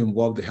 1 is to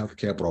involve the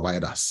healthcare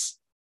providers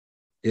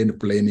in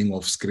planning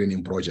of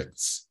screening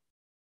projects.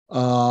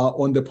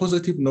 On the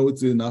positive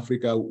notes in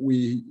Africa,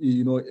 we,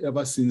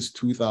 ever since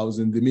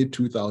the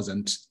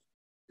mid-2000s,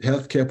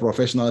 healthcare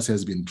professionals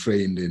has been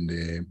trained in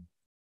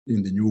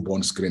the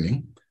newborn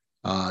screening.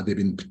 They've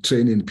been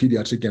trained in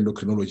pediatric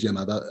endocrinology and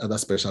other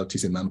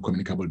specialties in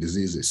non-communicable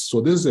diseases.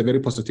 So this is a very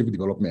positive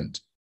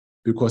development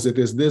because it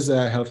is these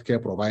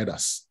healthcare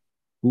providers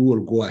who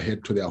will go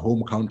ahead to their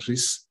home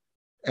countries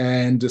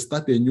and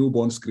start a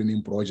newborn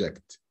screening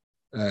project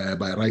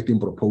by writing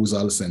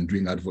proposals and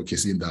doing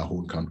advocacy in their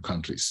home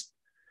countries.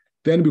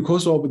 Then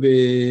because of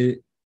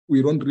we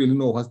don't really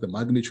know what the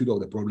magnitude of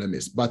the problem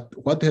is, but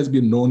what has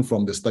been known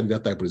from the study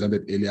that I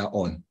presented earlier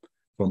on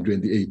from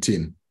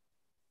 2018,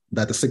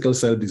 that the sickle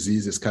cell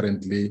disease is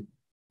currently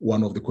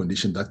one of the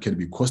conditions that can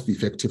be cost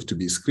effective to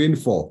be screened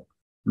for.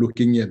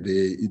 Looking at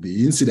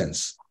the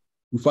incidence,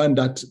 we find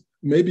that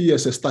maybe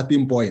as a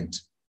starting point,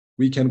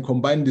 we can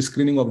combine the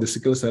screening of the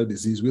sickle cell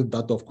disease with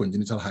that of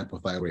congenital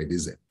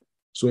hypothyroidism.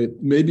 So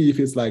maybe if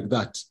it's like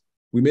that,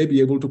 we may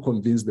be able to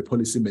convince the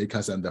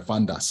policymakers and the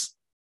funders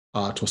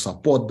to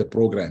support the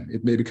program.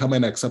 It may become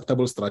an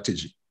acceptable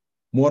strategy,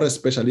 more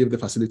especially if the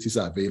facilities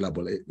are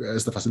available,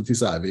 as the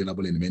facilities are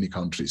available in many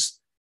countries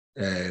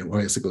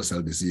where sickle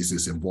cell disease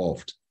is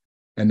involved.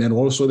 And then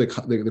also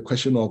the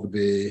question of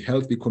the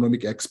health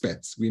economic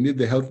experts. We need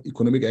the health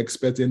economic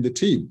experts in the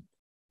team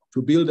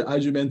to build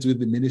arguments with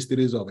the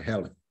ministries of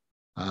health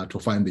to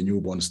find the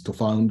newborns, to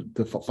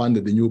fund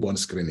the newborn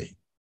screening.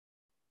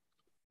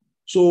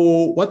 So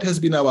what has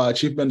been our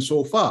achievement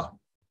so far?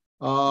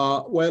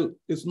 Well,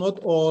 it's not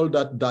all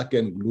that dark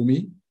and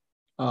gloomy.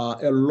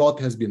 A lot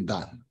has been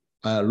done.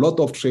 A lot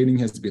of training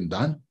has been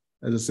done.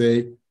 As I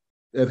say,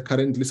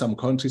 currently some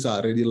countries are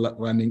already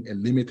running a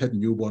limited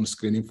newborn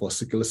screening for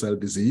sickle cell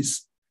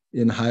disease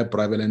in high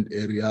prevalent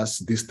areas,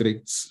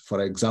 districts,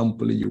 for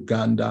example,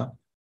 Uganda.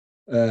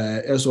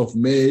 As of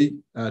May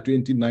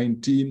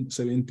 2019,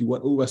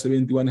 over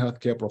 71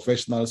 healthcare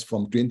professionals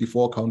from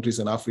 24 countries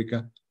in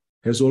Africa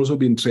has also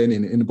been trained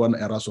in inborn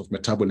errors of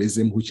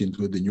metabolism, which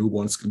include the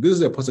newborn screen. This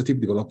is a positive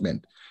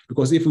development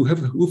because if we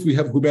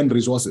have human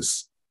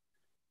resources,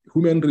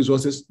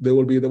 they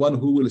will be the one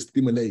who will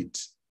stimulate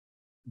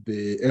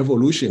the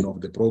evolution of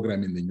the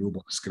program in the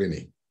newborn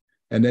screening.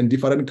 And then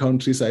different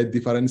countries are at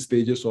different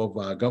stages of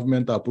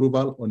government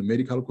approval on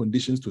medical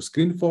conditions to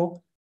screen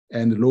for,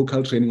 and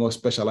local training of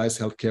specialized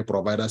healthcare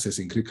providers has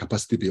increased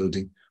capacity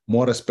building,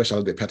 more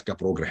especially the PETCA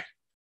program.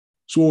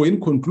 So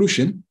in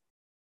conclusion,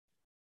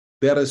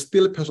 there is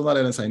still personal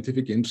and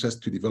scientific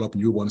interest to develop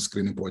newborn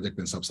screening project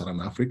in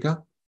sub-Saharan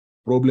Africa.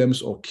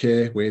 problems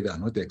occur where they are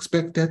not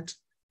expected,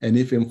 and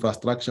if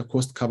infrastructure,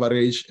 cost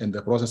coverage, and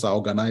the process are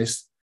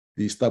organized,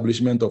 the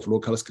establishment of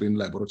local screening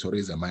laboratory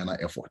is a minor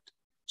effort.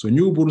 So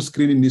newborn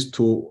screening needs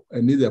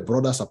a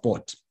broader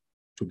support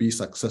to be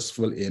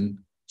successful in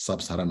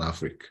sub-Saharan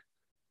Africa.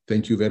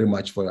 Thank you very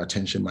much for your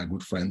attention, my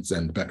good friends,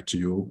 and back to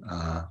you,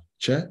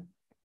 Chair.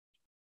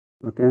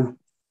 Okay.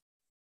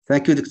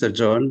 Thank you, Dr.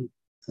 John,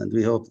 and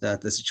we hope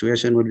that the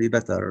situation will be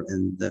better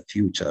in the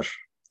future.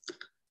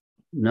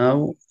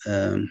 Now,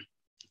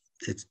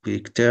 we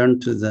turn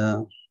to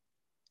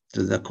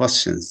the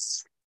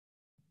questions.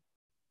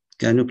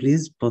 Can you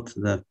please put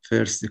the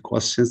first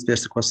questions?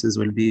 First questions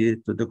will be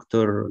to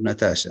Dr.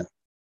 Natasha.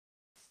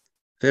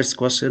 First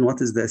question,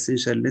 what is the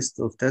essential list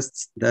of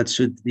tests that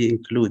should be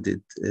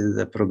included in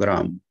the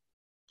program?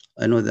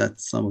 I know that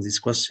some of these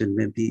questions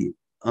may be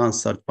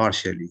answered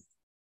partially.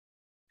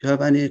 Do you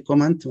have any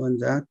comment on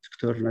that,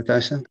 Dr.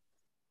 Natasha?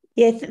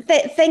 Yeah,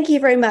 thank you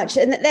very much.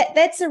 And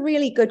that's a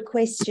really good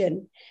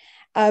question.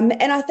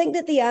 And I think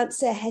that the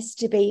answer has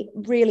to be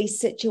really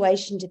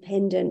situation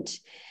dependent.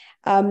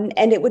 And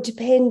it would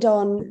depend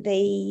on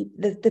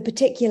the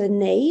particular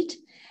need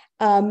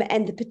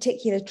and the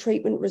particular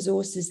treatment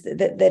resources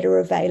that are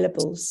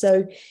available.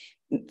 So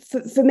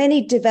for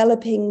many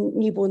developing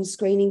newborn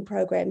screening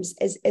programs,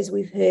 as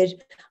we've heard,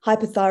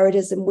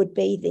 hypothyroidism would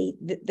be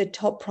the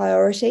top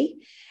priority.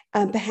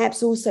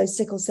 Perhaps also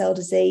sickle cell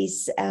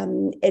disease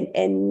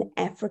in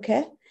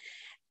Africa.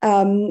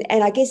 And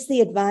I guess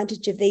the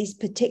advantage of these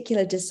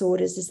particular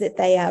disorders is that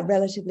they are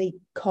relatively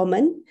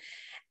common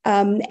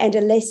and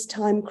are less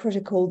time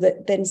critical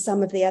than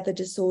some of the other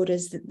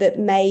disorders that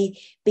may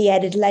be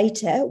added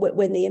later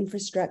when the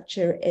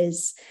infrastructure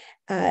is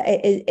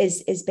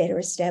better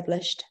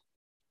established.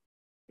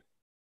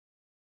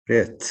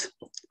 Great.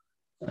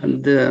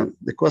 And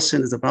the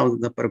question is about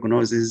the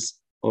prognosis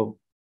of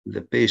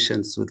the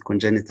patients with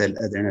congenital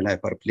adrenal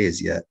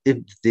hyperplasia if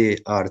they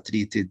are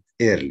treated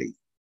early.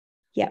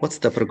 Yeah. What's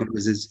the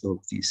prognosis of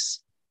this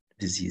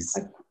disease?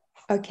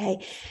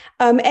 Okay.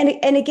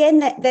 And again,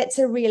 that's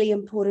a really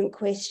important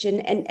question.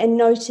 And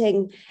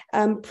noting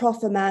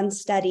Prof. Aman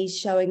studies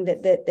showing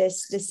that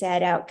the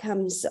sad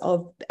outcomes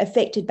of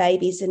affected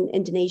babies in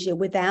Indonesia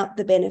without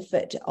the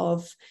benefit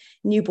of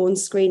newborn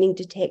screening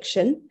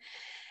detection.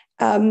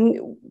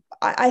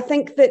 I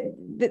think that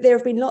there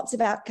have been lots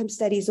of outcome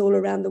studies all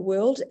around the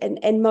world,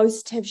 and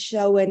most have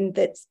shown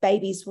that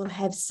babies will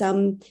have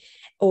some,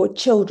 or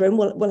children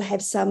will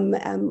have some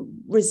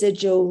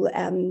residual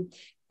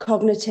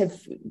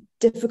cognitive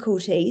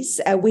difficulties.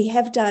 We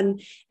have done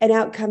an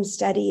outcome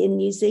study in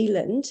New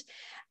Zealand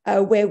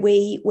where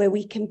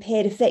we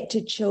compared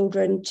affected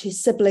children to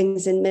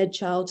siblings in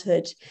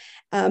mid-childhood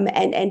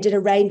and did a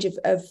range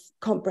of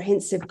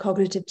comprehensive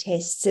cognitive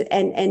tests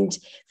and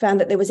found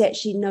that there was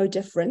actually no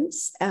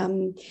difference.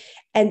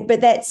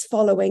 But that's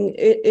following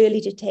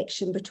early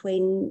detection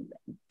between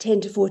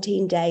 10 to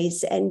 14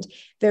 days and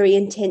very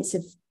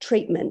intensive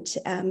treatment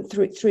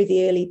through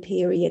the early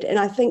period. And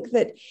I think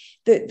that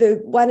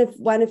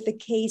one of the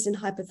keys in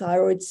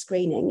hypothyroid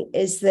screening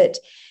is that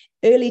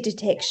early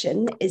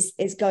detection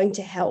is going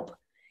to help.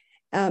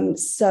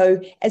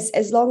 So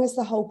as long as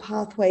the whole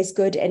pathway is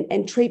good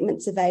and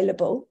treatment's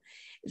available,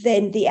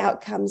 then the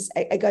outcomes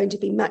are going to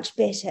be much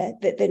better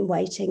than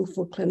waiting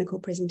for clinical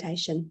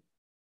presentation.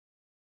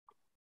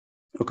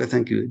 Okay,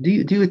 thank you. Do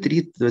you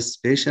treat those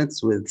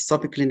patients with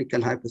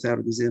subclinical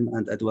hypothyroidism,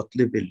 and at what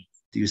level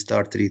do you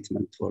start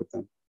treatment for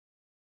them?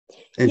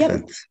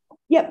 Infants.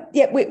 Yep.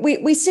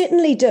 We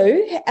certainly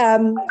do.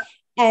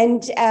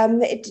 And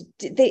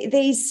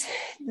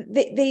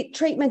the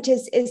treatment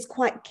is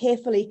quite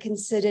carefully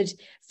considered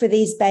for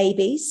these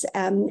babies.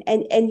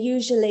 And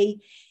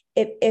usually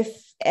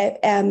if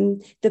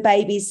the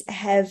babies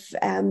have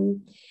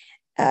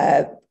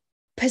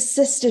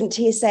persistent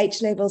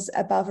TSH levels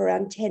above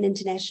around 10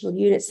 international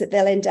units, that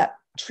they'll end up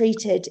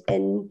treated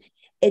in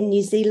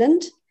New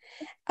Zealand.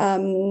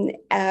 And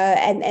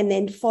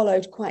then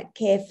followed quite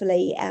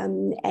carefully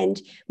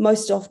and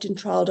most often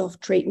trialed off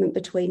treatment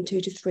between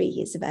 2 to 3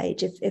 years of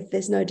age if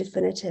there's no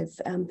definitive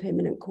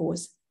permanent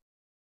cause.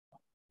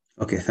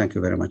 Okay, thank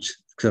you very much.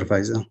 Dr.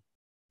 Faiza.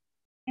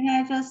 Can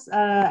I just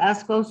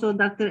ask also,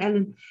 Dr.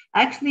 Ellen,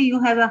 actually you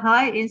have a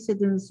high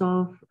incidence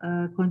of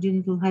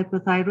congenital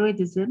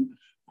hypothyroidism,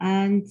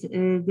 and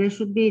there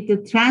should be the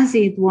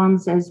transient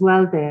ones as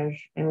well there.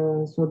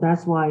 So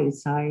that's why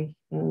it's high.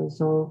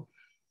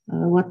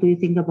 What do you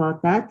think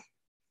about that?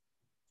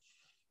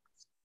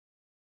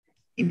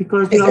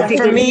 Because is that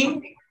for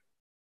me?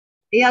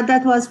 Yeah,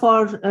 that was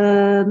for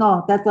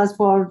no, that was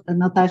for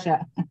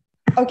Natasha.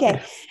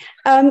 Okay.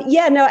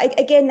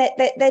 Again,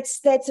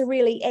 that's a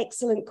really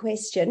excellent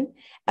question,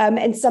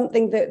 and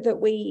something that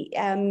we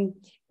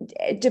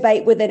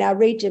debate within our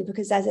region,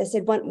 because as I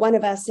said, one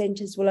of our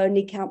centres will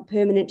only count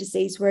permanent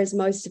disease, whereas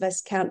most of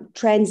us count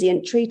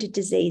transient treated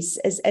disease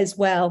as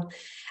well.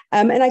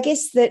 And I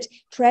guess that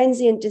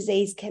transient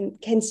disease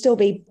can still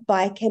be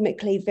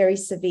biochemically very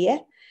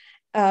severe.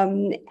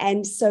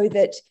 And so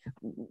that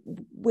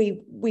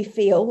we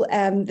feel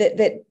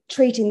that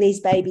treating these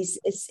babies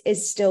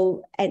is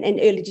still, and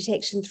early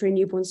detection through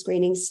newborn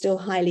screening is still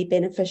highly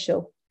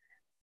beneficial.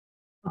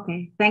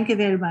 Okay, thank you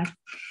very much.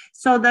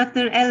 So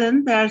Dr.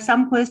 Ellen, there are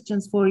some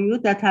questions for you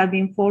that have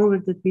been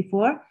forwarded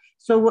before.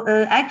 So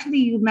actually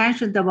you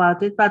mentioned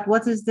about it, but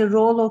what is the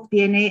role of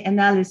DNA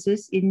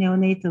analysis in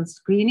neonatal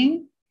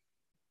screening?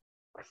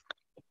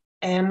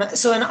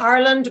 So in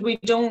Ireland,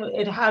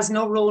 it has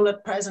no role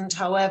at present.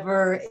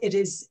 However, it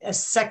is a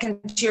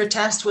second-tier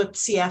test with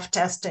CF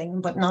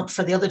testing, but not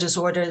for the other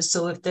disorders.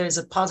 So if there's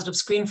a positive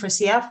screen for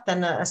CF,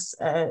 then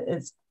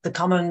the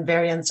common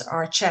variants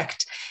are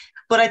checked.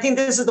 But I think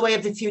this is the way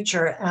of the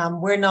future.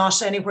 We're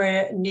not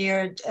anywhere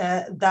near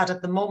that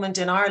at the moment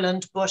in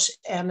Ireland, but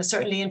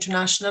certainly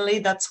internationally,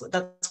 that's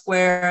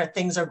where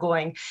things are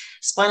going.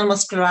 Spinal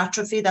muscular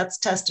atrophy, that's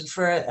tested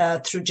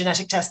for through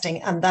genetic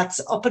testing, and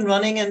that's up and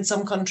running in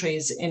some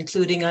countries,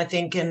 including, I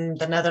think, in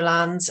the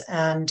Netherlands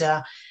and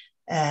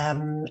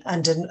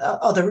in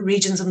other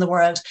regions in the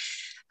world.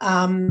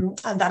 And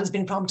that has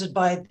been prompted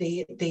by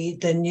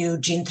the new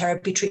gene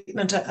therapy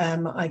treatment,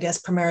 I guess,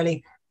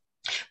 primarily.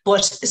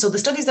 But so the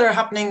studies that are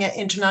happening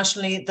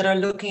internationally that are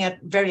looking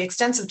at very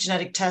extensive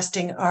genetic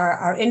testing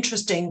are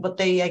interesting, but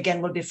they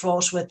again will be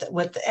fraught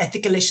with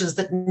ethical issues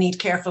that need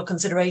careful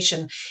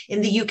consideration.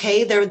 In the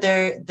UK,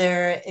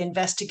 they're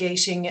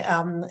investigating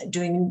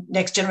doing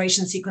next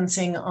generation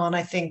sequencing on,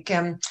 I think,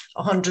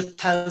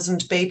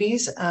 100,000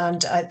 babies,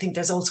 and I think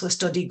there's also a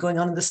study going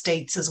on in the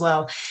States as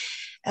well.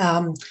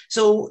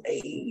 So,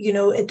 you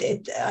know,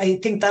 I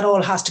think that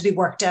all has to be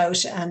worked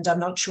out, and I'm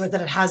not sure that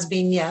it has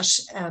been yet.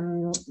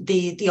 All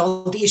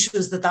the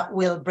issues that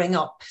will bring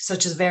up,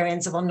 such as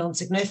variants of unknown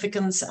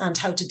significance and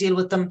how to deal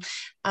with them.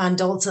 And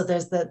also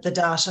there's the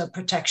data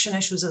protection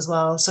issues as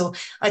well. So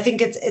I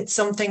think it's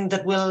something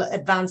that will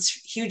advance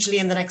hugely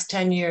in the next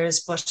 10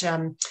 years, but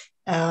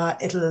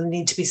it'll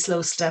need to be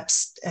slow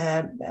steps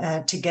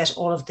to get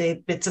all of the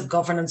bits of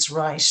governance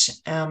right.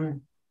 Yeah.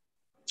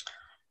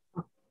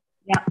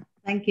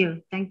 Thank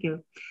you. Thank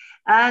you.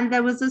 And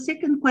there was a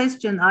second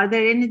question. Are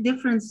there any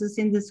differences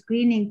in the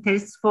screening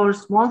tests for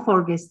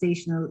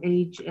gestational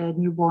age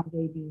newborn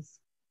babies?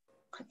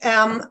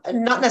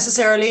 Not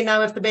necessarily.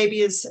 Now, if the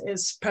baby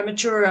is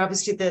premature,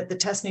 obviously the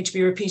tests need to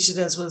be repeated,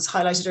 as was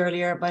highlighted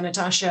earlier by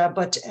Natasha.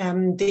 But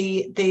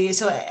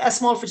so a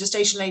small for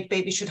gestational age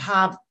baby should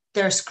have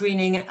their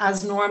screening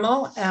as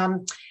normal.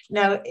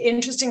 Now,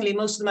 interestingly,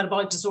 most of the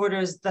metabolic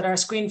disorders that are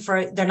screened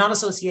for, they're not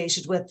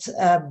associated with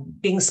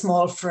being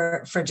small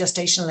for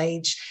gestational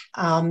age.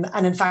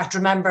 And in fact,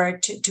 remember,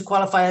 to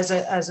qualify as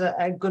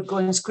a good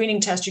going screening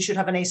test, you should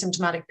have an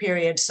asymptomatic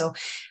period. So,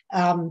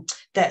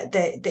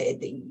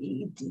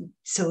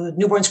 so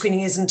newborn screening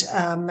isn't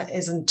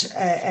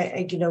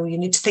you know, you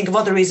need to think of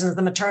other reasons,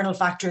 the maternal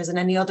factors, and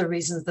any other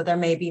reasons that there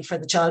may be for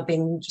the child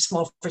being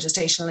small for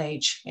gestational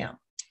age. Yeah.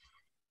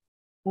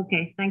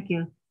 Okay, thank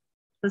you.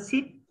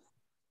 Proceed.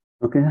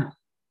 Okay,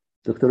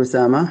 Dr.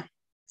 Osama,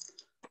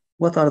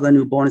 what are the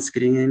newborn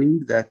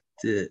screening that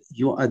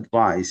you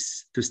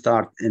advise to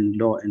start in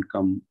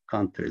low-income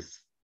countries?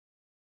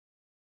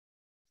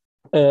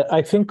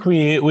 I think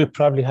we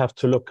probably have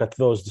to look at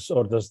those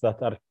disorders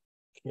that are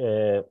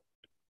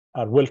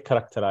well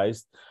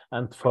characterized,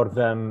 and for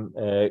them,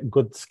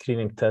 good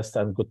screening test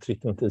and good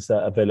treatment is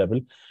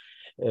available.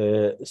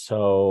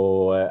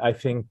 So I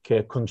think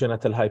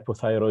congenital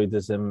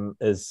hypothyroidism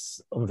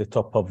is on the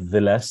top of the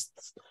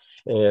list.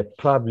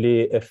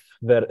 Probably if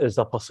there is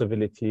a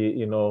possibility,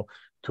 you know,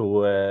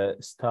 to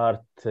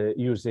start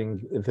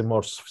using the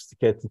more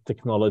sophisticated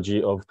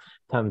technology of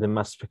tandem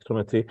mass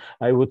spectrometry,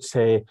 I would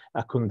say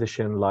a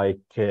condition like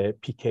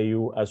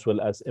PKU as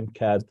well as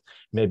MCAD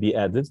may be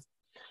added.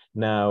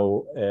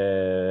 Now,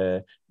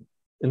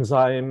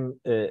 enzyme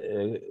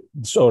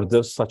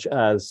disorders such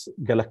as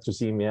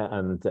galactosemia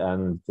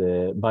and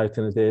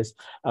biotinidase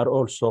are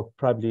also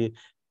probably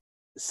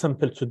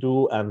simple to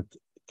do and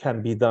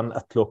can be done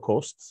at low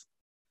costs.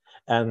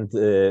 And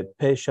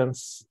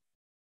patients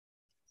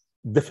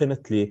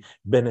definitely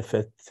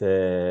benefit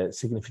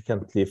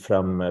significantly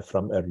from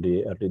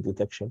early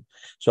detection.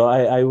 So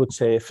I would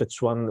say if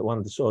it's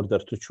one disorder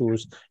to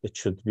choose, it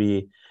should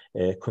be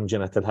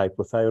congenital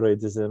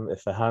hypothyroidism.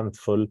 If a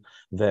handful,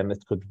 then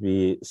it could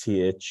be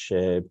CH,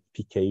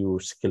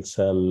 PKU, sickle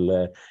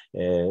cell,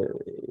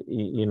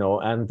 you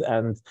know,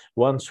 and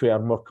once we are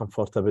more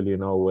comfortable, you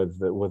know,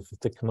 with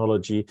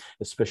technology,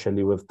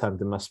 especially with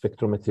tandem mass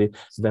spectrometry,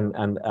 then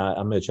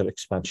a major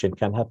expansion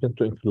can happen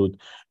to include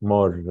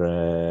more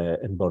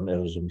inborn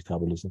errors of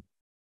metabolism.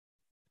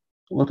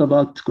 What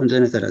about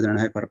congenital adrenal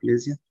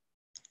hyperplasia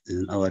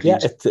in our region?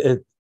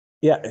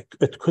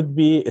 It could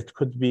be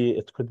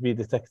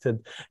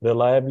detected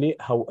reliably.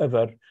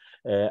 However,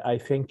 I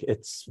think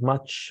it's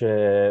much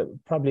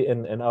probably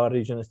in our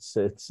region it's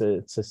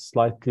a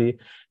slightly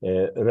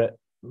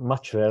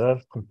much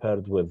rarer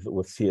compared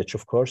with CH,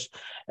 of course,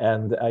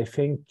 and I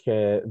think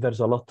there's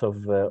a lot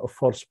of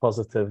false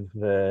positive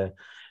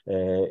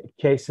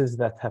cases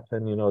that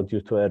happen, you know,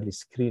 due to early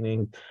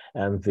screening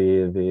and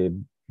the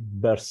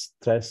birth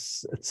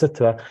stress,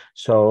 etc.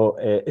 So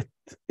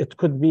it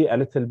could be a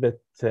little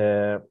bit,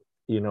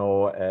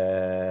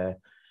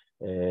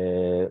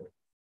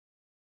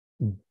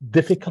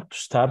 difficult to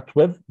start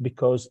with,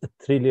 because it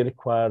really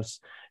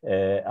requires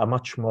a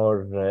much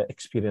more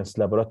experienced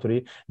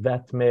laboratory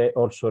that may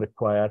also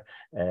require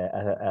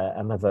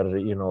another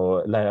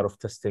layer of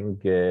testing,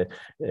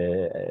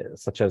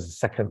 such as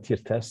second-tier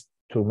test,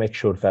 to make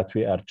sure that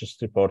we are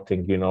just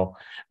reporting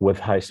with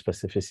high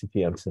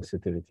specificity and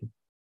sensitivity.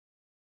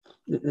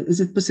 Is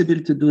it possible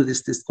to do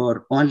this test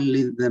for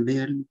only the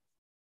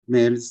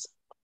males?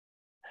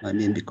 I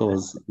mean,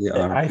 because they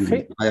are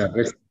higher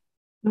risk.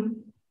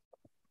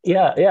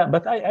 Yeah,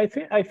 but I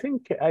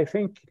think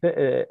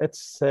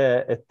it's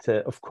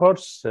of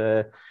course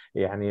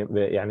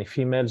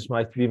females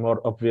might be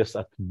more obvious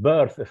at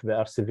birth if they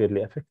are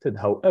severely affected.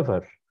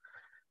 However,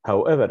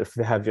 if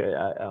they have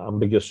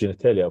ambiguous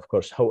genitalia, of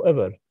course.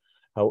 However,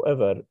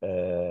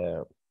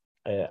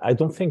 I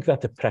don't think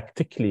that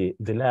practically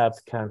the lab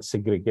can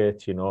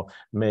segregate,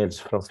 males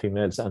from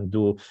females and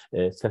do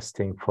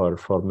testing for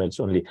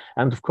males only.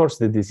 And of course,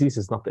 the disease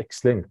is not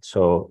X-linked,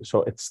 so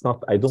it's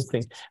not. I don't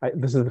think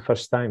this is the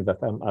first time that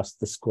I'm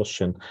asked this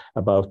question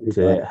about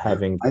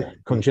having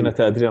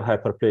congenital adrenal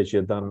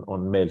hyperplasia done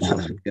on males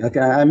only. Okay,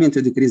 I mean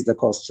to decrease the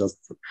cost.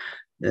 Just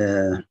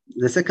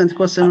the second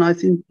question, I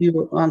think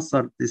you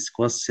answered this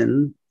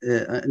question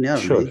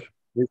nearly. Sure.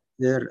 Is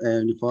there a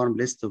uniform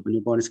list of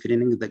newborn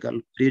screening in the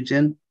Gulf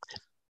region?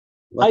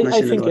 I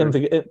think in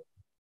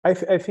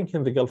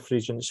the Gulf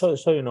region. So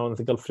in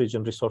the Gulf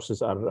region,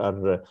 resources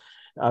are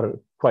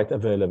quite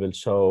available.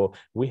 So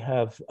we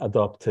have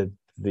adopted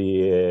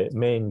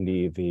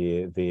mainly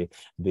the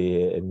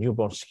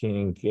newborn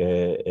screening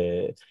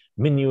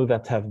menu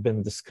that have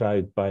been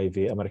described by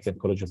the American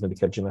College of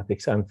Medical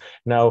Genetics. And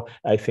now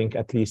I think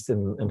at least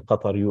in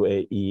Qatar,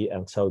 UAE,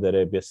 and Saudi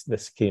Arabia, they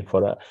screen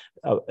for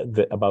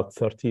about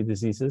 30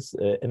 diseases.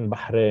 In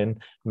Bahrain,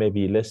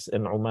 maybe less.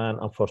 In Oman,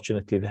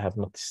 unfortunately, they have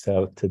not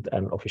started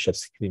an official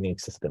screening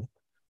system.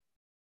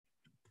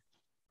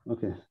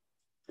 Okay.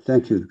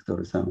 Thank you,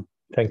 Dr. Osama.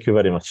 Thank you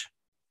very much.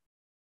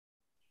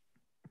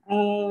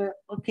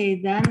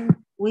 Okay, then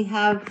we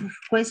have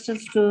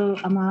questions to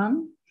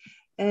Aman.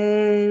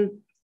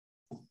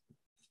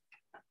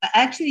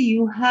 Actually,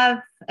 you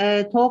have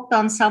talked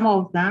on some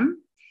of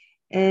them.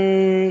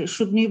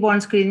 Should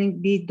newborn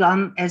screening be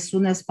done as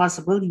soon as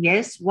possible?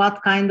 Yes.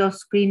 What kind of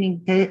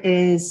screening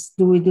do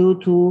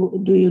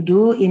you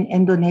do in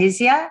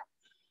Indonesia?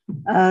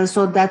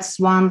 So that's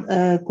one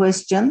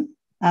question.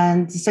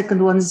 And the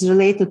second one is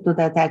related to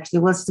that, actually.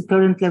 What's the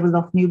current level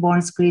of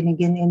newborn screening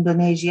in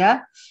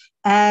Indonesia?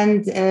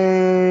 And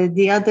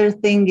the other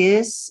thing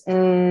is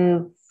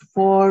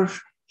for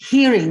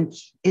hearing,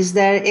 is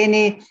there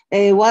any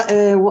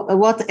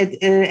what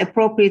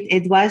appropriate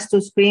advice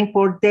to screen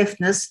for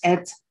deafness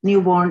at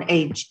newborn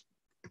age?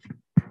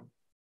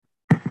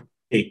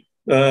 Okay.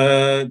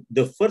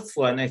 The first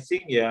one, I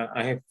think,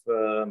 I have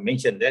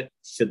mentioned that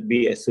should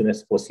be as soon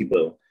as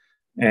possible.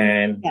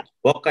 And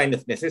what kind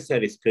of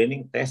necessary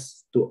screening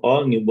tests to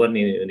all newborn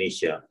in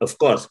Indonesia? Of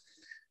course,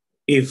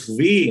 if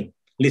we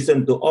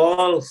listen to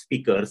all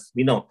speakers,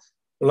 we know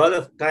a lot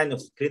of kind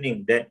of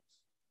screening that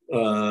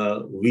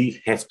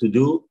we have to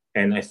do,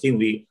 and I think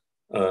we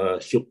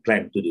should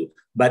plan to do.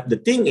 But the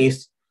thing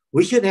is,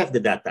 we should have the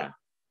data.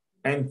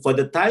 And for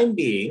the time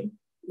being,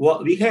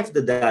 what we have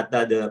the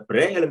data, the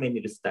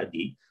preliminary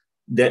study,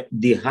 that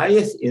the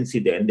highest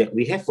incident that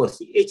we have for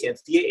CH and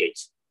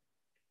CAH.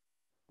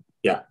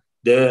 Yeah,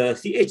 the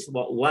CH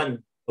about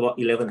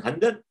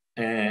 1100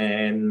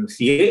 and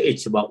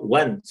CAH about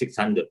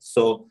 1600.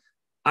 So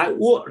I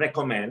would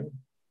recommend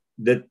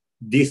that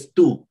these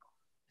two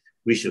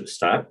we should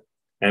start,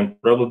 and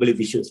probably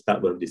we should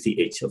start with the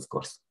CH, of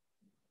course,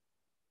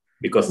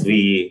 because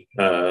we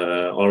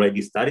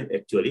already started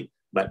actually,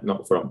 but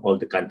not from all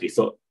the countries.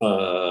 So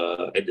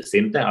at the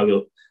same time, I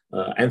will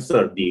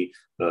answer the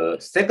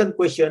second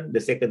question.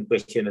 The second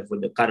question is for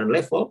the current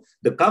level.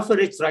 The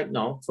coverage right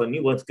now for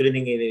newborn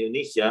screening in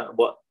Indonesia,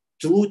 about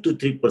 2 to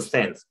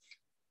 3%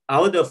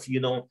 out of,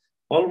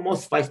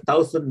 almost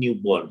 5,000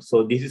 newborns.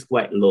 So this is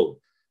quite low.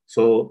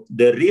 So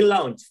the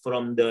relaunch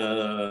from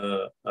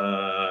the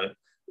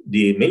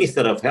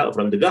Minister of Health,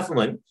 from the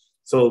government,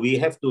 so we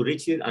have to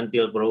reach it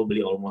until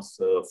probably almost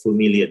 4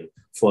 million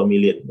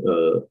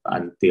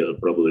until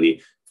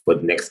probably for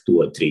the next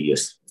 2 or 3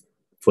 years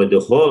for the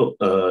whole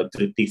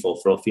 34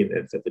 province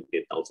and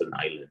 70,000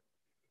 islands.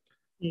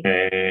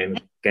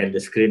 And can the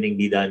screening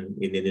be done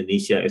in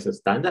Indonesia as a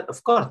standard?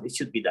 Of course, it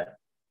should be done.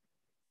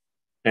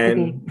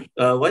 And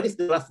what is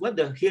the last one?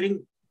 The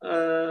hearing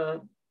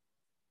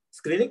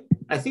screening?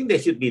 I think they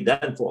should be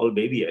done for all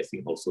baby, I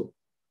think also.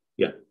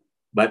 Yeah.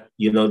 But,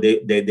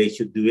 they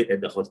should do it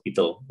at the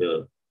hospital.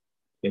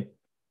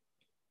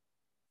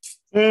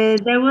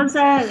 There was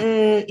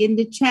in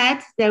the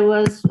chat, there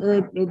were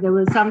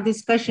some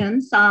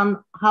discussions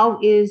on how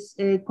is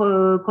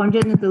critical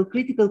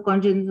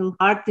congenital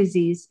heart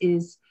disease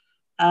is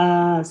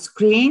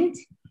screened.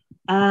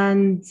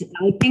 And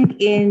I think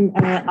in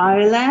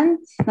Ireland,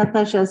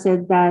 Natasha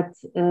said that,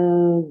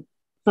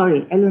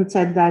 Ellen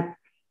said that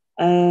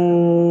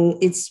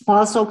it's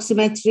pulse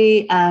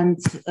oximetry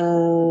and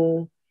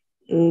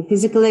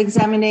physical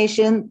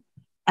examination.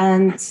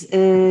 And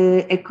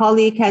a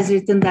colleague has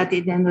written that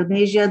in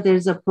Indonesia,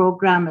 there's a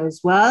program as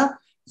well.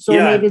 So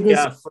maybe this...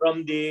 Yeah,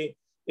 from the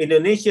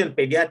Indonesian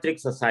Pediatric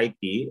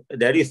Society,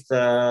 there is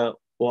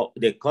what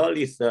they call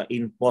is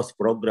in-post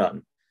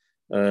program.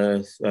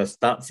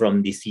 Start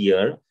from this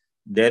year.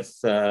 That's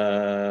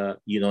the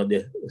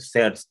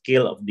shared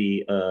skill of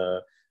the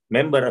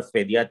member of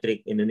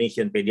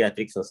Indonesian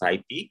Pediatric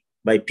Society.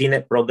 By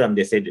PNET program,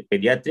 they said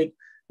pediatric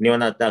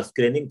neonatal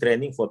screening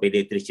training for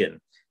pediatrician,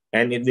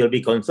 and it will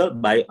be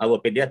consulted by our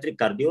pediatric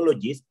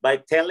cardiologist by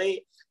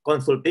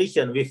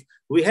teleconsultation.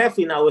 We have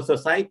in our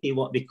society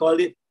what we call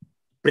it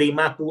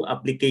Primaku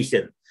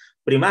application.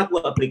 Primaku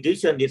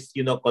application is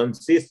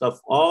consists of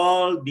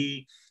all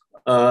the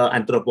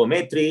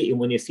anthropometry,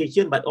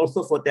 immunization, but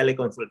also for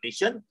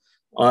teleconsultation,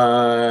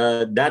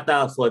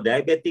 data for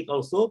diabetic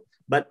also,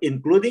 but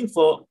including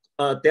for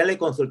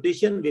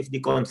teleconsultation with the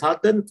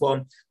consultant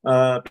from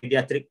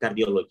pediatric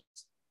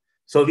cardiologist.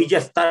 So we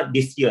just start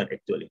this year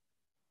actually.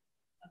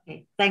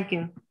 Okay, thank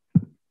you.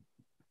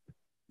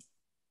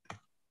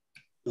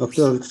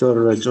 Dr.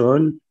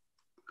 Joel,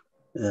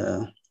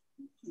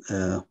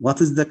 what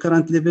is the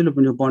current level of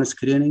newborn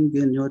screening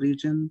in your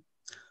region?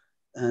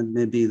 And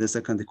maybe the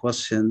second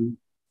question,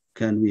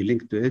 can we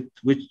link to it?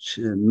 Which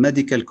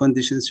medical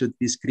conditions should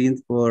be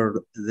screened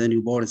for the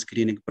newborn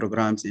screening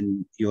programs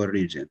in your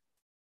region?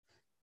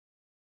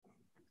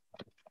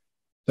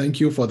 Thank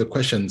you for the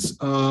questions.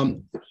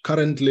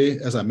 Currently,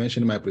 as I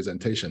mentioned in my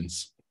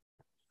presentations,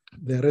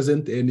 there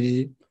isn't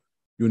any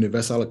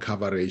universal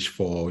coverage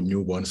for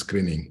newborn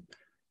screening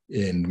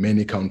in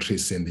many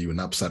countries in the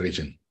UNAPSA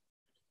region.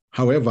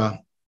 However,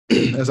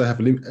 as I have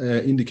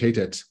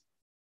indicated,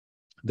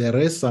 there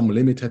is some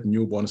limited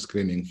newborn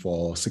screening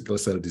for sickle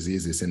cell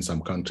diseases in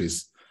some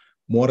countries,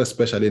 more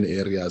especially in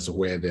areas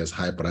where there's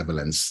high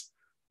prevalence,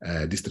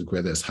 districts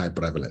where there's high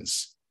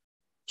prevalence.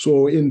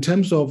 So in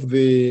terms of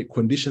the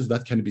conditions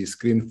that can be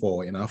screened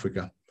for in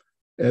Africa,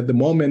 at the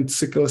moment,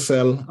 sickle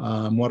cell,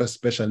 more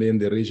especially in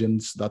the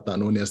regions that are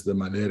known as the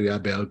malaria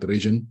belt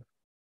region,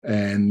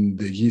 and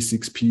the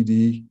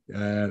G6PD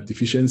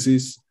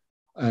deficiencies,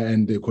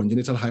 and the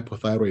congenital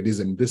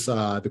hypothyroidism, these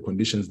are the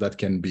conditions that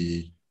can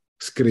be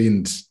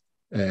screened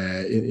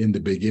in the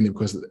beginning,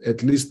 because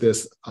at least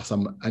there's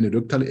some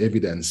anecdotal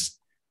evidence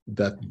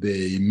that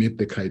they meet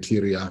the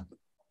criteria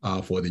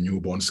for the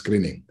newborn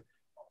screening.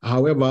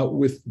 However,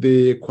 with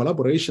the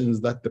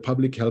collaborations that the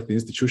public health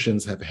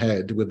institutions have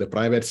had with the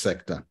private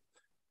sector,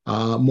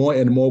 more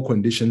and more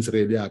conditions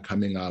really are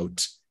coming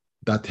out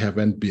that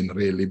haven't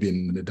really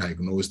been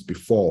diagnosed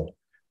before,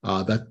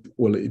 that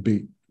will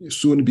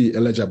soon be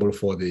eligible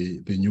for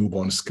the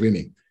newborn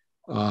screening.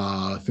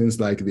 Things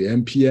like the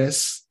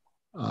MPS,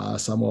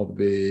 some of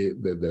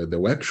the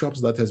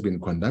workshops that has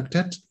been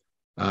conducted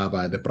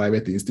by the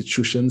private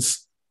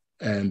institutions,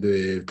 and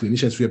the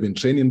clinicians who have been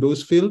trained in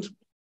those fields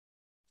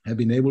have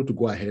been able to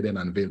go ahead and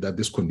unveil that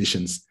these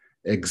conditions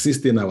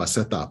exist in our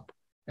setup.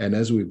 And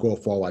as we go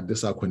forward,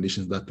 these are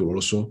conditions that will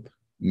also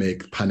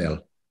make panel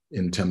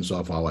in terms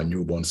of our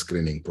newborn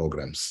screening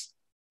programs.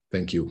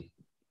 Thank you.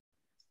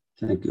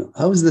 Thank you.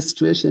 How is the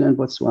situation in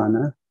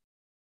Botswana?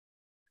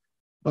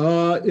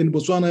 In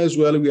Botswana as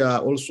well, we are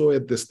also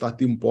at the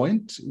starting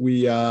point.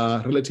 We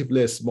are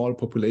relatively small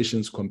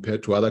populations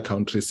compared to other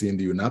countries in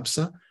the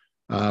UNAPSA,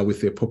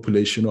 with a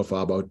population of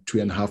about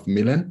 2.5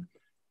 million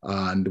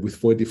and with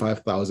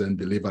 45,000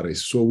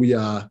 deliveries. So we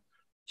are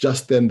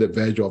just on the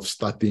verge of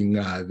starting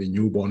the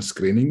newborn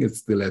screening. It's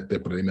still at the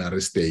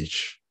preliminary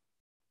stage.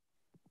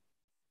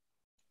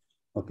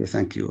 Okay,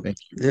 thank you.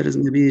 There is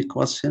maybe a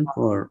question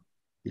for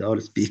our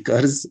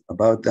speakers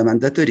about the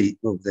mandatory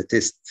of the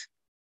test.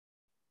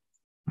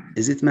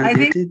 Is it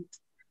mandated?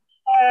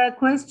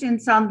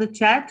 Questions on the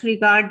chat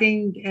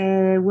regarding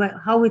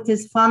how it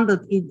is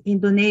funded in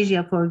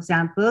Indonesia, for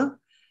example.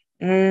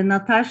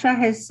 Natasha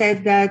has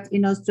said that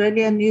in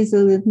Australia, New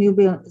Zealand,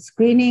 newborn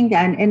screening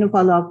and any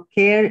follow-up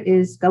care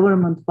is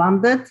government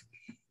funded.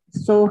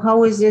 So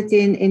how is it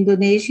in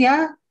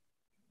Indonesia,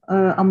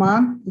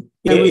 Aman?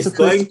 It's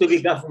going to be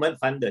government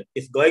funded.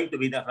 It's going to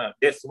be government.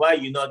 That's why,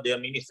 the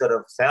Minister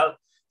of Health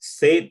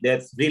said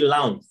that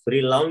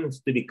free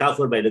loans to be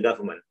covered by the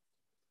government.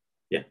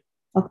 Yeah.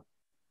 Okay.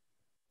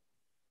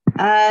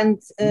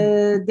 And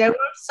there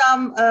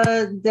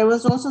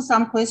was also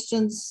some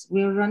questions.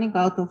 We're running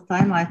out of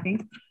time, I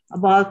think,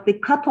 about the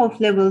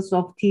cutoff levels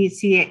of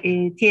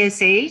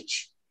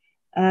TSH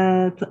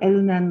to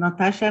Ellen and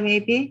Natasha,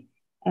 maybe,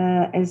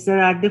 as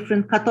there are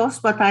different cutoffs.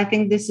 But I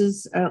think this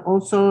is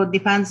also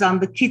depends on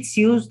the kits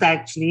used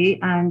actually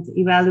and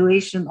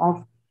evaluation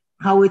of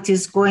how it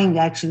is going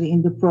actually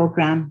in the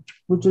program.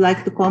 Would you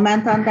like to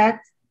comment on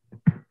that?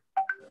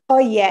 Oh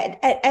yeah,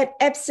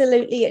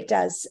 absolutely, it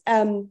does.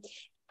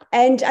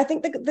 And I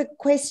think the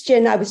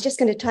question, I was just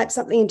going to type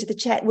something into the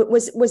chat,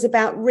 was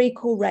about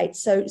recall rate.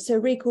 So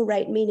recall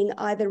rate meaning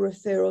either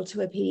referral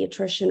to a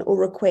pediatrician or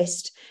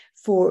request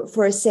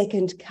for a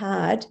second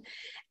card.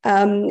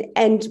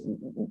 And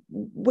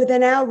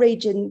within our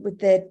region, with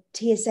the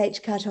TSH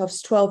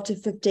cutoffs 12 to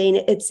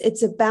 15,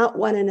 it's about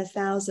 1 in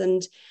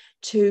 1,000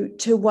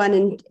 to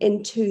 1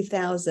 in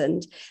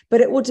 2,000,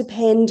 but it will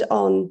depend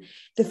on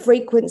the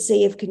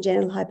frequency of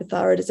congenital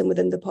hypothyroidism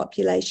within the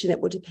population. It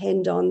will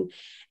depend on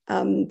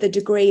the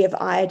degree of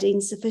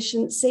iodine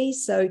sufficiency.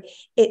 So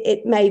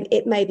it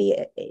may be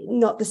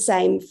not the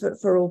same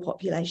for all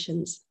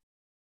populations,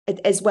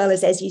 as well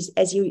as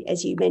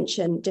you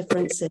mentioned,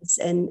 differences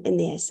in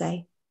the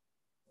assay.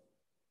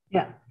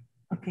 Yeah.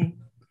 Okay.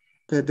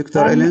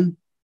 Dr. Ellen,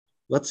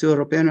 what's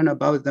your opinion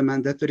about the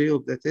mandatory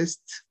of the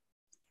test?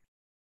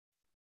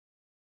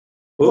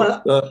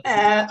 Well,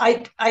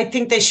 I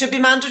think they should be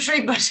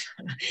mandatory, but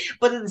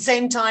at the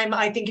same time,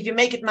 I think if you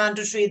make it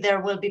mandatory,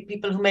 there will be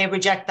people who may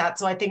reject that.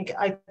 So I think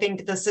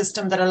the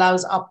system that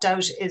allows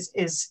opt-out is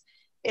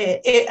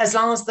as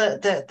long as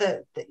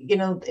the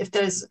if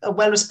there's a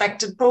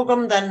well-respected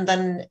program,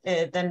 then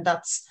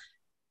that's,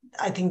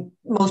 I think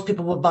most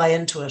people will buy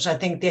into it. I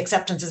think the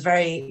acceptance is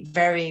very,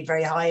 very,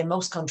 very high in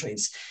most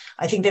countries.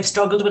 I think they've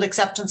struggled with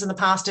acceptance in the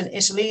past in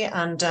Italy,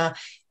 and so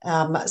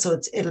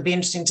it'll be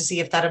interesting to see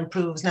if that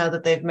improves now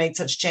that they've made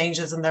such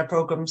changes in their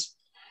programs.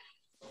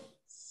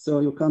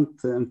 So you can't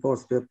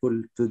enforce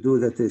people to do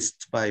the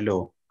test by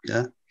law,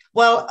 yeah?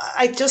 Well,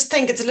 I just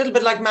think it's a little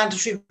bit like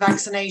mandatory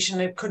vaccination.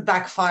 It could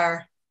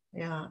backfire,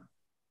 yeah.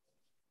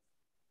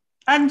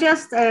 And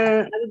just,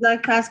 I would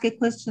like to ask a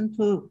question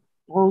to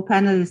all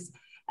panelists.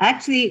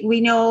 Actually,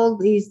 we know all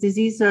these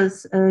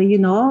diseases,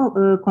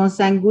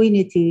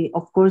 consanguinity,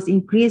 of course,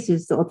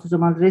 increases the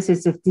autosomal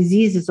recessive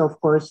diseases, of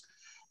course.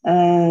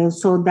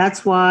 So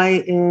that's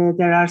why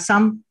there are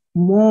some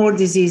more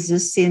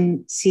diseases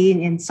seen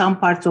in some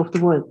parts of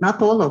the world,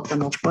 not all of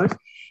them, of course.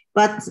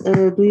 But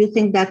do you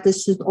think that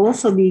this should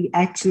also be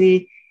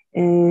actually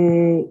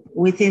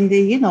within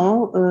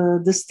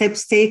the, the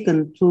steps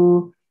taken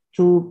to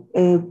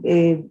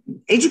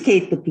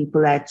educate the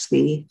people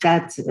actually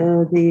that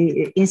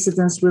the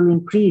incidence will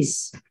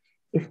increase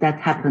if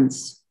that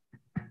happens?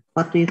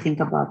 What do you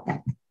think about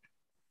that?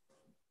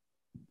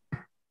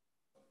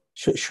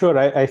 Sure,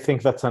 I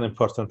think that's an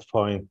important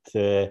point,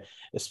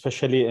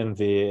 especially in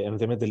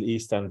the Middle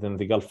East and in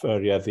the Gulf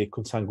area. The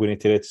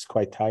consanguinity rate is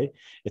quite high.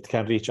 It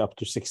can reach up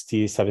to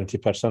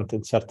 60-70%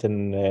 in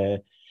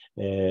certain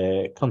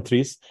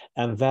countries,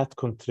 and that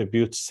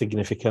contributes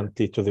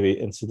significantly to the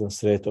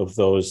incidence rate of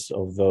those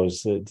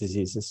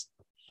diseases.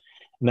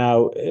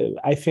 Now,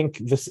 I think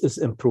this is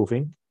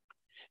improving,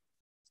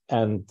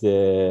 and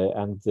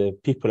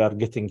people are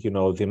getting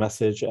the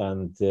message,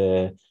 and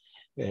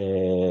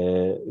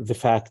the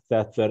fact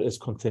that there is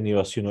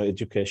continuous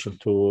education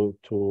to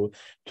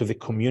the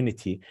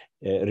community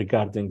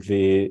regarding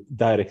the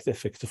direct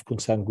effect of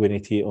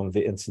consanguinity on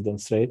the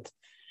incidence rate.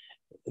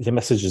 The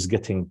message is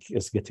getting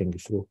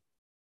through.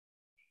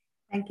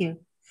 Thank you.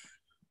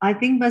 I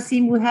think,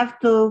 Basim, we have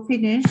to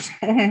finish.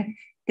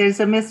 There's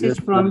a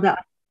message from the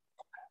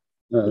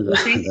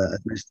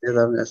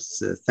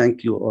administrators.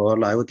 Thank you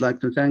all. I would like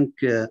to thank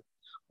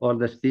all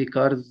the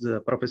speakers,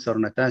 Professor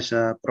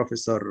Natasha,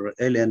 Professor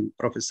Ellen,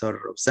 Professor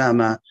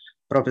Osama,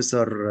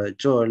 Professor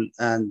Joel,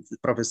 and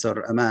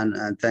Professor Aman,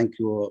 and thank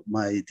you,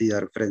 my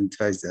dear friend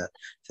Faiza.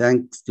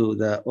 Thanks to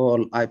the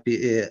all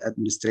IPA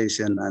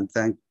administration, and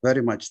thank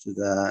very much to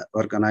the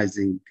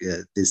organizing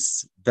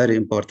this very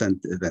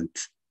important event.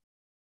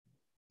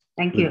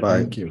 Thank you. Goodbye.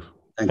 Thank you.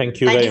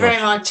 Thank you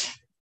very much.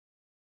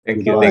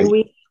 Thank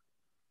you.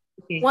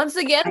 Once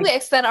again, we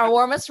extend our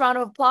warmest round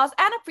of applause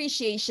and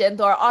appreciation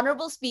to our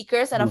honorable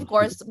speakers and, of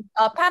course,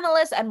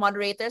 panelists and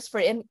moderators for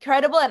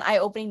incredible and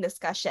eye-opening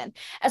discussion.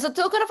 As a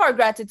token of our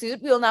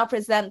gratitude, we will now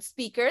present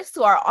speakers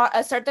to our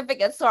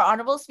certificates to our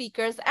honorable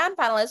speakers and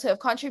panelists who have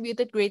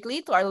contributed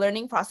greatly to our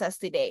learning process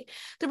today.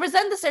 To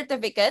present the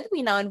certificate,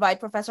 we now invite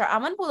Professor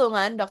Aman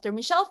Pulungan, Dr.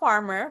 Michelle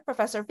Farmer,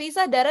 Professor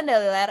Faiza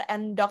Derendeliler,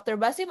 and Dr.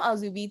 Basim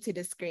Alzubi to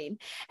the screen.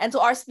 And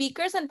to our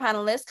speakers and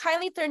panelists,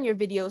 kindly turn your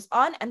videos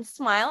on and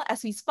smile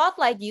as we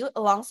spotlight you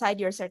alongside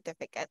your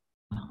certificate.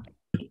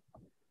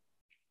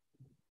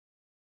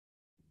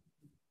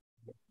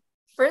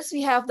 First,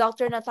 we have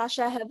Dr.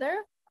 Natasha Heather,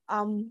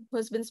 who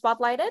has been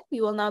spotlighted. We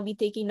will now be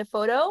taking the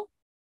photo.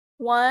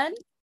 1,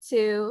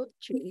 2,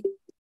 3.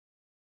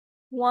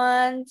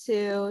 1,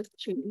 2,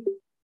 3.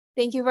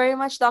 Thank you very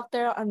much,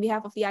 Doctor, on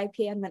behalf of the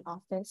IPA Admin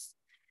Office.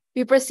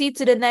 We proceed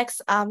to the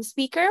next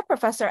speaker,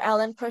 Professor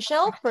Ellen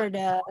Crushell, for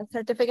the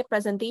certificate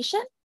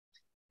presentation.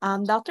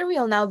 Doctor, we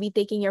will now be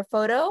taking your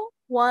photo.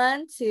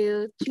 1,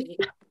 2, 3.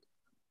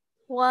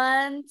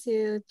 1,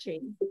 2,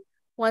 3.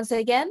 Once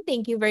again,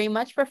 thank you very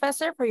much,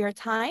 Professor, for your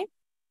time.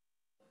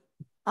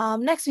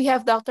 Next, we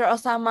have Dr.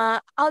 Osama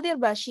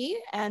Aldirbashi,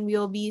 and we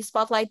will be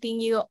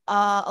spotlighting you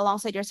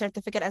alongside your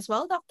certificate as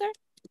well, Doctor.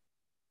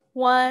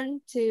 1,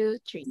 2,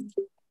 3.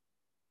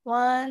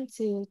 1,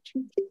 2,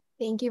 3.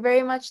 Thank you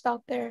very much,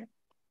 Doctor.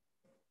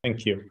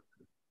 Thank you.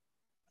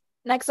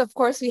 Next, of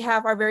course, we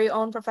have our very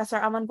own Professor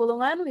Aman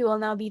Pulungan. We will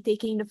now be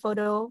taking the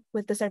photo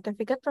with the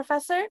certificate,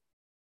 Professor.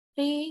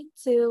 3,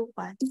 2,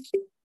 1.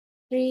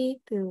 3,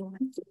 2,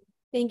 1.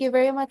 Thank you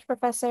very much,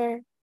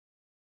 Professor.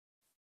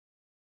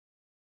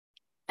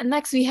 And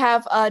next, we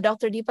have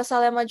Dr. Deepa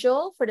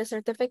Salamajol for the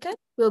certificate.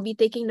 We'll be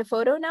taking the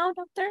photo now,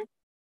 Doctor.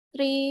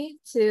 3,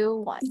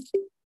 2, 1.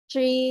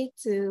 3,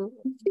 2,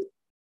 1.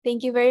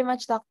 Thank you very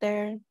much,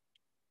 Doctor.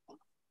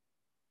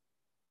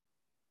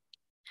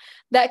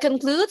 That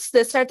concludes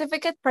the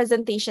certificate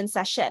presentation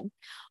session.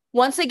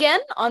 Once again,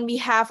 on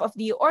behalf of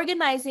the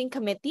organizing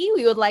committee,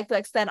 we would like to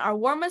extend our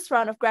warmest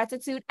round of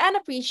gratitude and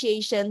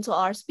appreciation to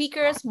our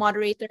speakers,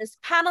 moderators,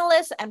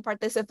 panelists, and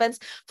participants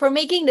for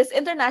making this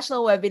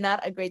international webinar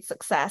a great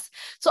success.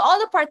 To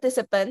all the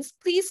participants,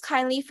 please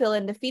kindly fill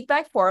in the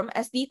feedback form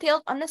as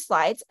detailed on the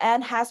slides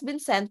and has been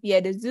sent via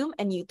the Zoom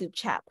and YouTube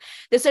chat.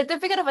 The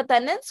certificate of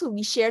attendance will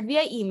be shared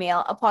via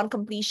email upon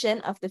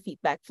completion of the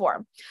feedback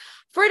form.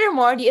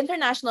 Furthermore, the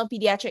International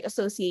Pediatric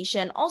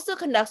Association also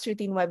conducts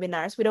routine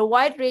webinars with a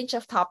wide range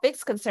of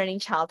topics concerning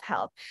child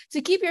health. To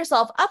keep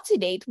yourself up to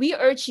date, we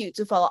urge you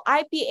to follow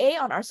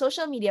IPA on our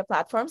social media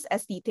platforms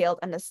as detailed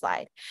on the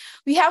slide.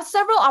 We have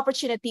several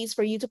opportunities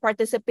for you to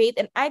participate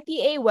in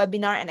IPA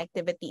webinar and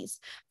activities.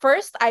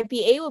 First,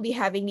 IPA will be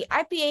having the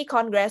IPA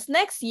Congress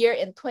next year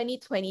in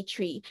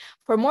 2023.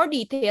 For more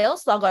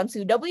details, log on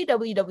to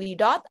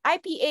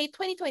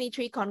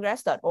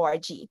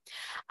www.ipa2023congress.org.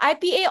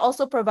 IPA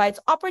also provides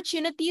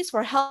opportunities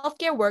for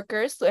healthcare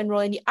workers to enroll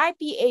in the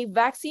IPA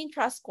Vaccine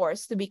Trust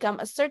course to become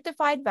a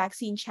certified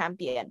vaccine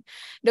champion.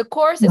 The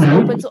course is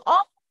open to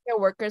all healthcare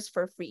workers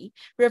for free.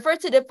 Refer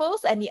to the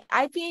post and the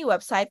IPA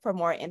website for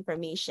more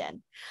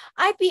information.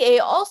 IPA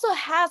also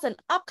has an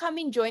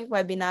upcoming joint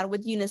webinar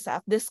with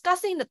UNICEF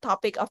discussing the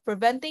topic of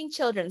preventing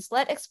children's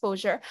lead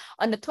exposure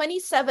on the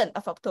 27th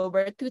of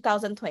October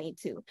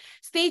 2022.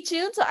 Stay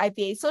tuned to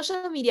IPA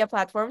social media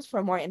platforms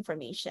for more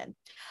information.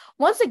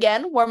 Once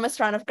again, warmest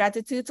round of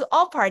gratitude to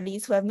all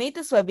parties who have made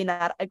this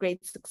webinar a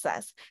great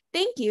success.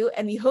 Thank you,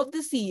 and we hope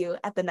to see you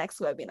at the next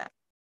webinar.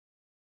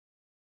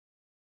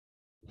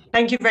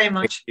 Thank you very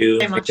much. Thank you.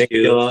 Very much. Thank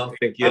you all.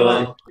 Thank you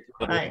all.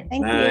 Bye.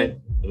 Thank Bye.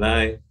 you.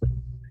 Bye.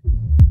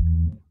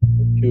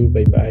 Thank you.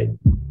 Bye-bye.